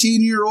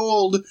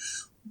 13-year-old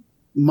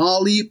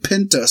Molly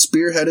Pinta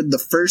spearheaded the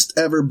first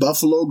ever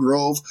Buffalo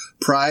Grove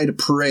Pride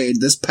Parade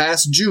this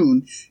past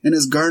June and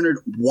has garnered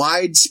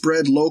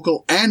widespread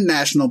local and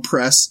national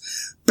press.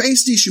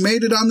 pASTEY, she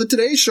made it on the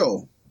Today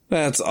Show.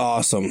 That's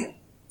awesome.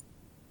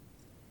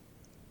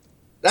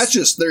 That's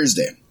just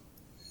Thursday.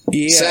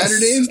 Yes.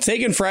 Saturday?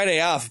 Taking Friday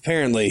off,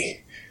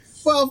 apparently.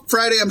 Well,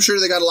 Friday, I'm sure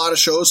they got a lot of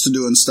shows to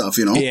do and stuff,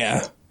 you know?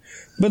 Yeah.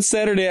 But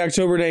Saturday,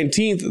 October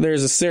 19th,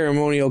 there's a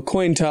ceremonial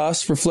coin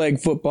toss for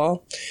flag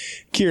football.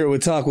 Kiera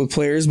would talk with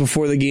players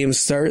before the games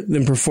start,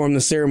 then perform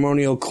the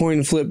ceremonial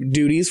coin flip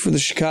duties for the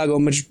Chicago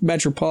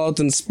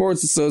Metropolitan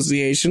Sports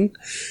Association.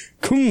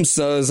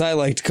 KUMSA, as I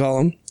like to call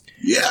them.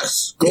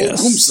 Yes. Go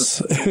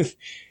KUMSA.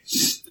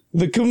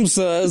 The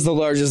KUMSA is the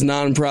largest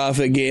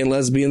non-profit gay and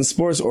lesbian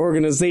sports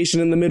organization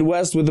in the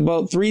Midwest with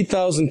about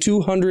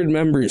 3,200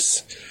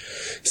 members.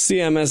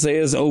 CMSA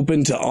is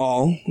open to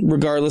all,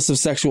 regardless of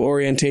sexual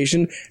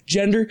orientation,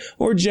 gender,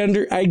 or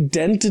gender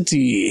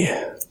identity.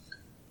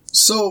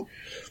 So,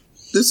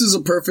 this is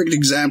a perfect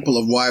example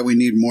of why we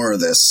need more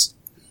of this.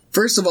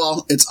 First of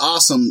all, it's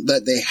awesome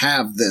that they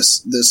have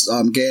this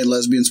gay and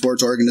lesbian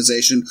sports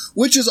organization,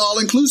 which is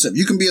all-inclusive.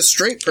 You can be a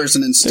straight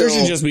person and still participate.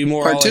 There should just be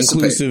more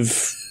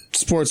all-inclusive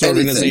sports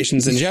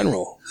organizations in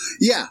general.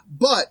 Yeah,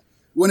 but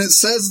when it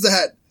says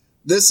that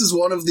this is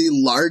one of the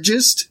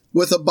largest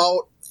with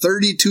about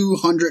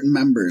 3,200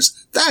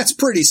 members, that's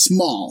pretty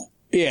small.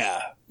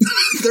 Yeah.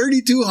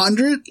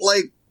 3,200?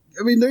 Like,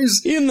 I mean,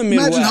 there's... In the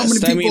Midwest. Imagine how many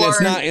people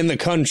it's not in the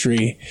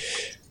country.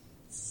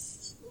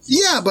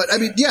 Yeah, but, I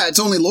mean, yeah, it's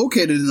only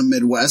located in the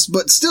Midwest,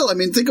 but still, I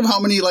mean, think of how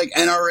many, like,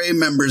 NRA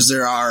members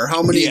there are,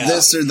 how many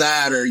this or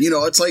that, or, you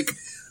know, it's like,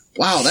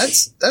 wow,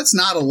 that's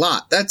not a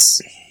lot.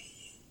 That's...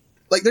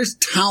 Like, there's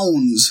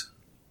towns.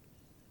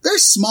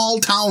 There's small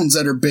towns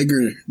that are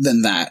bigger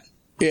than that.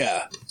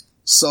 Yeah.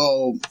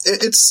 So,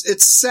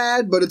 it's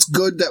sad, but it's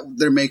good that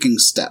they're making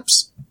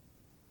steps.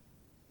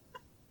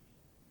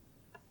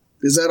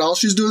 Is that all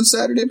she's doing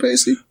Saturday,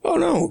 pASTEY? Oh,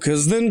 no,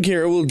 because then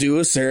Kiera will do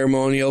a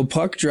ceremonial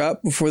puck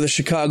drop before the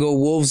Chicago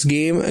Wolves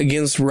game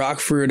against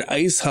Rockford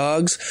Ice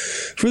Hogs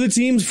for the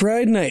team's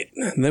Pride Night,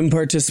 then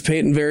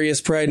participate in various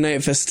Pride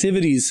Night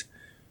festivities.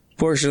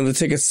 Portion of the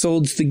tickets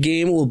sold to the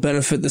game will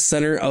benefit the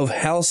Center of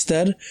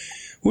Halstead,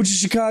 which is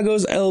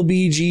Chicago's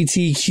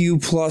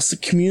LGBTQ plus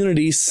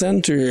community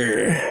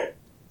center.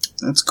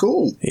 That's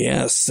cool.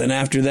 Yes, and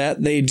after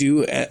that, they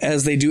do,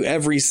 as they do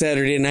every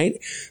Saturday night,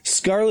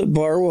 Scarlet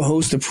Bar will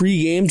host a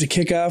pregame to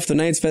kick off the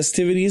night's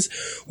festivities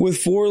with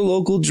 4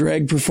 local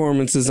drag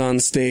performances on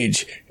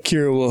stage.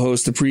 Kiera will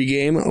host the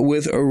pregame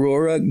with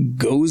Aurora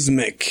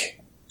Gozmick.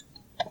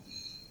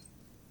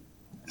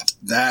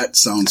 That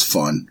sounds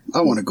fun.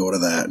 I want to go to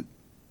that.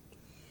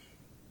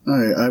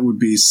 I would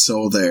be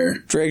so there.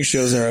 Drag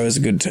shows are always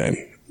a good time.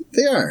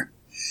 They are.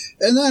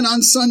 And then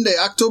on Sunday,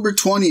 October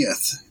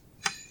 20th,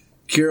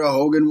 Kiera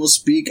Hogan will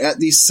speak at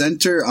the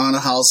Center on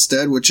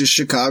Halstead, which is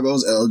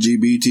Chicago's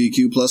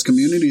LGBTQ plus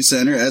community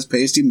center, as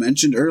pASTEY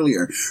mentioned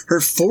earlier. Her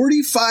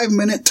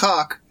 45-minute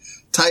talk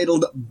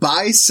titled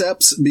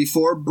Biceps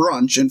Before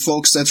Brunch, and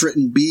folks, that's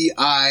written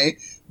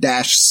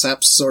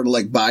B-I-seps, sort of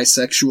like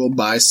bisexual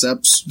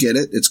biceps. Get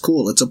it? It's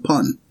cool. It's a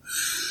pun.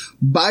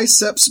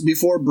 Biceps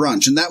Before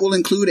Brunch, and that will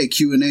include a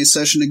Q&A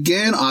session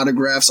again,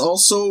 autographs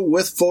also,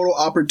 with photo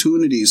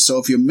opportunities. So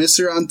if you miss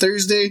her on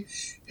Thursday,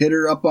 hit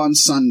her up on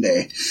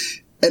Sunday.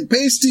 And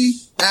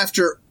Pastey,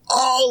 after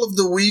all of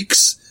the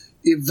week's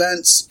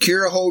events,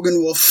 Kiera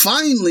Hogan will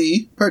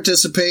finally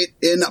participate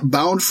in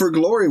Bound for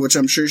Glory, which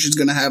I'm sure she's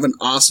going to have an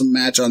awesome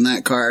match on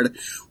that card,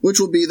 which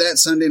will be that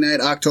Sunday night,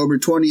 October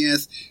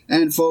 20th.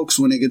 And folks,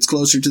 when it gets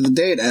closer to the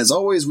date, as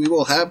always, we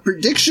will have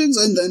predictions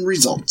and then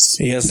results.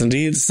 Yes,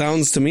 indeed.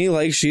 Sounds to me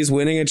like she's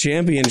winning a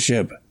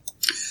championship.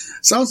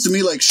 Sounds to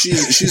me like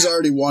she's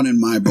already won in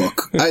my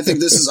book. I think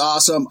this is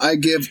awesome. I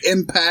give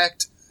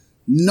Impact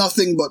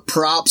nothing but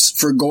props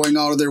for going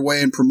out of their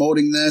way and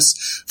promoting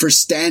this, for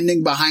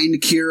standing behind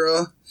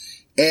Kiera,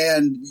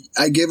 and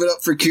I give it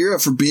up for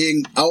Kiera for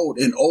being out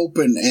and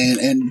open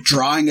and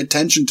drawing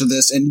attention to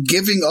this and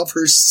giving of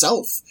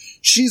herself.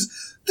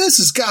 This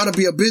has got to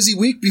be a busy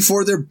week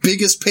before their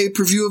biggest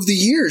pay-per-view of the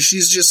year.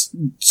 She's just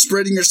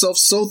spreading herself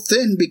so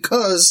thin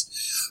because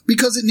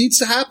it needs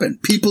to happen.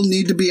 People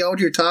need to be out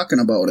here talking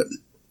about it.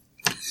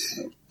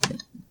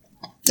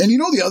 And you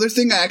know the other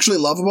thing I actually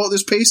love about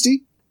this,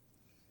 Pastey?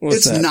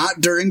 What's that?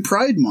 Not during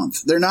Pride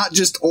Month. They're not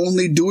just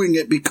only doing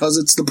it because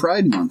it's the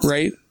Pride Month.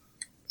 Right.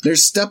 They're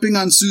stepping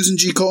on Susan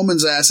G.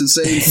 Coleman's ass and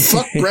saying,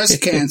 fuck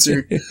breast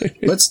cancer.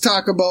 Let's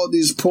talk about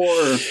these poor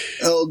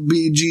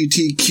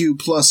LGBTQ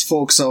plus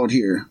folks out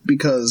here,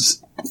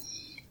 because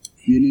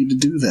you need to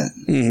do that.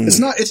 Mm-hmm. It's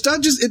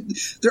not just,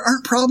 there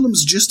aren't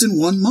problems just in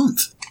 1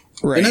 month.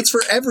 Right. And that's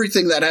for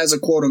everything that has a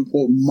quote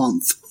unquote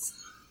month.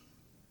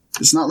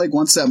 It's not like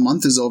once that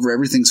month is over,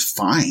 everything's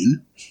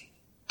fine.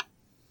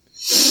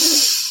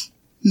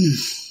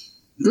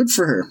 Good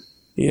for her.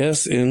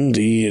 Yes,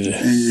 indeed.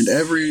 And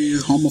every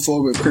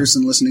homophobic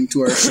person listening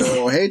to our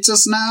show hates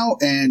us now,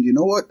 and you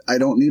know what? I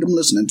don't need them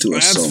listening to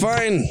us. That's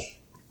fine.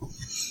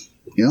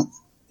 Yep.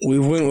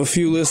 We've went with a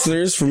few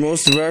listeners for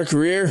most of our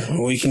career.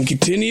 We can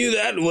continue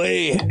that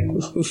way.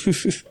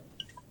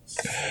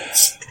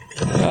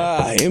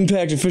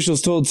 Impact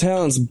officials told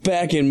talents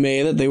back in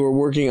May that they were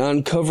working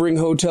on covering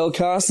hotel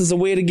costs as a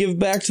way to give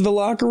back to the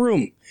locker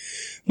room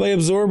by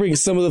absorbing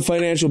some of the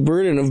financial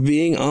burden of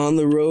being on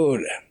the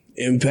road.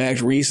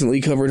 Impact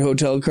recently covered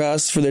hotel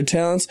costs for their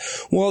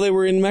talents while they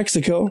were in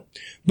Mexico,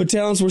 but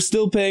talents were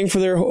still paying for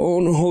their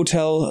own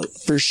hotel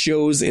for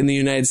shows in the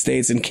United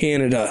States and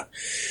Canada.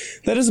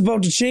 That is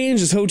about to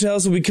change, as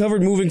hotels will be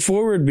covered moving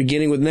forward,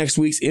 beginning with next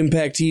week's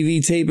Impact TV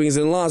tapings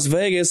in Las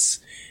Vegas.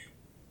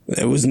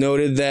 It was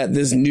noted that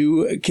this is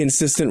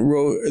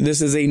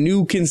a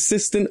new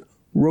consistent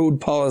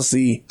road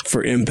policy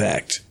for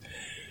Impact.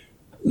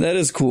 That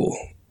is cool.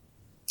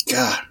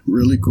 God,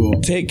 really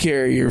cool. Take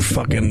care of your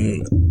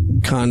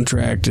fucking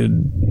contractors.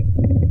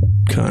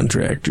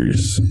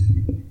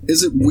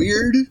 Is it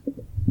weird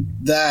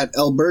that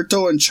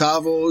Alberto and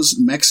Chavo's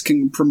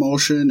Mexican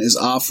promotion is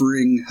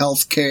offering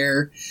health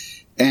care,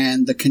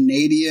 and the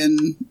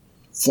Canadian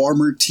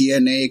former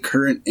TNA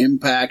current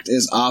Impact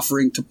is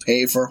offering to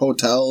pay for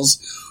hotels,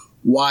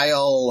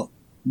 while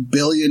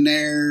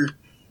billionaire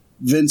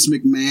Vince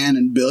McMahon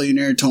and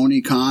billionaire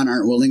Tony Khan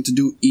aren't willing to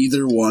do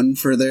either one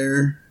for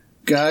their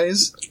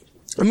guys?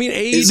 I mean,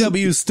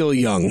 AEW is still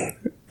young,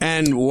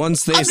 and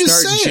once they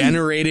start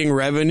generating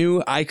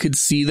revenue, I could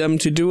see them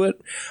to do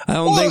it. I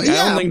don't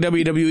think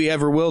WWE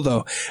ever will,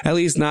 though. At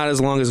least not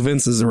as long as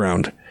Vince is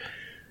around.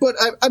 But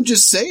I'm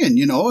just saying,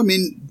 I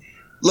mean,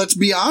 let's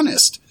be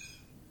honest.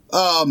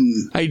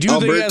 I do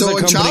think as a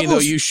company, though,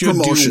 you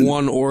should do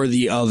one or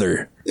the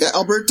other. Yeah,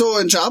 Alberto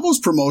and Chavo's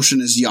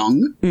promotion is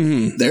young.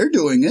 Mm-hmm. They're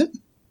doing it.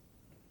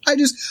 I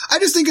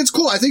just think it's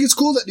cool. I think it's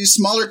cool that these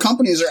smaller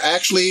companies are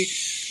actually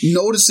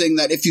noticing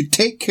that if you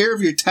take care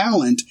of your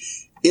talent,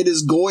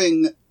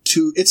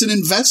 it's an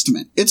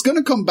investment. It's going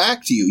to come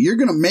back to you. You're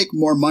going to make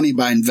more money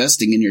by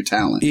investing in your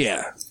talent.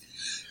 Yeah.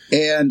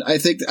 And I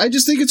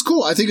just think it's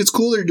cool. I think it's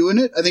cool they're doing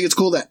it. I think it's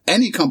cool that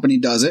any company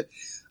does it.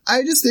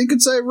 I just think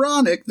it's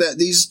ironic that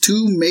these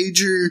two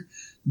major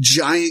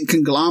giant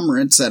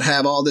conglomerates that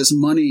have all this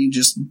money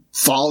just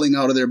falling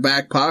out of their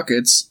back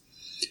pockets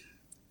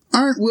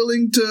aren't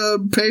willing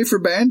to pay for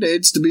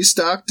Band-Aids to be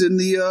stocked in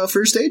the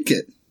first aid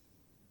kit.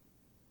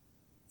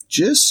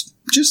 Just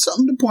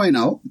something to point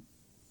out.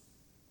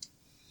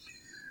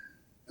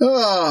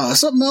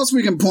 Something else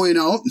we can point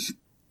out,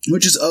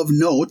 which is of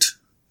note.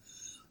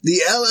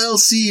 The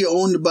LLC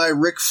owned by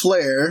Ric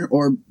Flair,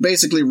 or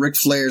basically Ric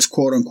Flair's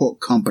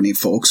quote-unquote company,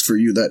 folks, for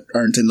you that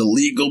aren't in the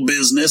legal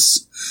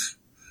business,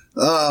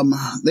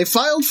 they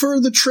filed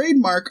for the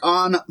trademark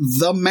on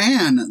The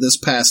Man this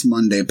past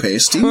Monday,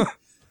 Pastey.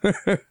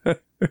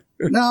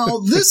 Now,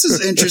 this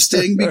is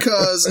interesting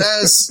because,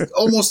 as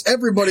almost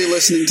everybody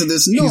listening to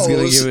this knows, he's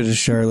going to give it to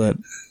Charlotte.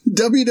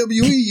 WWE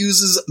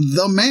uses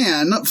The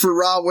Man for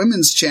Raw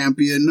Women's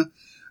Champion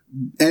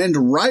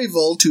and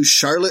rival to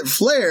Charlotte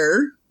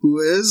Flair, who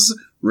is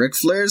Ric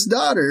Flair's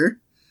daughter,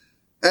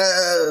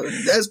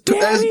 as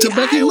to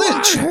Becky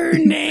Lynch. Her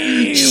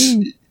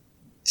name.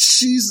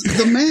 She's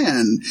The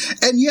Man.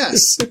 And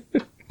yes,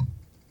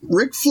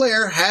 Ric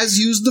Flair has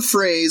used the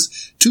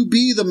phrase, to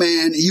be the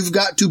man, you've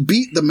got to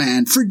beat the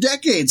man, for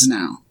decades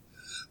now.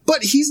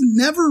 But he's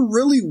never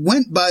really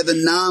went by the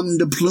nom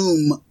de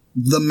plume,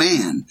 The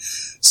Man.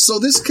 So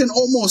this can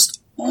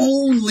almost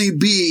only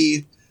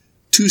be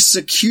to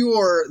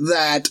secure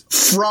that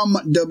from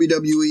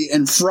WWE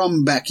and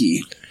from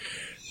Becky.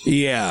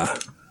 Yeah.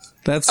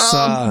 That's,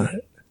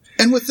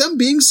 and with them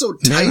being so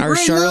tight man, are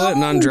right Charlotte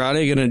now, and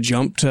Andrade going to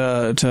jump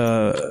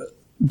to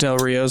Del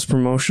Rio's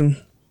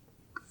promotion?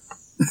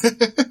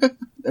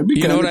 that'd be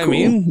You know what cool. I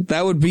mean?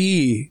 That would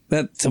be,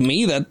 that to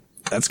me,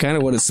 that's kind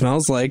of what it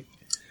smells like.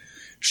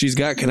 She's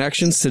got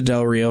connections to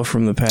Del Rio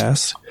from the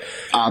past.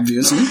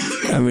 Obviously.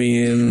 I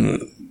mean,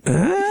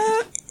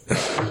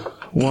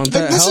 want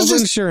that this is health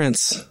just-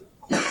 insurance.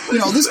 You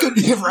know, this could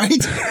be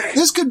right.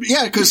 This could,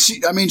 yeah, because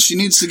she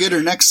needs to get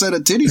her next set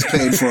of titties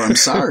paid for. I'm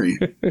sorry.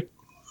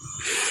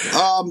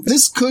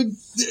 This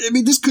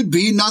could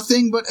be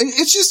nothing, but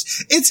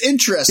it's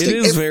interesting. It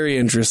is very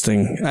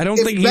interesting. I don't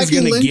think he's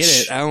going to get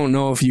it. I don't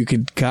know if you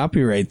could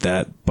copyright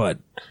that, but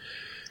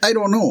I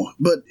don't know.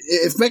 But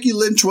if Becky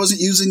Lynch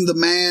wasn't using the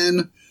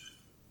man,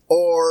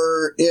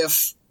 or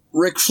if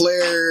Ric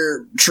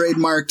Flair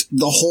trademarked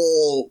the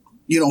whole,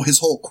 his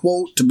whole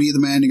quote to be the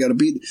man you got to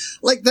be,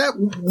 like, that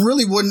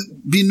really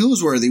wouldn't be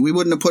newsworthy. We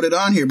wouldn't have put it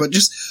on here, but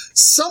just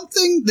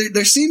something,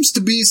 there seems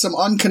to be some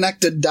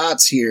unconnected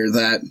dots here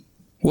that.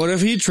 What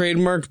if he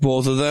trademarked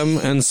both of them,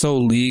 and so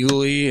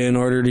legally, in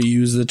order to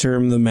use the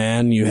term the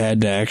man, you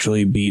had to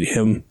actually beat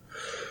him?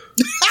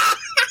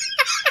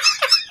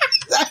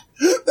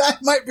 That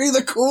might be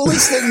the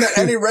coolest thing that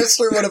any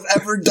wrestler would have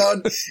ever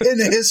done in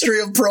the history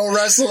of pro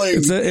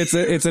wrestling.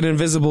 It's an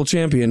invisible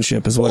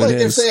championship, is what like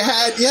it is. If they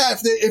had,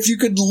 if you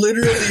could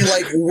literally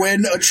like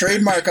win a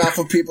trademark off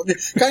of people,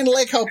 kind of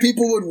like how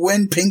people would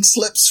win pink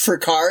slips for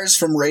cars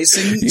from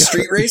racing,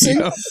 street racing.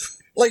 Yep.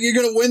 Like you're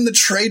gonna win the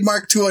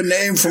trademark to a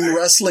name from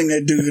wrestling a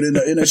dude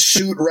in a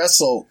shoot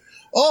wrestle.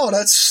 Oh,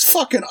 that's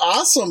fucking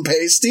awesome,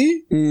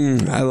 Pasty.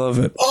 I love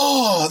it.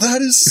 Oh,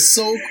 that is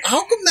so...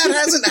 How come that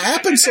hasn't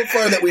happened so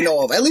far that we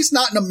know of? At least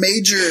not in a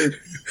major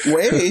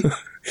way.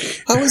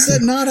 How has that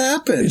not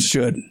happened? It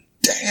should.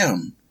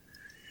 Damn.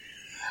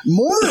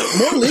 More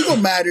legal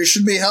matters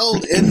should be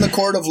held in the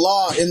court of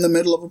law in the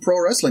middle of a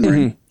pro wrestling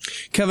ring.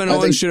 Kevin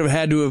Owens should have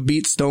had to have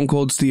beat Stone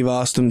Cold Steve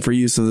Austin for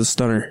use of the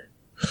stunner.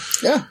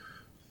 Yeah.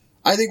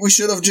 I think we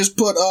should have just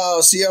put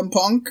CM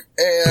Punk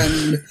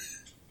and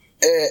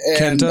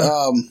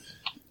Kenta?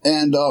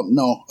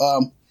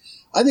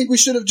 I think we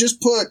should have just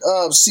put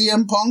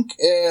CM Punk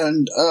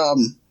and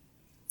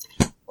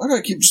why do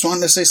I keep just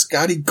wanting to say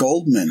Scotty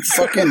Goldman?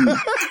 Fucking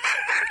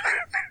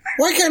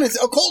why can't it?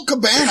 Colt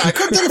Cabana. I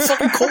couldn't think of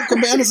fucking Colt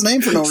Cabana's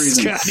name for no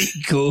reason. Scotty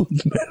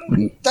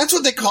Goldman. That's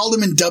what they called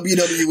him in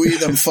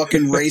WWE. Them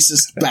fucking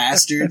racist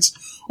bastards.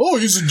 Oh,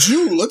 he's a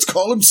Jew. Let's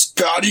call him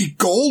Scotty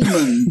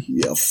Goldman.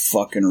 You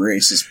fucking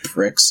racist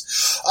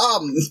pricks.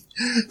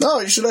 No,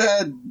 you should have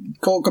had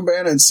Colt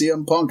Cabana and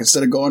CM Punk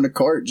instead of going to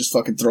court. Just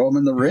fucking throw them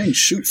in the ring,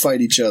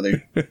 fight each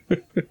other.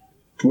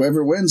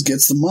 Whoever wins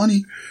gets the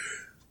money.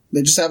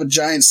 They just have a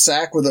giant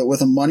sack with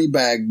a money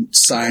bag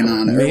sign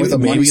on it, or with a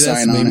money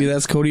sign on it. Maybe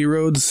that's Cody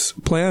Rhodes'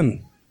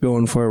 plan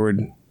going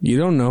forward. You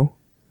don't know.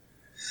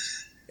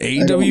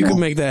 AEW could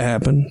make that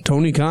happen.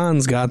 Tony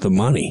Khan's got the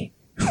money.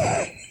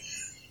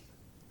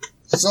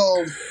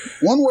 So,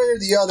 one way or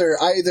the other,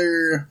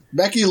 either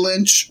Becky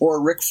Lynch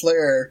or Ric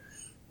Flair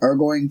are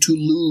going to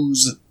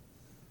lose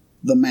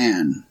the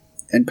man.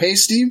 And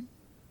Pasty,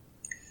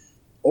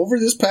 over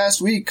this past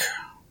week,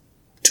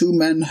 2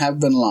 men have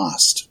been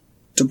lost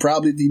to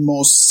probably the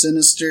most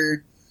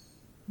sinister,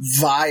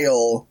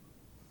 vile,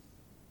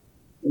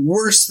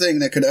 worst thing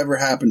that could ever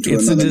happen to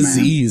another man. It's a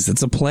disease.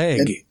 It's a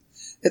plague.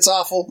 It's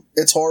awful.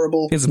 It's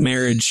horrible. It's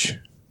marriage.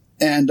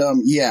 And,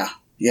 yeah.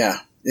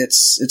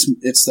 It's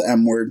the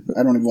M word.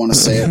 I don't even want to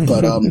say it,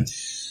 but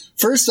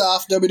first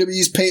off,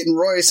 WWE's Peyton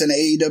Royce and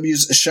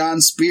AEW's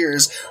Shawn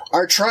Spears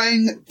are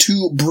trying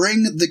to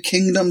bring the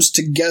kingdoms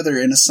together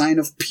in a sign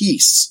of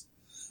peace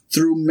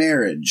through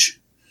marriage.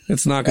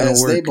 It's not going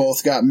to work. They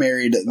both got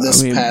married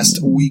this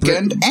past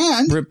weekend,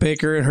 and Britt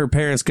Baker and her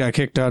parents got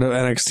kicked out of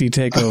NXT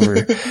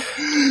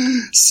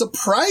TakeOver.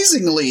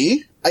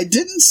 Surprisingly, I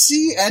didn't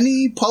see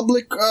any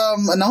public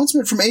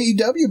announcement from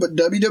AEW, but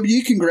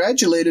WWE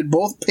congratulated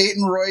both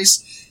Peyton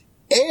Royce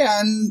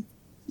and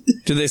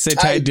Did they say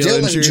Ty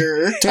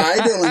Dillinger? Ty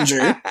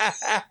Dillinger.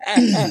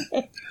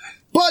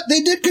 But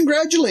they did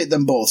congratulate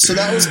them both, so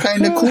that was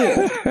kind of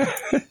cool.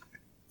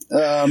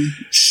 They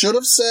should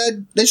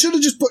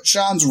have just put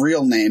Sean's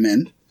real name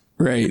in.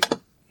 Right.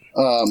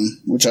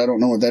 Which I don't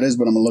know what that is,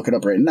 but I'm going to look it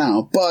up right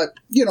now. But,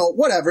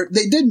 whatever.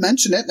 They did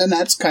mention it, and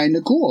that's kind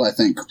of cool, I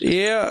think.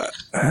 Yeah.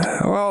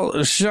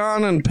 Well,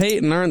 Sean and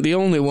Peyton aren't the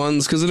only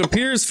ones, because it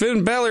appears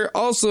Finn Balor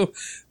also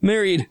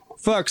married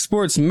Fox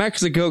Sports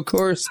Mexico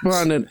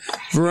correspondent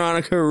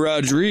Veronica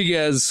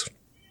Rodriguez,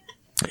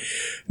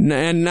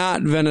 and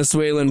not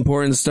Venezuelan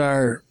porn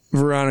star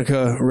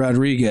Veronica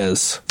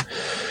Rodriguez.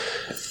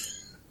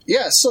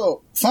 Yeah,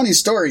 so, funny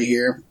story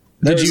here.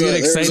 Did you get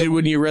excited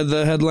when you read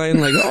the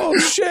headline? Like, oh,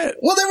 shit.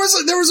 Well, there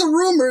was a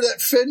rumor that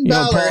Finn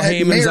Balor Paul had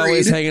Heyman's married...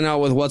 always hanging out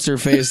with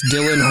what's-her-face,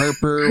 Dylan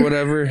Harper or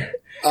whatever.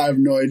 I have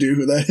no idea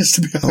who that is,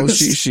 to be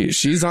honest. Oh,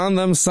 she's on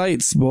them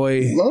sites,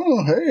 boy.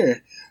 Oh,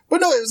 hey.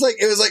 But no, it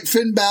was like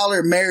Finn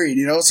Balor married,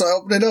 you know? So I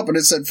opened it up and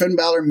it said Finn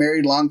Balor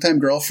married longtime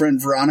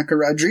girlfriend Veronica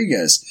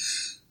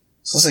Rodriguez.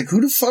 So I was like,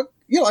 who the fuck?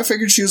 You know, I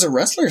figured she was a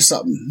wrestler or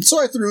something.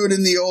 So I threw it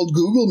in the old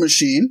Google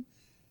machine.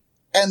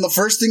 And the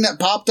first thing that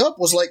popped up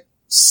was like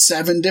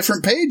 7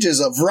 different pages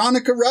of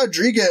Veronica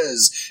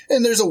Rodriguez.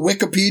 And there's a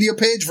Wikipedia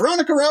page,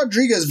 Veronica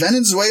Rodriguez,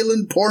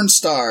 Venezuelan porn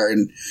star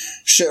and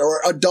shit,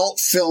 or adult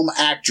film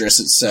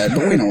actress, it said,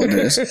 but we know what it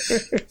is.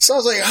 So I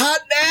was like, hot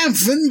damn,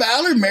 Finn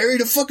Balor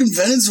married a fucking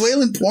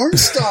Venezuelan porn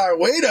star.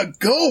 Way to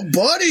go,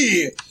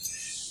 buddy.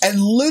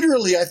 And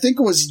literally, I think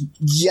it was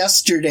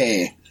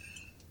yesterday,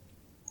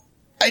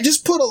 I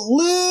just put a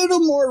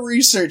little more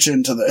research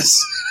into this.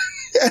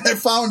 And I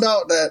found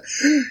out that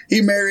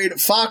he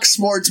married Fox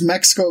Sports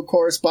Mexico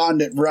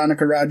correspondent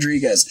Veronica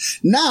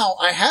Rodriguez. Now,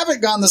 I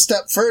haven't gone the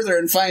step further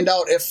and find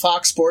out if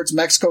Fox Sports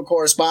Mexico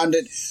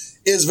correspondent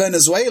is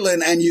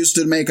Venezuelan and used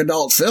to make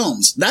adult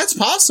films. That's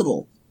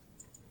possible.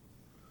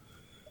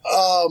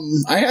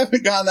 I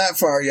haven't gone that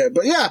far yet.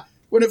 But yeah,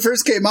 when it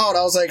first came out,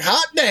 I was like,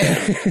 hot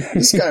damn,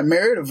 this guy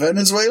married a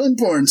Venezuelan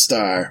porn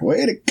star.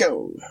 Way to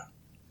go.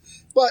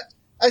 But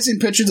I've seen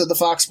pictures of the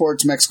Fox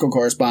Sports Mexico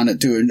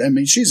correspondent too, and I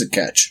mean, she's a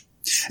catch.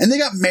 And they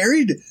got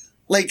married,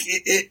 like,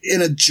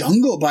 in a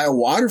jungle by a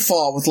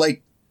waterfall with,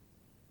 like,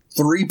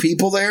 3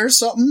 people there or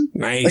something.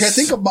 Nice. Like,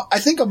 I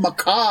think a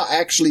macaw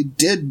actually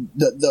did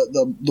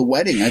the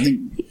wedding. I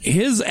think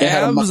his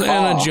abs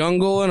and a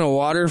jungle and a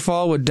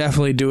waterfall would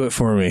definitely do it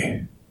for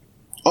me.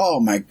 Oh,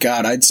 my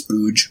God, I'd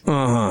spooge.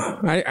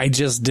 Uh-huh. I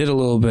just did a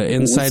little bit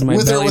inside my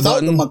belly with or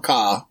without button. the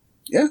macaw.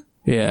 Yeah.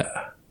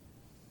 Yeah.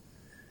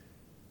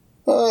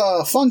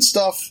 Fun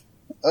stuff.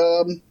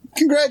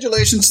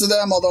 Congratulations to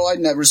them, although I'd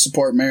never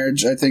support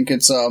marriage. I think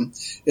it's an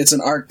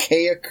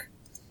archaic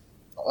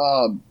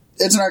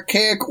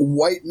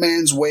white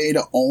man's way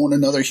to own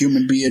another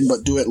human being,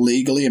 but do it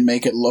legally and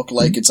make it look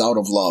like it's out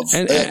of love.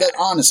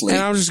 Honestly.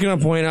 And I'm just going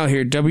to point out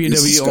here,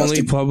 WWE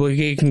only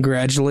publicly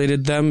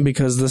congratulated them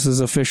because this is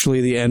officially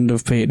the end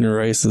of Peyton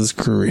Royce's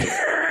career.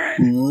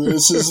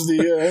 This is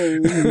the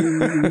end,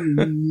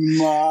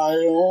 my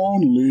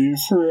only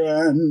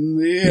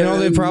friend. You know,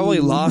 they probably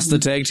lost the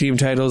tag team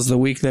titles the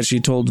week that she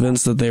told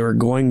Vince that they were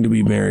going to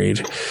be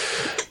married.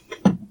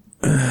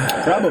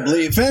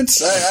 Probably.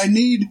 Vince, I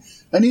need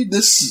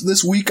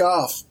this week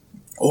off.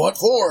 What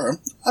for?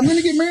 I'm going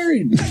to get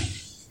married.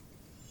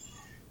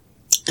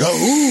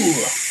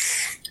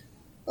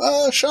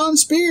 Sean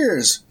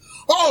Spears.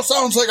 Oh,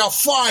 sounds like a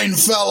fine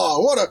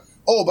fella.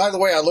 Oh, by the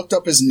way, I looked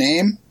up his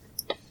name.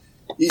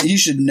 He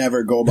should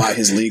never go by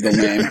his legal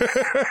name.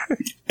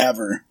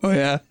 Ever. Oh,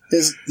 yeah?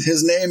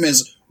 His name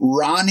is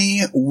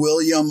Ronnie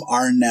William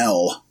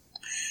Arnell.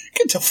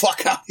 Get the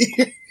fuck out of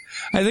here.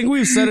 I think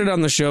we've said it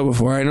on the show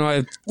before. I know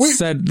I've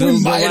said the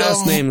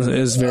last name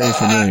is very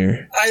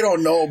familiar. I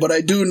don't know, but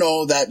I do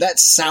know that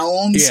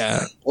sounds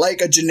like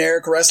a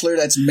generic wrestler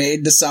that's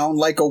made to sound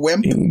like a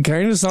wimp. It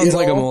kind of sounds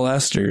like a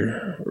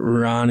molester.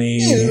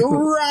 Ronnie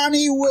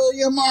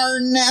William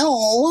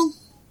Arnell.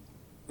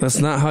 That's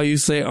not how you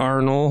say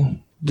Arnold.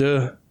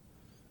 Duh.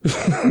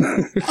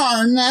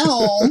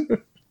 Arnell.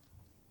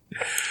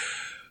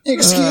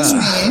 Excuse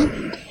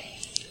me.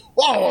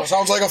 Wow,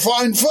 sounds like a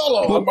fine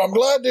fellow. I'm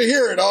glad to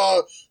hear it.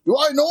 Do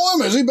I know him?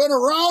 Has he been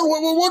around?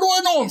 Where do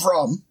I know him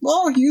from?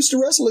 Oh, he used to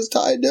wrestle as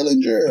Ty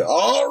Dillinger.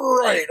 All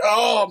right.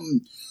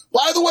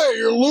 By the way,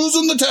 you're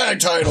losing the tag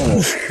title.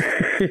 Hope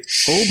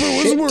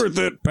it was worth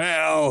it,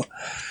 pal.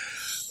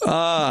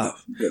 Well,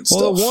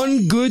 the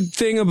one good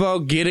thing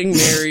about getting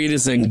married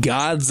is in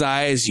God's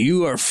eyes,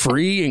 you are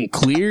free and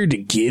clear to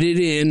get it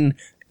in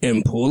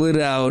and pull it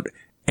out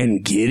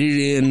and get it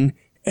in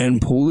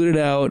and pull it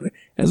out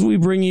as we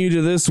bring you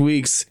to this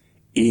week's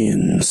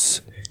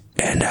ins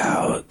and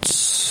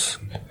outs.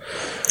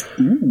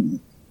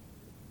 Ooh.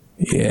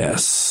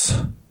 Yes.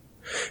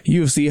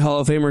 UFC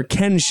Hall of Famer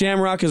Ken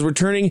Shamrock is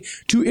returning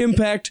to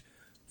Impact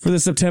for the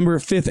September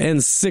 5th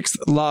and 6th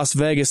Las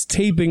Vegas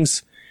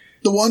tapings.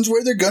 The ones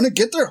where they're going to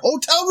get their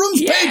hotel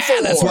rooms paid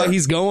for. That's why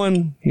he's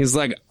going. He's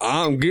like,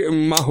 I'm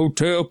getting my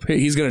hotel paid.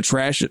 He's going to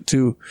trash it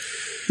too.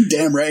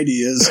 Damn right he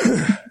is.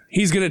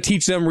 He's going to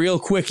teach them real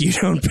quick. You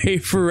don't pay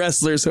for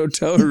wrestlers'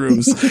 hotel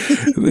rooms.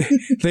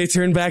 they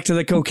turn back to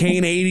the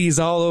cocaine 80s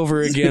all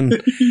over again.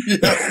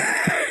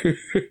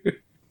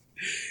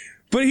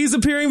 But he's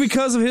appearing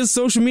because of his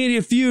social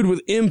media feud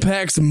with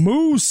Impact's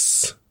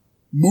Moose.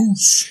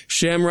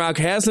 Shamrock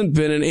hasn't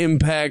been in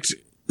Impact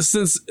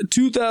since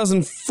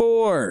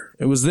 2004.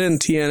 It was then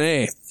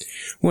TNA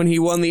when he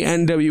won the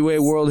NWA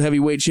World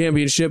Heavyweight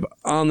Championship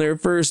on their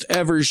first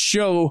ever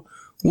show,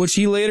 which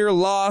he later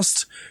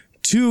lost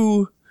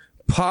to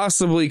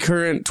possibly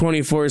current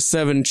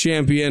 24/7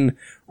 champion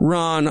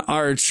Ron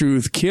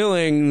R-Truth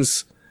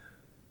Killings.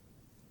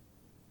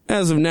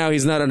 As of now,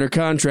 he's not under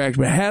contract,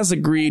 but has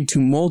agreed to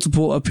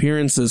multiple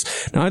appearances.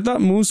 Now, I thought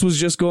Moose was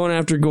just going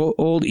after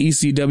old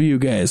ECW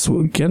guys.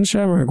 Well, Ken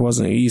Shamrock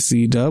wasn't an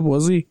ECW,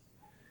 was he?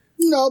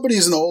 No, but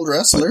he's an old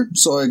wrestler,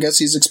 so I guess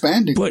he's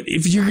expanding. But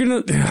if you're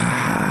gonna...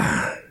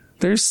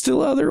 There's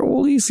still other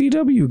old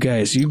ECW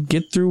guys. You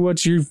get through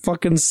what you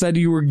fucking said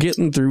you were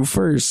getting through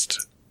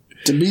first.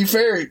 To be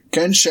fair,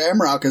 Ken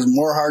Shamrock is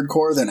more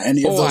hardcore than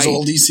any of those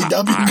old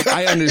ECW guys.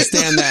 I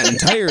understand that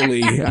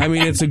entirely. I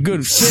mean, it's a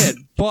good fit,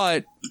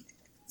 but...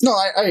 No,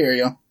 I hear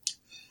you.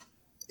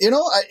 You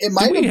know, it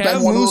might have have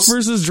been one of Moose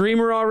those... versus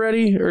Dreamer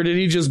already? Or did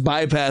he just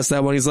bypass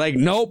that one? He's like,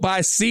 nope,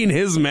 I've seen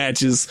his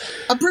matches.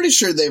 I'm pretty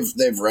sure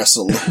they've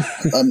wrestled.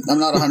 I'm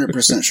not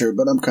 100% sure,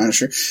 but I'm kind of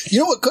sure. You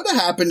know what could have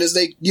happened is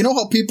you know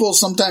how people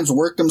sometimes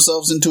work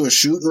themselves into a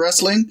shoot in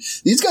wrestling?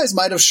 These guys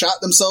might have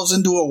shot themselves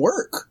into a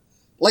work.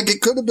 Like,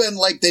 it could have been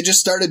like they just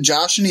started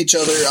joshing each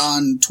other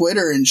on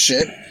Twitter and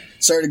shit,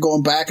 started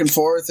going back and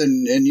forth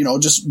and you know,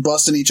 just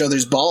busting each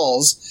other's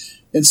balls.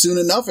 And soon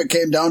enough, it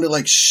came down to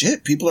like,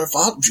 shit, people are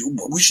following.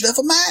 We should have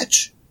a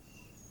match.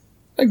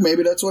 Like,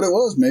 maybe that's what it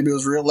was. Maybe it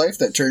was real life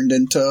that turned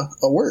into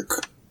a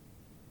work.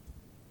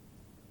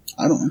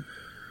 I don't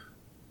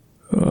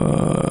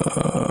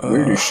know.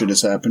 Weirder shit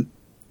has happened.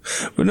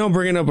 But no,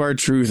 bringing up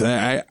R-Truth,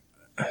 I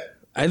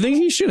think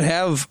he should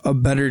have a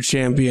better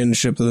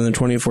championship than the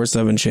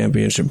 24/7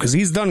 championship, because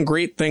he's done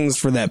great things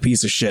for that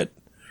piece of shit.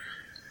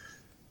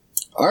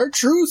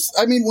 R-Truth,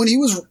 I mean, when he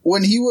was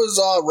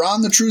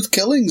Ron the Truth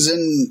Killings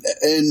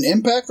in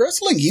Impact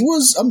Wrestling, he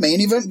was a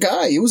main event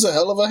guy. He was a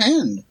hell of a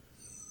hand.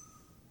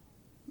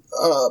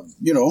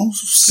 You know,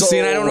 so see,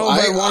 and I don't know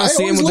if I want to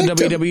see him with the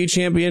WWE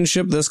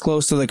Championship this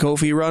close to the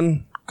Kofi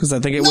run, because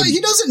I think it would.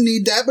 He doesn't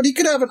need that, but he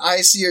could have an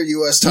IC or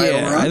US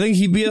title run. I think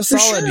he'd be a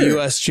solid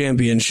US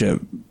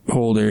Championship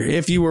holder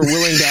if you were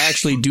willing to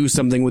actually do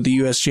something with the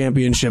US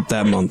Championship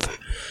that month.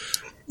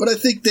 But I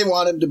think they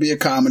want him to be a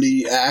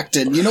comedy act,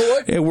 and you know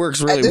what? It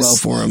works really well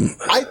for him.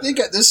 I think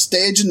at this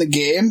stage in the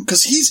game,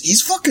 because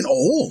he's fucking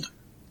old.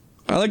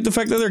 I like the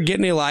fact that they're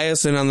getting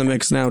Elias in on the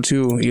mix now,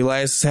 too.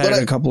 Elias has had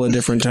it a couple of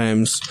different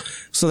times.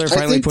 So they're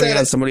finally putting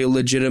on somebody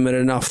legitimate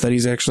enough that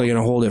he's actually going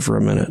to hold it for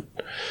a minute.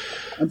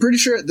 I'm pretty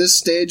sure at this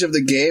stage of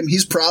the game,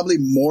 he's probably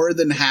more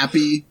than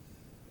happy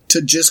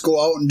to just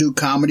go out and do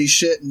comedy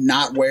shit,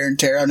 not wear and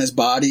tear on his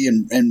body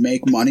and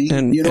make money.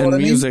 And, you know what I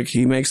mean? Music.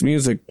 He makes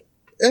music.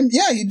 And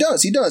yeah, he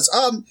does.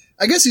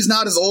 I guess he's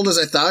not as old as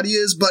I thought he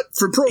is, but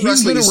for pro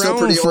wrestling, he's still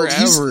pretty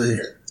old.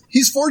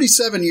 He's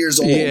 47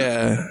 years old.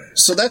 Yeah.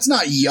 So that's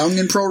not young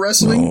in pro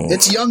wrestling. No.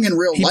 It's young in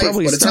real life,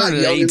 but it's not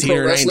young in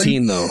pro wrestling.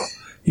 18 though.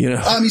 You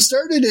know. He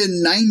started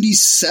in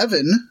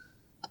 97.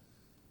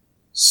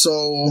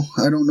 So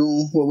I don't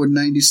know, what would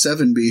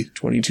 97 be?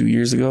 22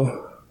 years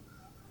ago.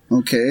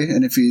 Okay,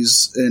 and if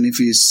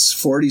he's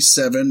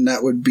 47,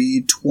 that would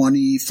be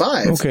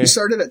 25. Okay. He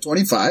started at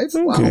 25?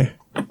 Okay.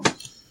 Wow. Are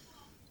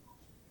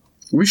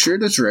we sure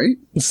that's right?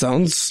 It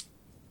sounds...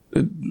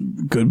 It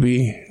could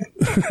be.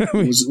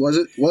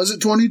 Was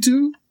it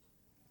 22?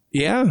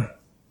 Yeah.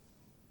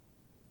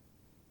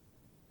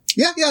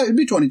 Yeah, it'd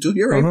be 22.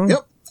 You're right. Uh-huh.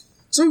 Yep.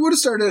 So he would have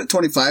started at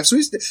 25. So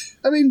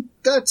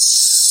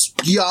that's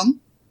young.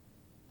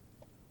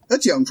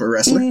 That's young for a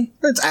wrestler. Mm-hmm.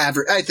 That's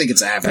average. I think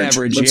it's average.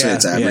 Let's say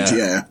it's average,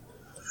 yeah.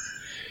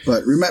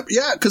 But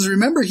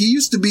remember, he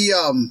used to be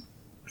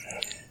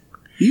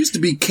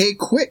K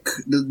Quick.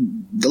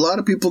 A lot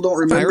of people don't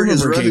remember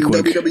his run in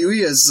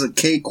WWE as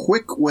K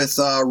Quick with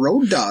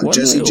Road Dogg,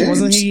 Jesse James.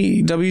 Wasn't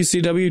he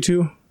WCW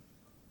too?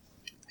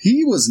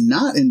 He was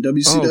not in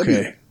WCW. Oh,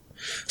 okay.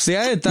 See,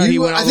 I had thought he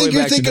went all the way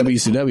back to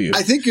WCW.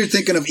 I think you're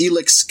thinking of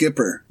Elix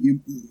Skipper.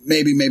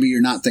 Maybe you're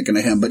not thinking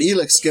of him, but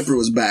Elix Skipper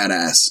was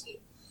badass.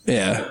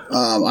 Yeah.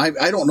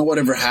 I don't know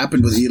whatever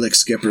happened with Elix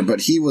Skipper,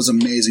 but he was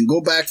amazing. Go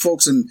back,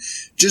 folks, and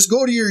just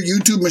go to your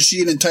YouTube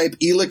machine and type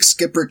Elix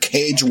Skipper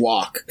Cage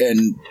Walk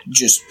and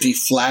just be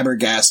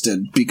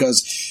flabbergasted,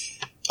 because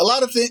a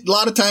lot of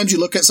times you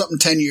look at something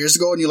 10 years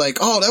ago and you're like,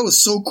 oh, that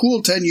was so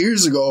cool 10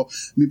 years ago.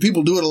 I mean,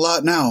 people do it a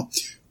lot now.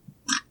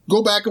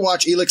 Go back and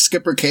watch Elix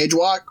Skipper Cage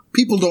Walk.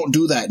 People don't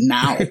do that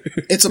now.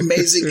 It's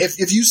amazing.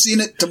 If you've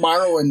seen it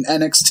tomorrow in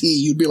NXT,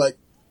 you'd be like,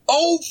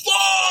 oh,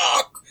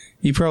 fuck!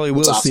 You probably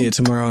will see it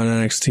tomorrow on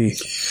NXT.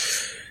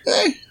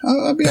 Hey,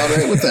 I'll be all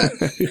right with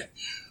that.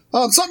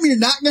 Something you're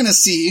not going to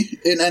see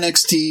in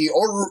NXT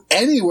or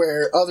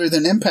anywhere other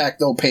than Impact,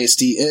 though,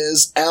 pASTEY,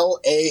 is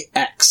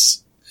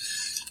LAX.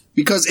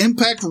 Because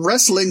Impact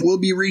Wrestling will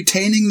be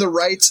retaining the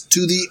rights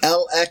to the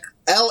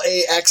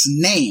LAX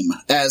name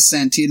as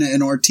Santina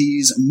and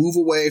Ortiz move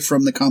away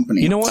from the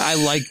company. You know what? I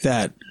like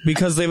that,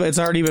 because it's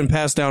already been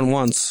passed down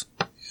once.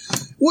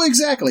 Well,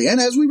 exactly.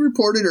 And as we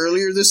reported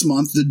earlier this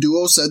month, the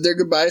duo said their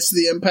goodbyes to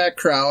the Impact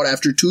crowd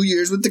after 2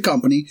 years with the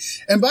company.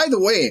 And by the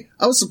way,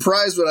 I was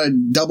surprised when I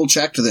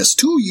double-checked this.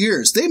 2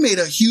 years. They made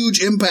a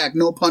huge impact,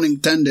 no pun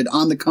intended,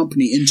 on the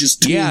company in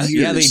just 2 years.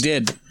 Yeah, they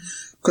did.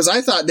 Because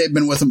I thought they'd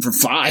been with them for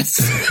 5.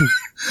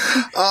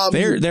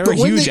 They're a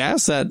huge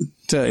asset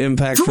to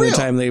Impact for the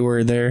time they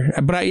were there.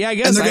 But I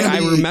guess I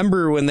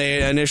remember when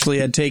they initially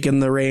had taken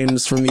the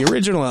reins from the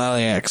original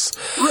LAX.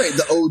 Right,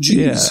 the OGs.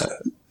 Yeah.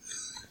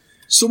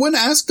 So when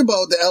asked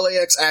about the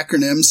LAX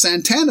acronym,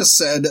 Santana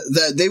said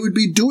that they would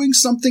be doing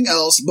something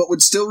else but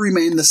would still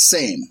remain the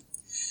same.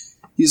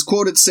 He's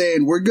quoted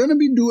saying, "We're going to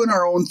be doing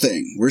our own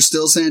thing. We're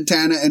still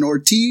Santana and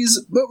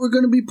Ortiz, but we're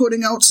going to be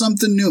putting out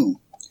something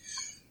new."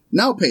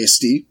 Now,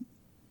 pASTEY,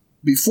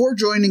 before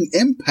joining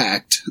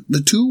Impact,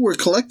 the two were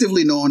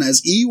collectively known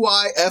as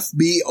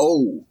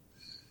EYFBO.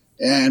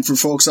 And for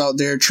folks out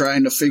there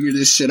trying to figure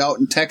this shit out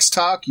in text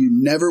talk, you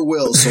never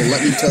will, so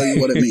let me tell you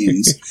what it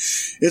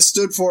means. It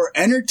stood for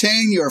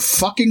Entertain Your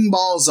Fucking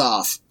Balls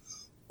Off.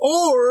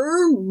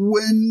 Or,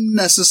 when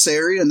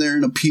necessary, and they're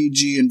in a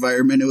PG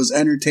environment, it was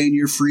Entertain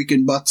Your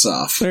Freaking Butts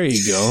Off. There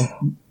you go.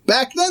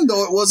 Back then,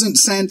 though, it wasn't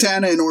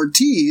Santana and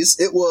Ortiz.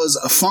 It was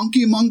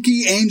Funky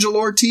Monkey Angel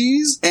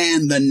Ortiz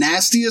and the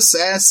Nasty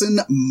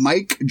Assassin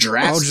Mike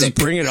Drastic. I'll just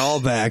bring it all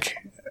back.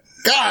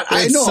 God,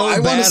 I know. So I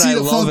want to see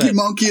the Funky it.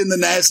 Monkey and the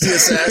Nasty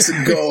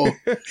Assassin go.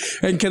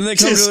 And can they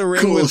come Just to the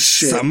ring cool with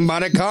shit.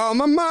 Somebody Call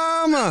My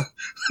Mama?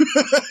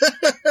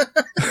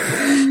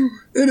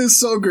 It is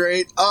so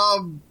great.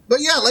 But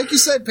yeah, like you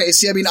said,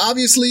 pASTEY, I mean,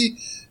 obviously,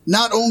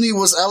 not only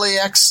was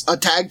LAX a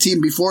tag team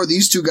before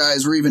these two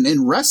guys were even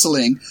in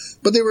wrestling,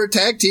 but they were a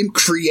tag team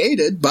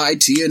created by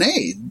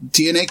TNA.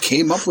 TNA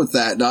came up with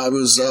that. It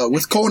was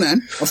with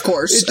Conan, of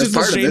course. It's just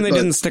a shame they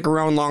didn't stick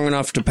around long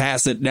enough to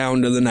pass it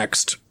down to the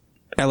next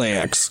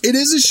LAX. It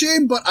is a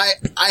shame, but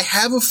I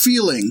have a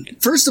feeling,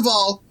 first of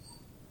all,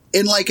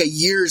 in like a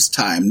year's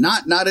time,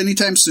 not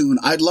anytime soon,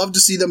 I'd love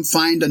to see them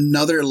find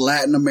another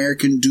Latin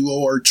American duo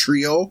or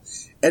trio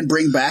and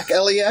bring back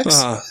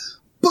LAX.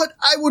 But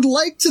I would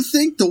like to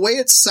think the way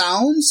it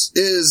sounds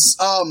is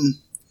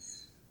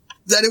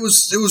that it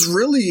was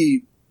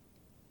really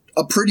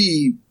a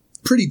pretty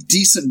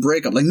decent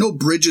breakup. Like, no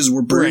bridges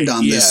were burned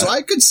on this. So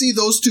I could see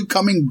those two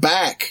coming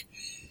back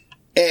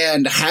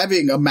and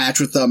having a match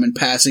with them and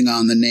passing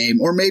on the name,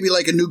 or maybe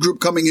like a new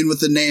group coming in with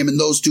the name and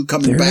those two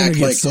coming back.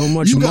 They're like, so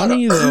much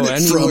money though,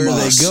 anywhere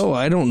they go.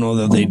 I don't know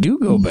that they do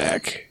go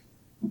back.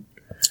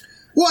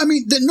 Well, I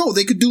mean, no,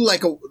 they could do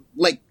like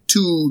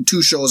two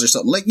shows or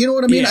something. Like, you know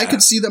what I mean? Yeah. I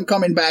could see them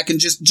coming back and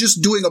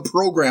just doing a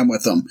program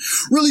with them.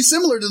 Really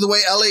similar to the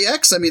way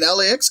LAX. I mean,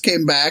 LAX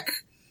came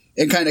back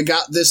and kind of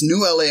got this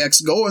new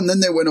LAX going, then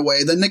they went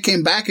away. Then they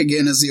came back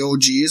again as the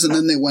OGs, and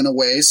then they went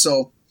away.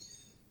 So,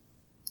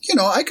 you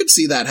know, I could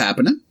see that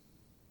happening.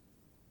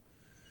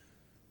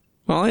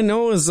 All I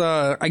know is,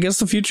 I guess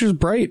the future's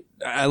bright.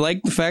 I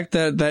like the fact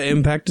that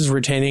Impact is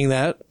retaining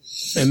that.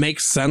 It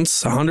makes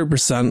sense,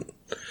 100%.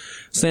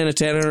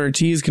 Santana and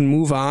Ortiz can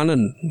move on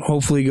and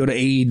hopefully go to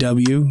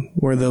AEW,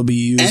 where they'll be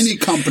used. Any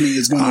company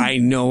is going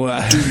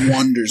to do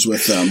wonders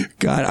with them.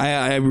 God,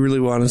 I really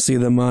want to see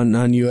them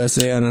on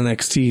USA on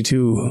NXT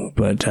too,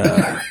 but...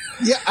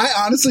 Yeah, I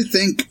honestly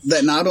think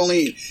that not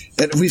only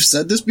that we've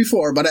said this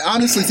before, but I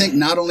honestly think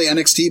not only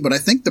NXT, but I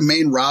think the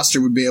main roster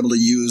would be able to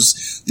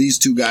use these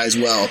two guys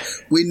well.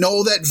 We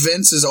know that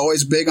Vince is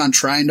always big on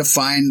trying to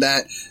find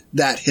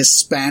that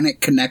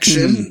Hispanic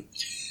connection.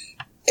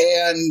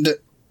 And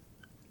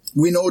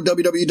we know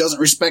WWE doesn't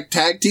respect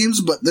tag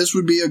teams, but this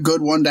would be a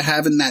good one to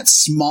have in that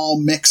small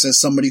mix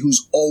as somebody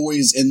who's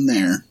always in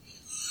there.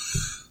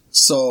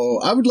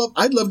 So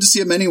I'd love to see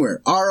him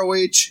anywhere.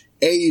 ROH,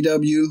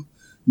 AEW,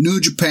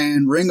 New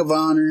Japan, Ring of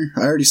Honor.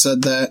 I already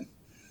said that.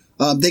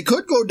 They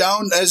could go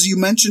down, as you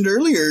mentioned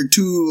earlier,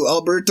 to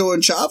Alberto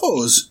and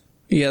Chavos.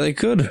 Yeah, they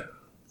could.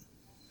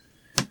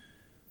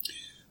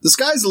 The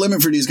sky's the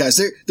limit for these guys.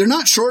 They're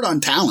not short on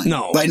talent.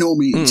 No. By no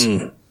means.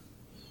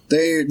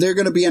 They're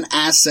going to be an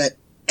asset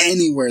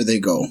anywhere they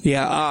go.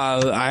 Yeah,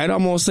 I'd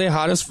almost say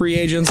hottest free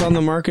agents on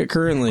the market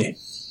currently.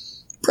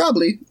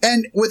 Probably.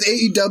 And with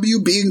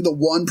AEW being the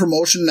one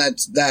promotion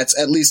that's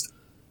at least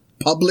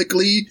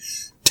publicly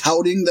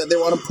touting that they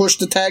want to push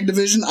the tag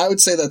division, I would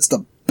say that's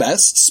the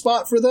best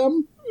spot for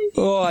them.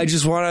 Oh, I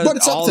just want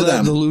all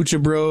the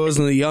Lucha Bros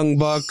and the Young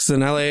Bucks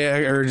and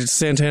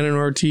Santana and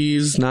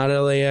Ortiz, not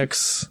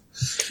LAX.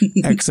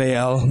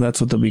 XAL,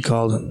 that's what they'll be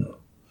called.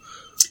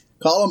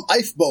 Call them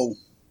IFBO.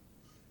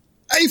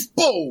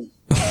 IFBO!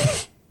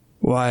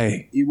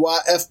 Why?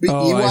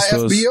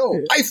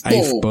 EYFBO.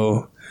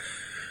 IFBO.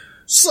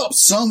 Sup,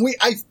 son? We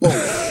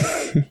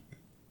IFBO.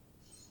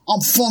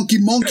 I'm Funky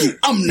Monkey.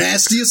 I'm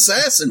Nasty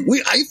Assassin.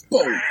 We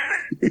IFBO.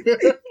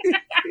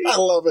 I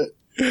love it.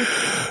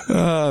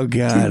 Oh,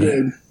 God. Too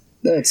good.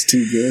 That's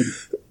too good.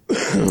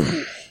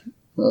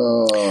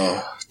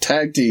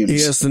 Tag teams.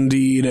 Yes,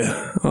 indeed.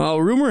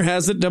 Rumor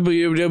has it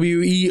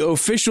WWE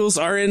officials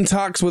are in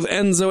talks with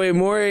Enzo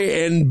Amore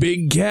and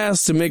Big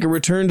Cass to make a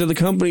return to the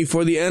company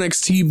for the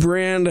NXT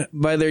brand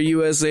by their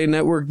USA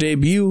Network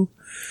debut.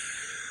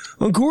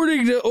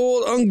 According to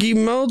old Unky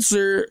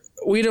Meltzer,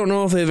 we don't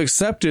know if they've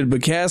accepted,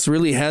 but Cass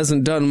really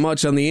hasn't done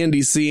much on the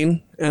indie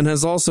scene and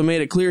has also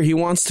made it clear he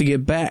wants to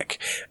get back.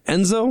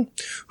 Enzo?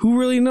 Who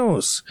really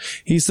knows?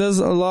 He says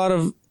a lot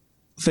of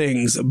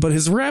things, but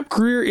his rap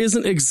career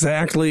isn't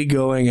exactly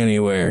going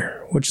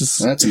anywhere, that's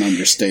an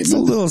understatement. It's a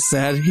little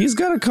sad. He's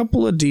got a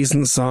couple of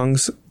decent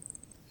songs.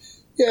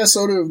 Yeah,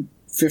 so do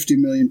 50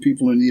 million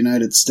people in the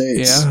United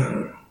States.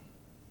 Yeah.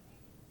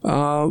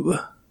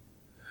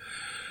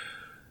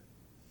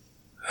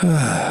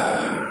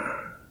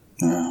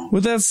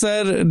 With that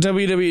said,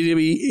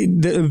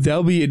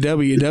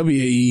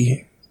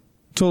 WWE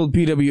told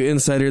PW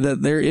Insider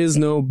that there is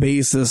no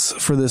basis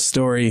for this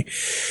story,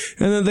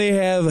 and that they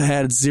have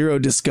had zero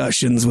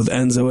discussions with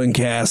Enzo and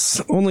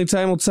Cass. Only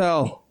time will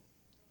tell.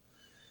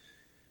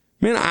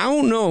 Man, I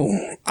don't know.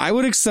 I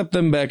would accept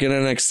them back in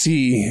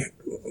NXT,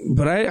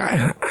 but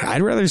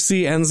I'd rather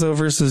see Enzo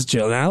versus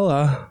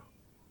Janela.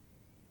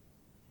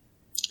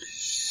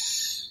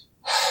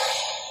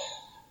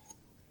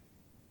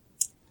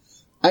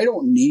 I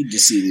don't need to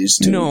see these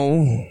two.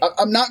 No.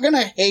 I'm not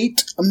gonna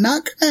hate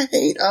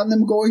on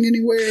them going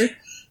anywhere.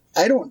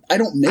 I don't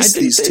miss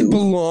these two. They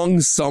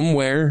belong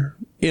somewhere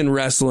in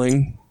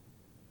wrestling.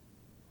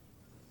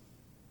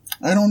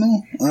 I don't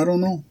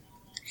know.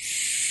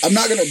 I'm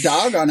not gonna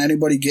dog on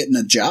anybody getting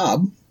a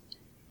job.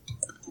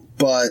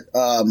 But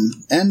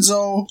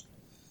Enzo,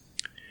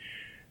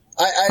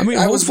 I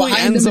was hopefully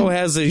behind Enzo him.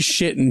 has his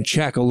shit in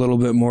check a little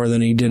bit more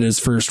than he did his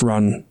first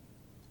run.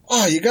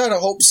 Oh, you gotta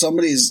hope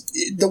somebody's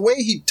the way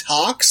he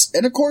talks,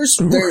 and of course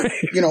they're Right.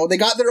 they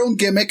got their own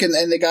gimmick and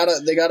they got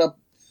a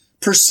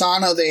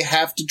persona they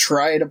have to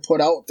try to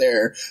put out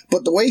there.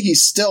 But the way he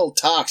still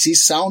talks, he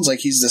sounds like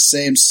he's the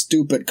same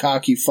stupid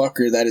cocky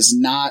fucker that is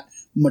not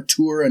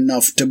mature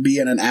enough to be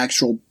in an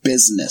actual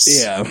business.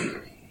 Yeah.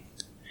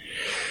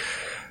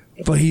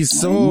 But he's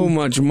so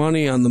much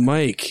money on the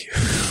mic.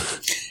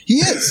 He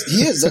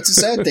is. That's a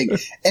sad thing.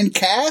 And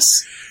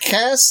Cass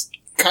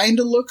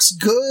kind of looks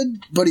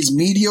good, but he's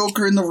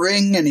mediocre in the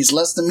ring and he's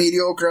less than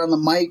mediocre on the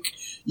mic.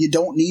 You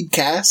don't need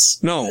Cass.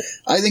 No.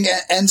 I think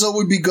Enzo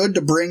would be good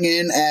to bring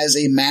in as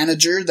a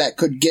manager that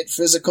could get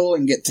physical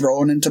and get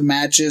thrown into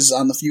matches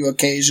on the few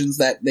occasions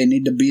that they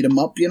need to beat him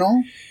up,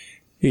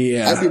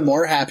 Yeah. I'd be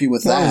more happy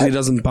with As long as he that.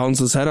 doesn't bounce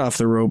his head off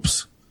the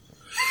ropes.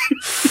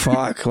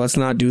 Fuck, let's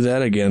not do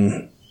that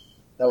again.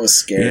 That was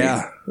scary.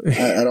 Yeah.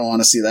 I don't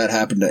want to see that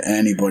happen to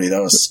anybody.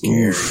 That was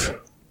scary. Oof.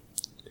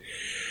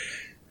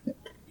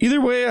 Either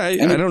way, I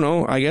don't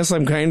know. I guess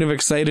I'm kind of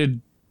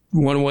excited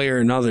one way or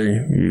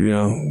another,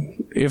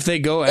 if they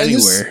go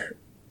anywhere.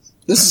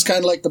 This is kind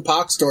of like the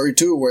Pac story,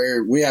 too,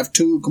 where we have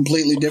two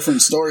completely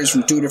different stories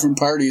from two different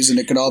parties, and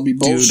it could all be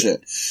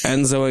bullshit. Dude,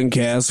 Enzo and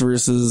Cass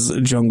versus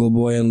Jungle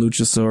Boy and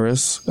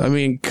Luchasaurus. I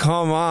mean,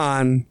 come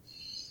on.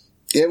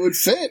 It would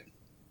fit.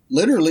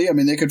 Literally,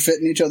 they could fit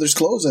in each other's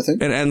clothes, I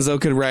think. And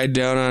Enzo could ride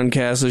down on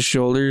Cass's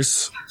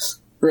shoulders.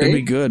 Right? That'd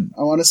be good.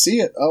 I want to see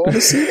it. I want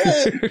to see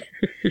that.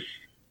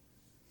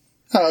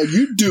 How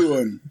you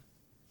doing?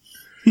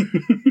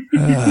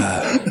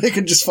 They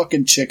could just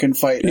fucking chicken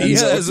fight Enzo.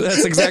 Yeah,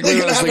 that's exactly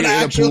what I was thinking. An In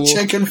a actual pool.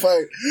 chicken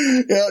fight.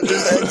 Yeah,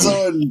 just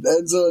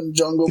Enzo and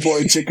Jungle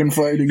Boy chicken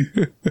fighting.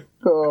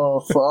 Oh,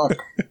 fuck.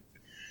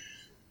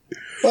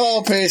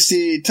 Oh,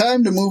 Pasty,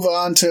 time to move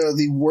on to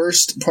the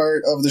worst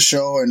part of the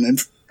show. And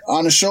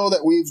on a show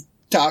that we've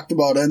talked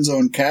about Enzo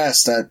and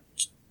Cass,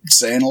 that's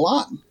saying a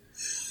lot.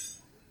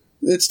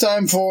 It's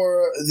time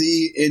for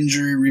the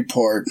injury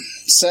report.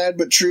 Sad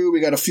but true, we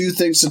got a few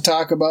things to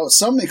talk about.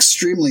 Some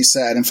extremely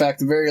sad. In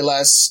fact, the very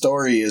last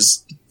story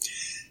is... I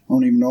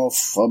don't even know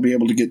if I'll be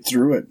able to get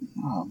through it.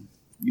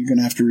 You're going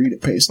to have to read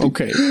it, Pasty.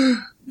 Okay.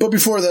 But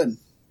before then,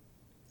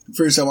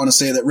 first I want to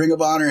say that Ring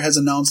of Honor has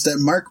announced that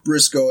Mark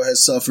Briscoe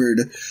has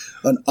suffered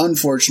an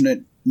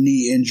unfortunate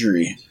knee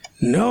injury.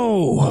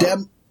 No.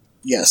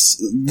 Yes,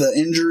 the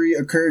injury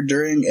occurred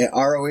during a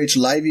ROH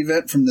live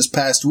event from this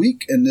past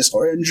week, and this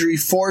injury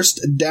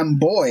forced Dem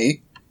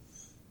Boy,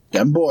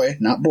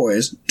 not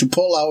boys, to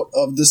pull out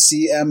of the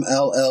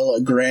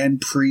CMLL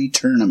Grand Prix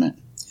tournament.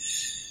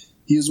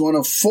 He is one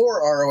of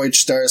 4 ROH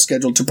stars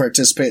scheduled to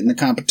participate in the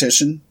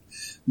competition.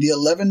 The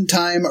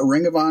 11-time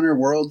Ring of Honor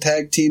World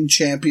Tag Team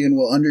Champion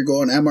will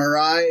undergo an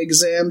MRI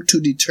exam to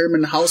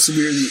determine how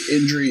severe the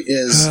injury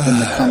is in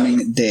the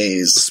coming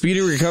days. Speedy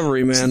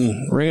recovery,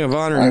 man. Ring of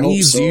Honor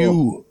needs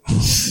you.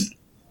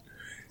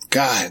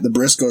 God, the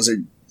Briscoes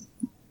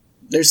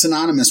they're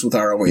synonymous with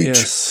ROH.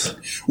 Yes.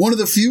 One of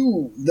the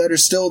few that are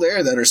still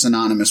there that are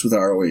synonymous with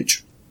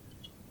ROH.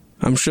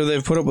 I'm sure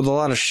they've put up with a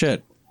lot of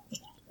shit.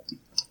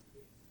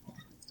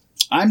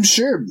 I'm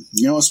sure,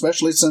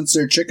 especially since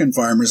they're chicken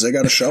farmers, they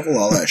got to shovel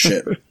all that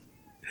shit.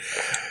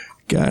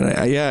 God,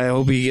 I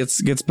hope he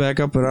gets back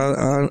up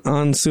and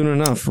on soon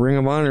enough. Ring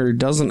of Honor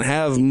doesn't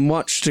have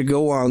much to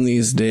go on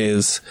these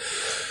days.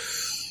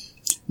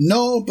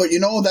 No, but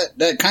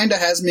that kind of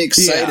has me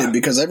excited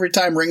because every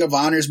time Ring of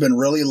Honor's been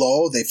really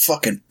low, they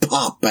fucking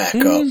pop back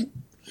up.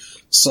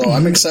 So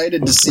I'm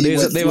excited to see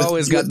they've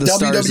always got the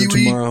stars of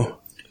tomorrow.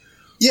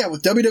 Yeah,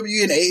 with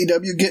WWE and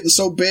AEW getting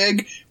so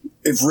big,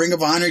 if Ring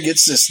of Honor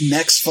gets this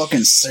next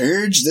fucking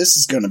surge, this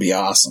is going to be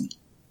awesome.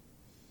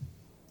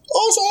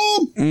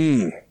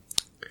 Awesome!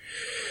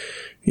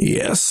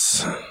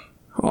 Yes.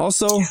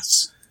 Also,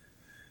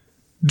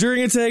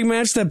 during a tag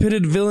match that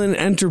pitted Villain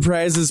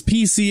Enterprises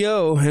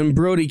PCO and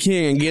Brody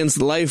King against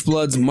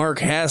Lifeblood's Mark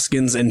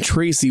Haskins and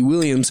Tracy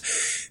Williams,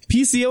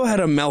 PCO had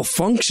a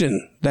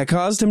malfunction that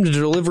caused him to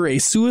deliver a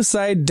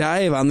suicide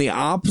dive on the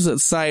opposite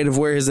side of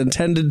where his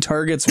intended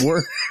targets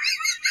were.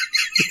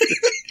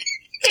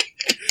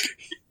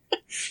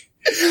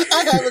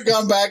 I haven't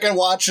gone back and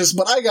watched this,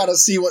 but I gotta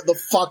see what the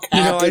fuck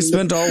happened. I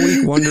spent all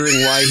week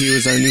wondering why he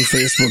was our new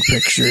Facebook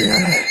picture.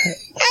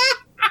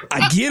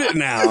 I get it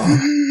now.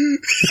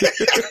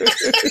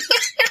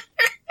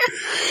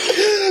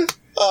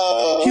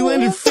 He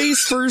landed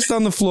face first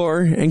on the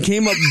floor and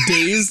came up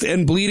dazed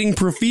and bleeding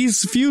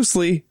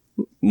profusely,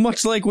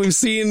 much like we've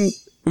seen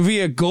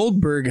via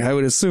Goldberg, I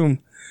would assume.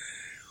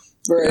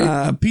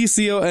 Right.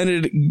 PCO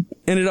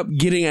ended up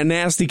getting a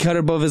nasty cut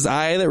above his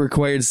eye that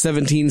required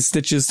 17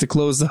 stitches to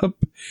close up.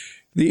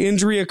 The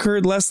injury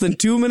occurred less than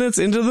 2 minutes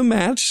into the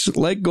match,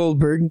 like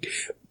Goldberg,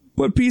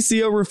 but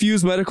PCO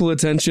refused medical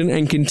attention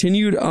and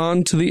continued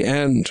on to the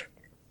end.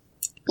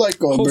 Like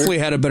Goldberg. Hopefully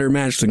had a better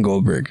match than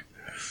Goldberg.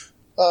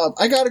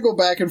 I gotta go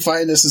back and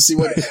find this and see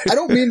what... I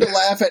don't mean to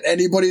laugh at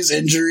anybody's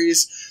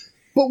injuries,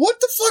 but what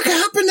the fuck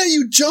happened that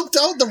you jumped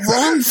out the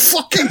wrong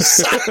fucking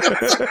side of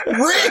the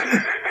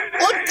ring?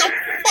 What the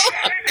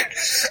fuck?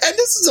 And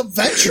this is a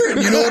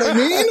veteran, you know what I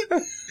mean?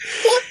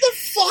 What the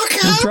fuck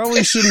happened? You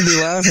probably shouldn't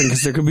be laughing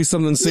because there could be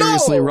something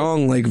seriously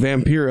wrong, like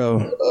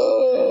Vampiro.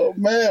 Oh,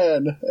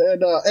 man.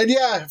 And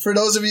yeah, for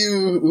those of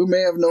you who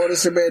may have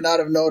noticed or may not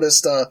have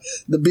noticed, the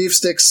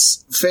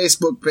Beefsticks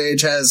Facebook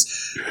page has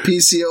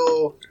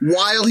PCO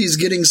while he's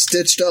getting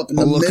stitched up in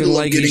the middle of getting stitched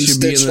up. Looking like he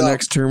should be in the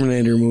next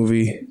Terminator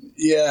movie.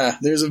 Yeah,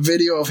 there's a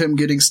video of him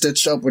getting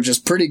stitched up, which is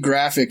pretty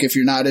graphic. If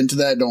you're not into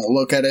that, don't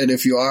look at it.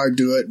 If you are,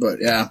 do it. But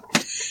yeah,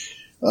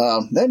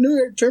 that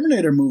new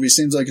Terminator movie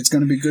seems like it's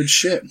going to be good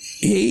shit.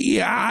 Is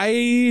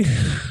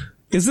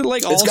it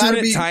like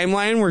alternate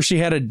timeline where she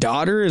had a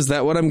daughter? Is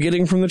that what I'm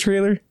getting from the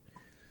trailer?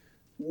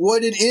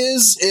 What it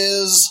is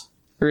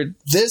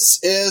this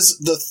is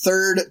the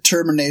third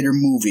Terminator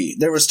movie.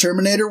 There was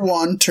Terminator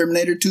 1,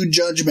 Terminator 2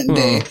 Judgment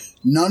Day.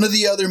 None of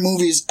the other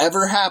movies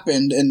ever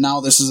happened, and now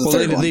this is the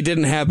third one. They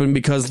didn't happen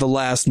because the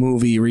last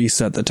movie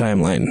reset the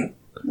timeline.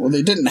 Well,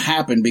 they didn't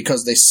happen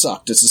because they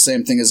sucked. It's the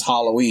same thing as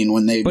Halloween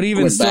when they. But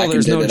even still,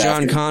 there's no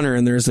John Connor,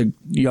 and there's a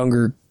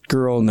younger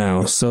girl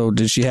now. So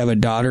did she have a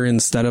daughter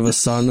instead of a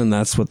son, and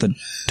that's what the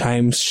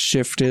time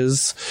shift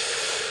is?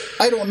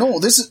 I don't know.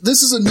 This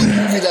is a new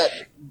movie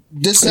that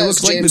this has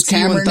James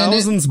Cameron in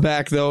it. T-1000's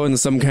back though in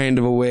some kind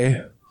of a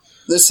way.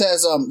 This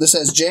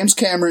has James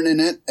Cameron in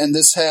it, and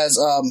this has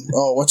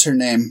what's her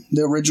name?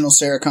 The original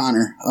Sarah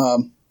Connor.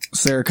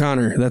 Sarah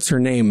Connor, that's her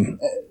name.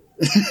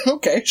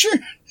 Okay, sure.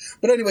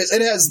 But anyways,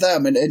 it has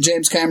them, and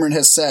James Cameron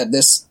has said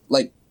this,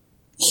 like,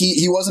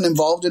 he wasn't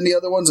involved in the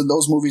other ones, and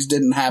those movies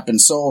didn't happen.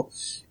 So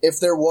if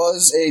there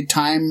was a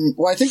time...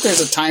 Well, I think there's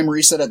a time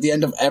reset at the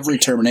end of every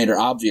Terminator,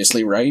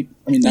 obviously, right?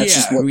 I mean, that's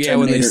just what Terminator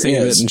when they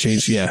save it and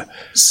change,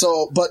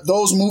 So, but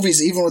those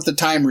movies, even with the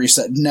time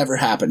reset, never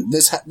happened.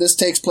 This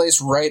takes place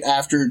right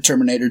after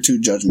Terminator 2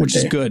 Judgment Day. Which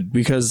is good,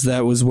 because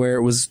that was where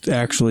it was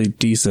actually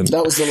decent.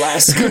 That was the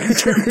last good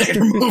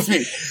Terminator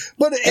movie.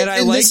 But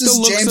I like the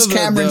looks James of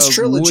Cameron's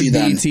trilogy,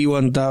 then.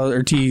 T-1000,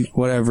 or T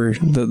whatever,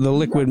 the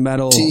liquid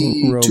metal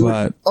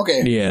robot.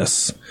 Okay.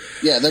 Yes.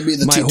 Yeah, that'd be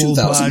the T-2000. My whole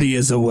body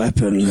is a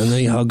weapon. And then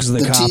he hugs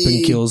the cop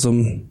and kills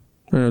him.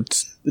 The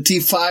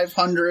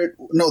T-500,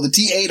 no, the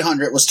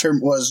T-800 was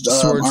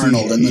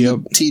Arnold, and then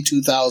the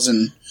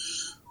T-2000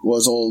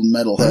 was old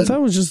Metalhead. I thought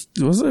it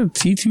was it a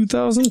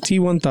T-2000?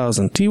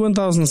 T-1000.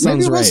 T-1000 sounds right.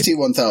 Maybe it was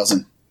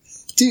T-1000.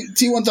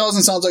 T-1000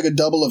 sounds like a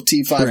double of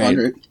T-500.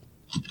 Right.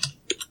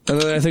 And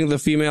then I think the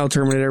female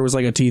Terminator was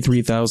like a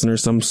T-3000 or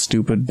some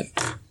stupid...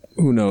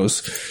 Who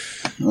knows?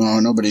 Oh,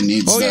 nobody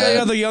needs that. Oh,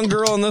 yeah, the young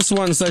girl in this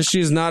one says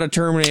she's not a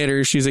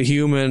Terminator. She's a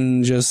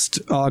human, just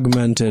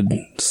augmented.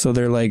 So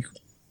they're, like,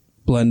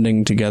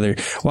 blending together.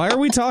 Why are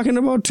we talking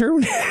about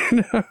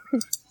Terminator?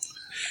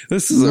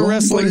 This is a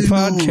wrestling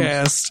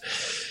podcast.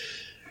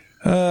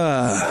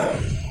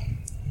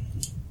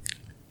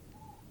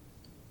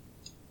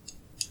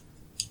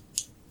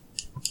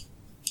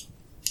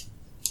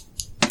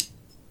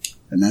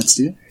 And that's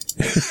it?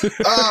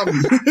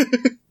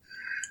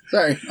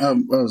 Sorry, I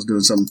was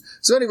doing something.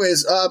 So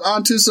anyways,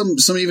 on to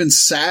some even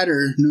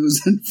sadder news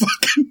than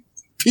fucking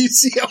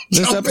PCO.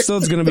 This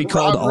episode's going to be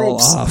called All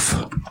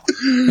Off.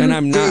 And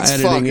I'm not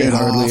editing it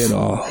hardly at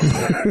all.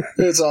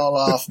 It's all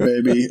off,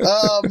 baby.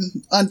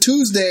 On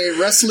Tuesday,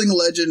 wrestling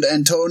legend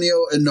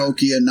Antonio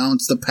Inoki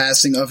announced the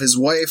passing of his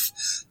wife,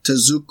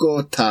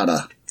 Tezuko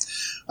Tada.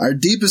 Our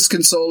deepest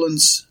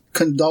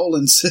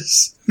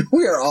condolences.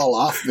 We are all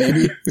off,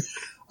 baby.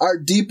 Our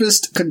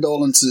deepest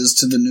condolences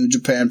to the New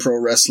Japan Pro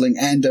Wrestling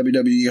and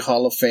WWE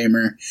Hall of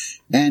Famer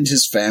and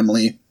his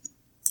family.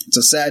 It's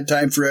a sad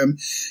time for him.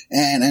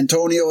 And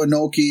Antonio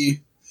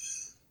Inoki,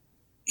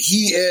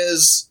 he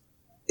is,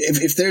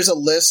 if there's a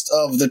list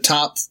of the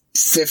top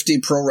 50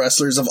 pro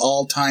wrestlers of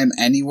all time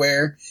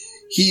anywhere,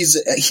 he's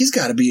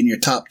got to be in your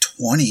top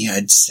 20,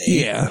 I'd say.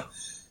 Yeah.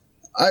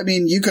 I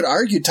mean, you could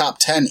argue top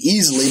 10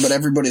 easily, but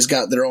everybody's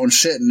got their own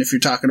shit. And if you're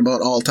talking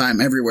about all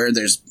time everywhere,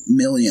 there's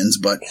millions,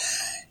 but...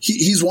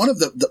 He's one of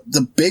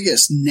the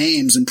biggest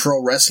names in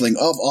pro wrestling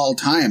of all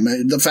time.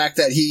 The fact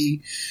that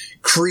he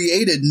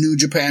created New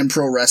Japan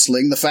Pro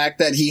Wrestling, the fact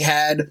that he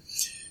had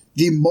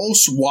the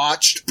most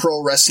watched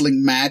pro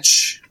wrestling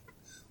match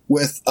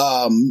with,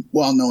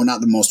 well, no,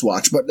 not the most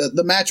watched, but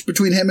the match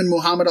between him and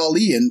Muhammad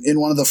Ali in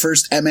one of the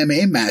first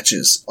MMA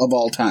matches of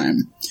all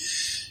time.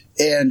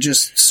 And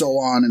just so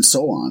on and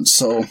so on.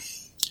 So,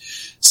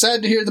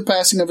 sad to hear the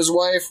passing of his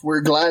wife.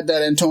 We're glad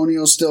that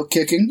Antonio's still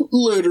kicking,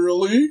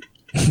 literally.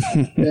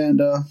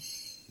 And,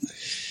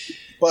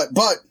 but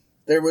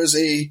there was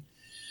a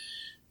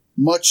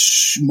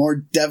much more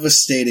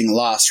devastating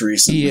loss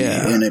recently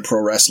in a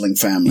pro wrestling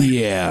family.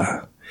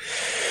 Yeah.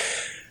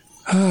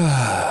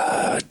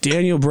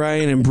 Daniel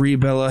Bryan and Brie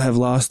Bella have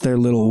lost their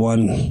little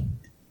one.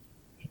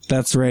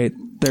 That's right,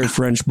 their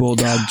French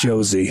bulldog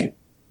Josie.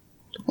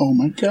 Oh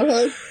my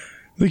God.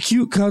 The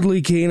cute,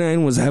 cuddly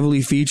canine was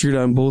heavily featured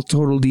on both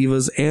Total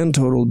Divas and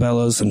Total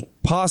Bellas, and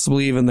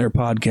possibly even their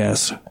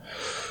podcast.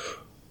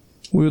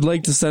 We would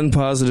like to send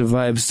positive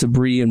vibes to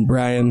Brie and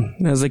Brian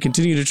as they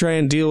continue to try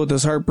and deal with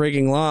this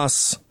heartbreaking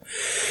loss.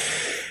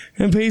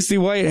 And Pastey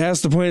White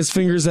has to point his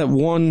fingers at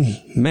one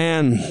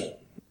man,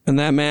 and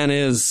that man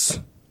is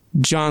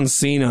John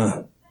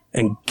Cena.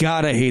 And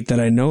God, I hate that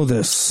I know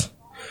this,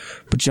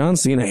 but John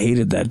Cena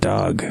hated that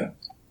dog.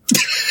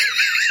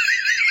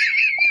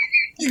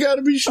 You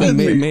gotta be shitting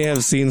me. I may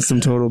have seen some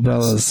Total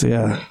Bellas,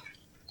 yeah.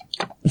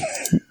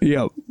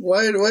 Yep.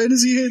 Why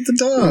does he hate the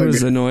dog? It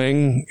was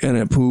annoying, and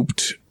it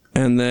pooped,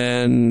 and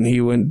then he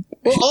went...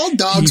 Well, all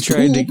dogs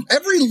poop.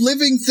 Every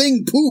living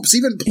thing poops,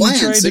 even plants.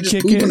 He tried to just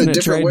kick poop it, in and a it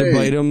different tried way. to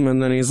bite him,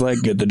 and then he's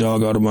like, "Get the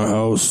dog out of my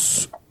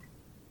house."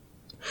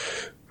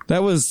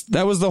 That was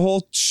the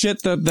whole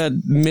shit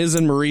that Miz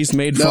and Maurice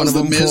made fun of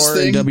him for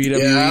in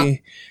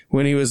WWE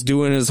when he was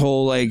doing his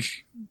whole, like,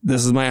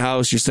 this is my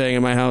house, you're staying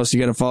in my house, you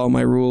gotta follow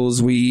my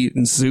rules, we eat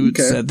in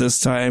suits at this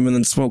time, and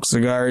then smoke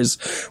cigars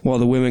while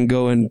the women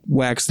go and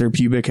wax their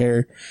pubic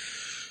hair.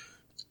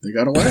 They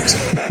gotta wax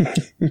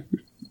it.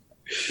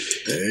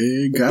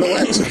 They gotta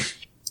wax it.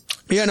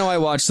 Yeah, no, I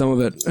watched some of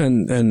it,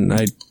 and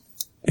I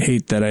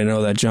hate that I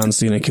know that John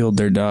Cena killed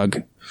their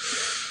dog.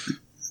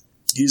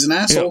 He's an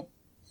asshole.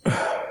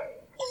 Yep.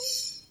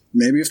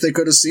 Maybe if they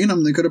could have seen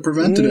him, they could have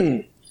prevented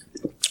it.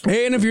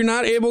 Hey, and if you're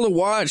not able to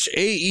watch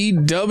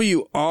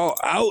AEW All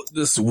Out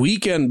this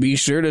weekend, be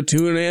sure to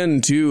tune in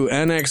to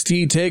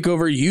NXT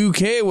TakeOver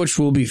UK, which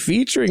will be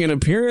featuring an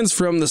appearance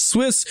from the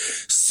Swiss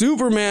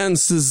Superman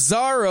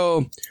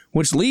Cesaro,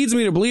 which leads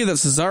me to believe that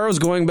Cesaro's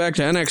going back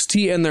to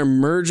NXT and they're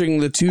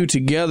merging the two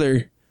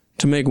together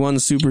to make one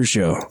super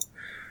show.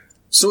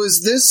 So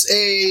is this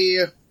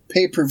a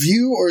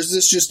pay-per-view, or is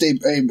this just a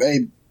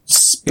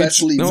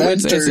special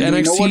event? It's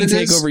NXT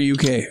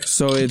TakeOver UK.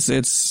 So it's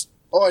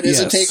oh, it is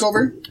a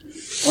takeover?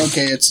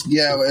 Okay,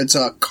 it's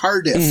a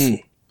Cardiff.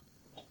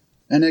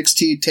 Mm-hmm.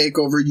 NXT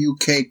TakeOver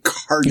UK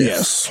Cardiff.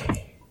 Yes.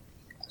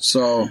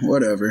 So,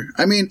 whatever.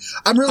 I mean,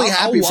 I'm really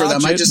happy for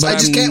them. I just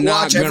can't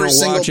watch every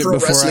single pro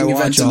wrestling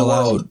event in the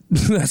world.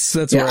 That's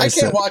where I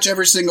can't watch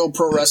every single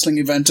pro wrestling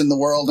event in the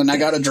world, and I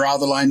gotta draw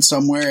the line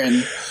somewhere,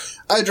 and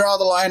I draw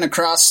the line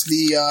across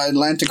the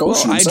Atlantic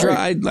Ocean.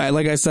 Well,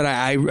 like I said,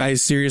 I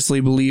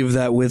seriously believe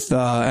that with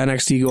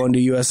NXT going to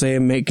USA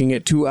and making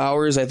it 2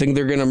 hours, I think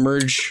they're going to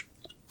merge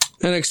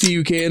NXT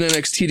UK and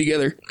NXT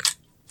together.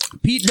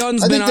 Pete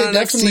Dunne's been on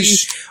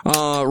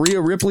NXT. Rhea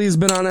Ripley's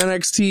been on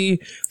NXT.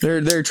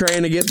 They're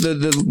trying to get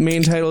the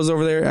main titles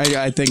over there.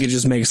 I think it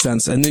just makes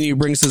sense. And then you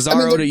bring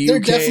Cesaro to UK. They're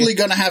definitely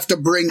going to have to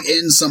bring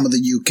in some of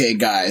the UK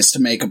guys to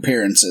make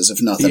appearances,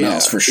 if nothing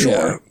else, for sure.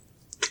 Yeah.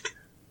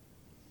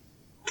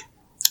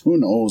 Who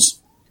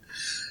knows?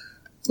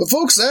 But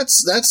folks,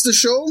 that's the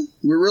show.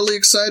 We're really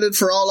excited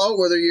for All Out,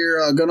 whether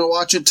you're going to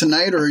watch it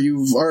tonight or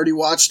you've already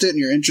watched it and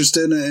you're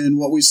interested in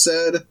what we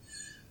said.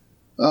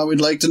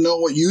 We'd like to know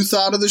what you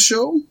thought of the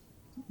show.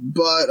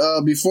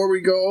 But before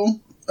we go,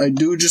 I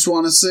do just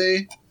want to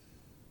say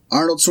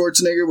Arnold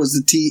Schwarzenegger was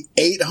the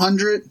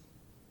T-800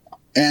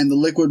 and the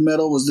Liquid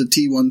Metal was the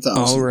T-1000.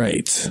 All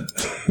right.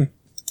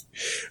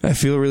 I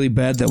feel really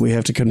bad that we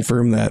have to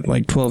confirm that.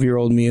 Like,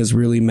 12-year-old me is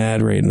really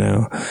mad right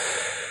now.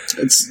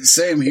 It's the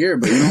same here,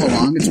 but you know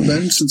how long it's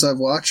been since I've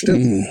watched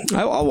it?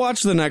 I'll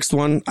watch the next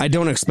one. I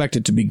don't expect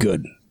it to be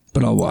good,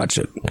 but I'll watch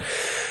it.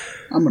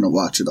 I'm going to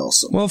watch it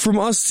also. Well, from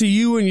us to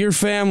you and your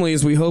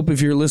families, we hope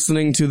if you're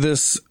listening to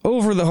this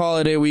over the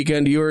holiday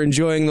weekend, you're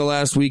enjoying the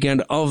last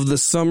weekend of the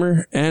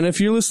summer. And if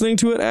you're listening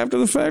to it after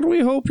the fact, we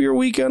hope your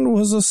weekend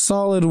was a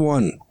solid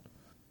one.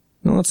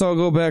 Now let's all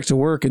go back to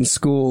work and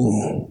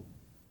school.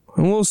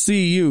 And we'll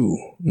see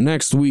you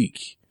next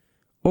week,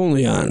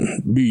 only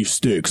on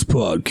Beefsticks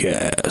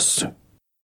Podcast.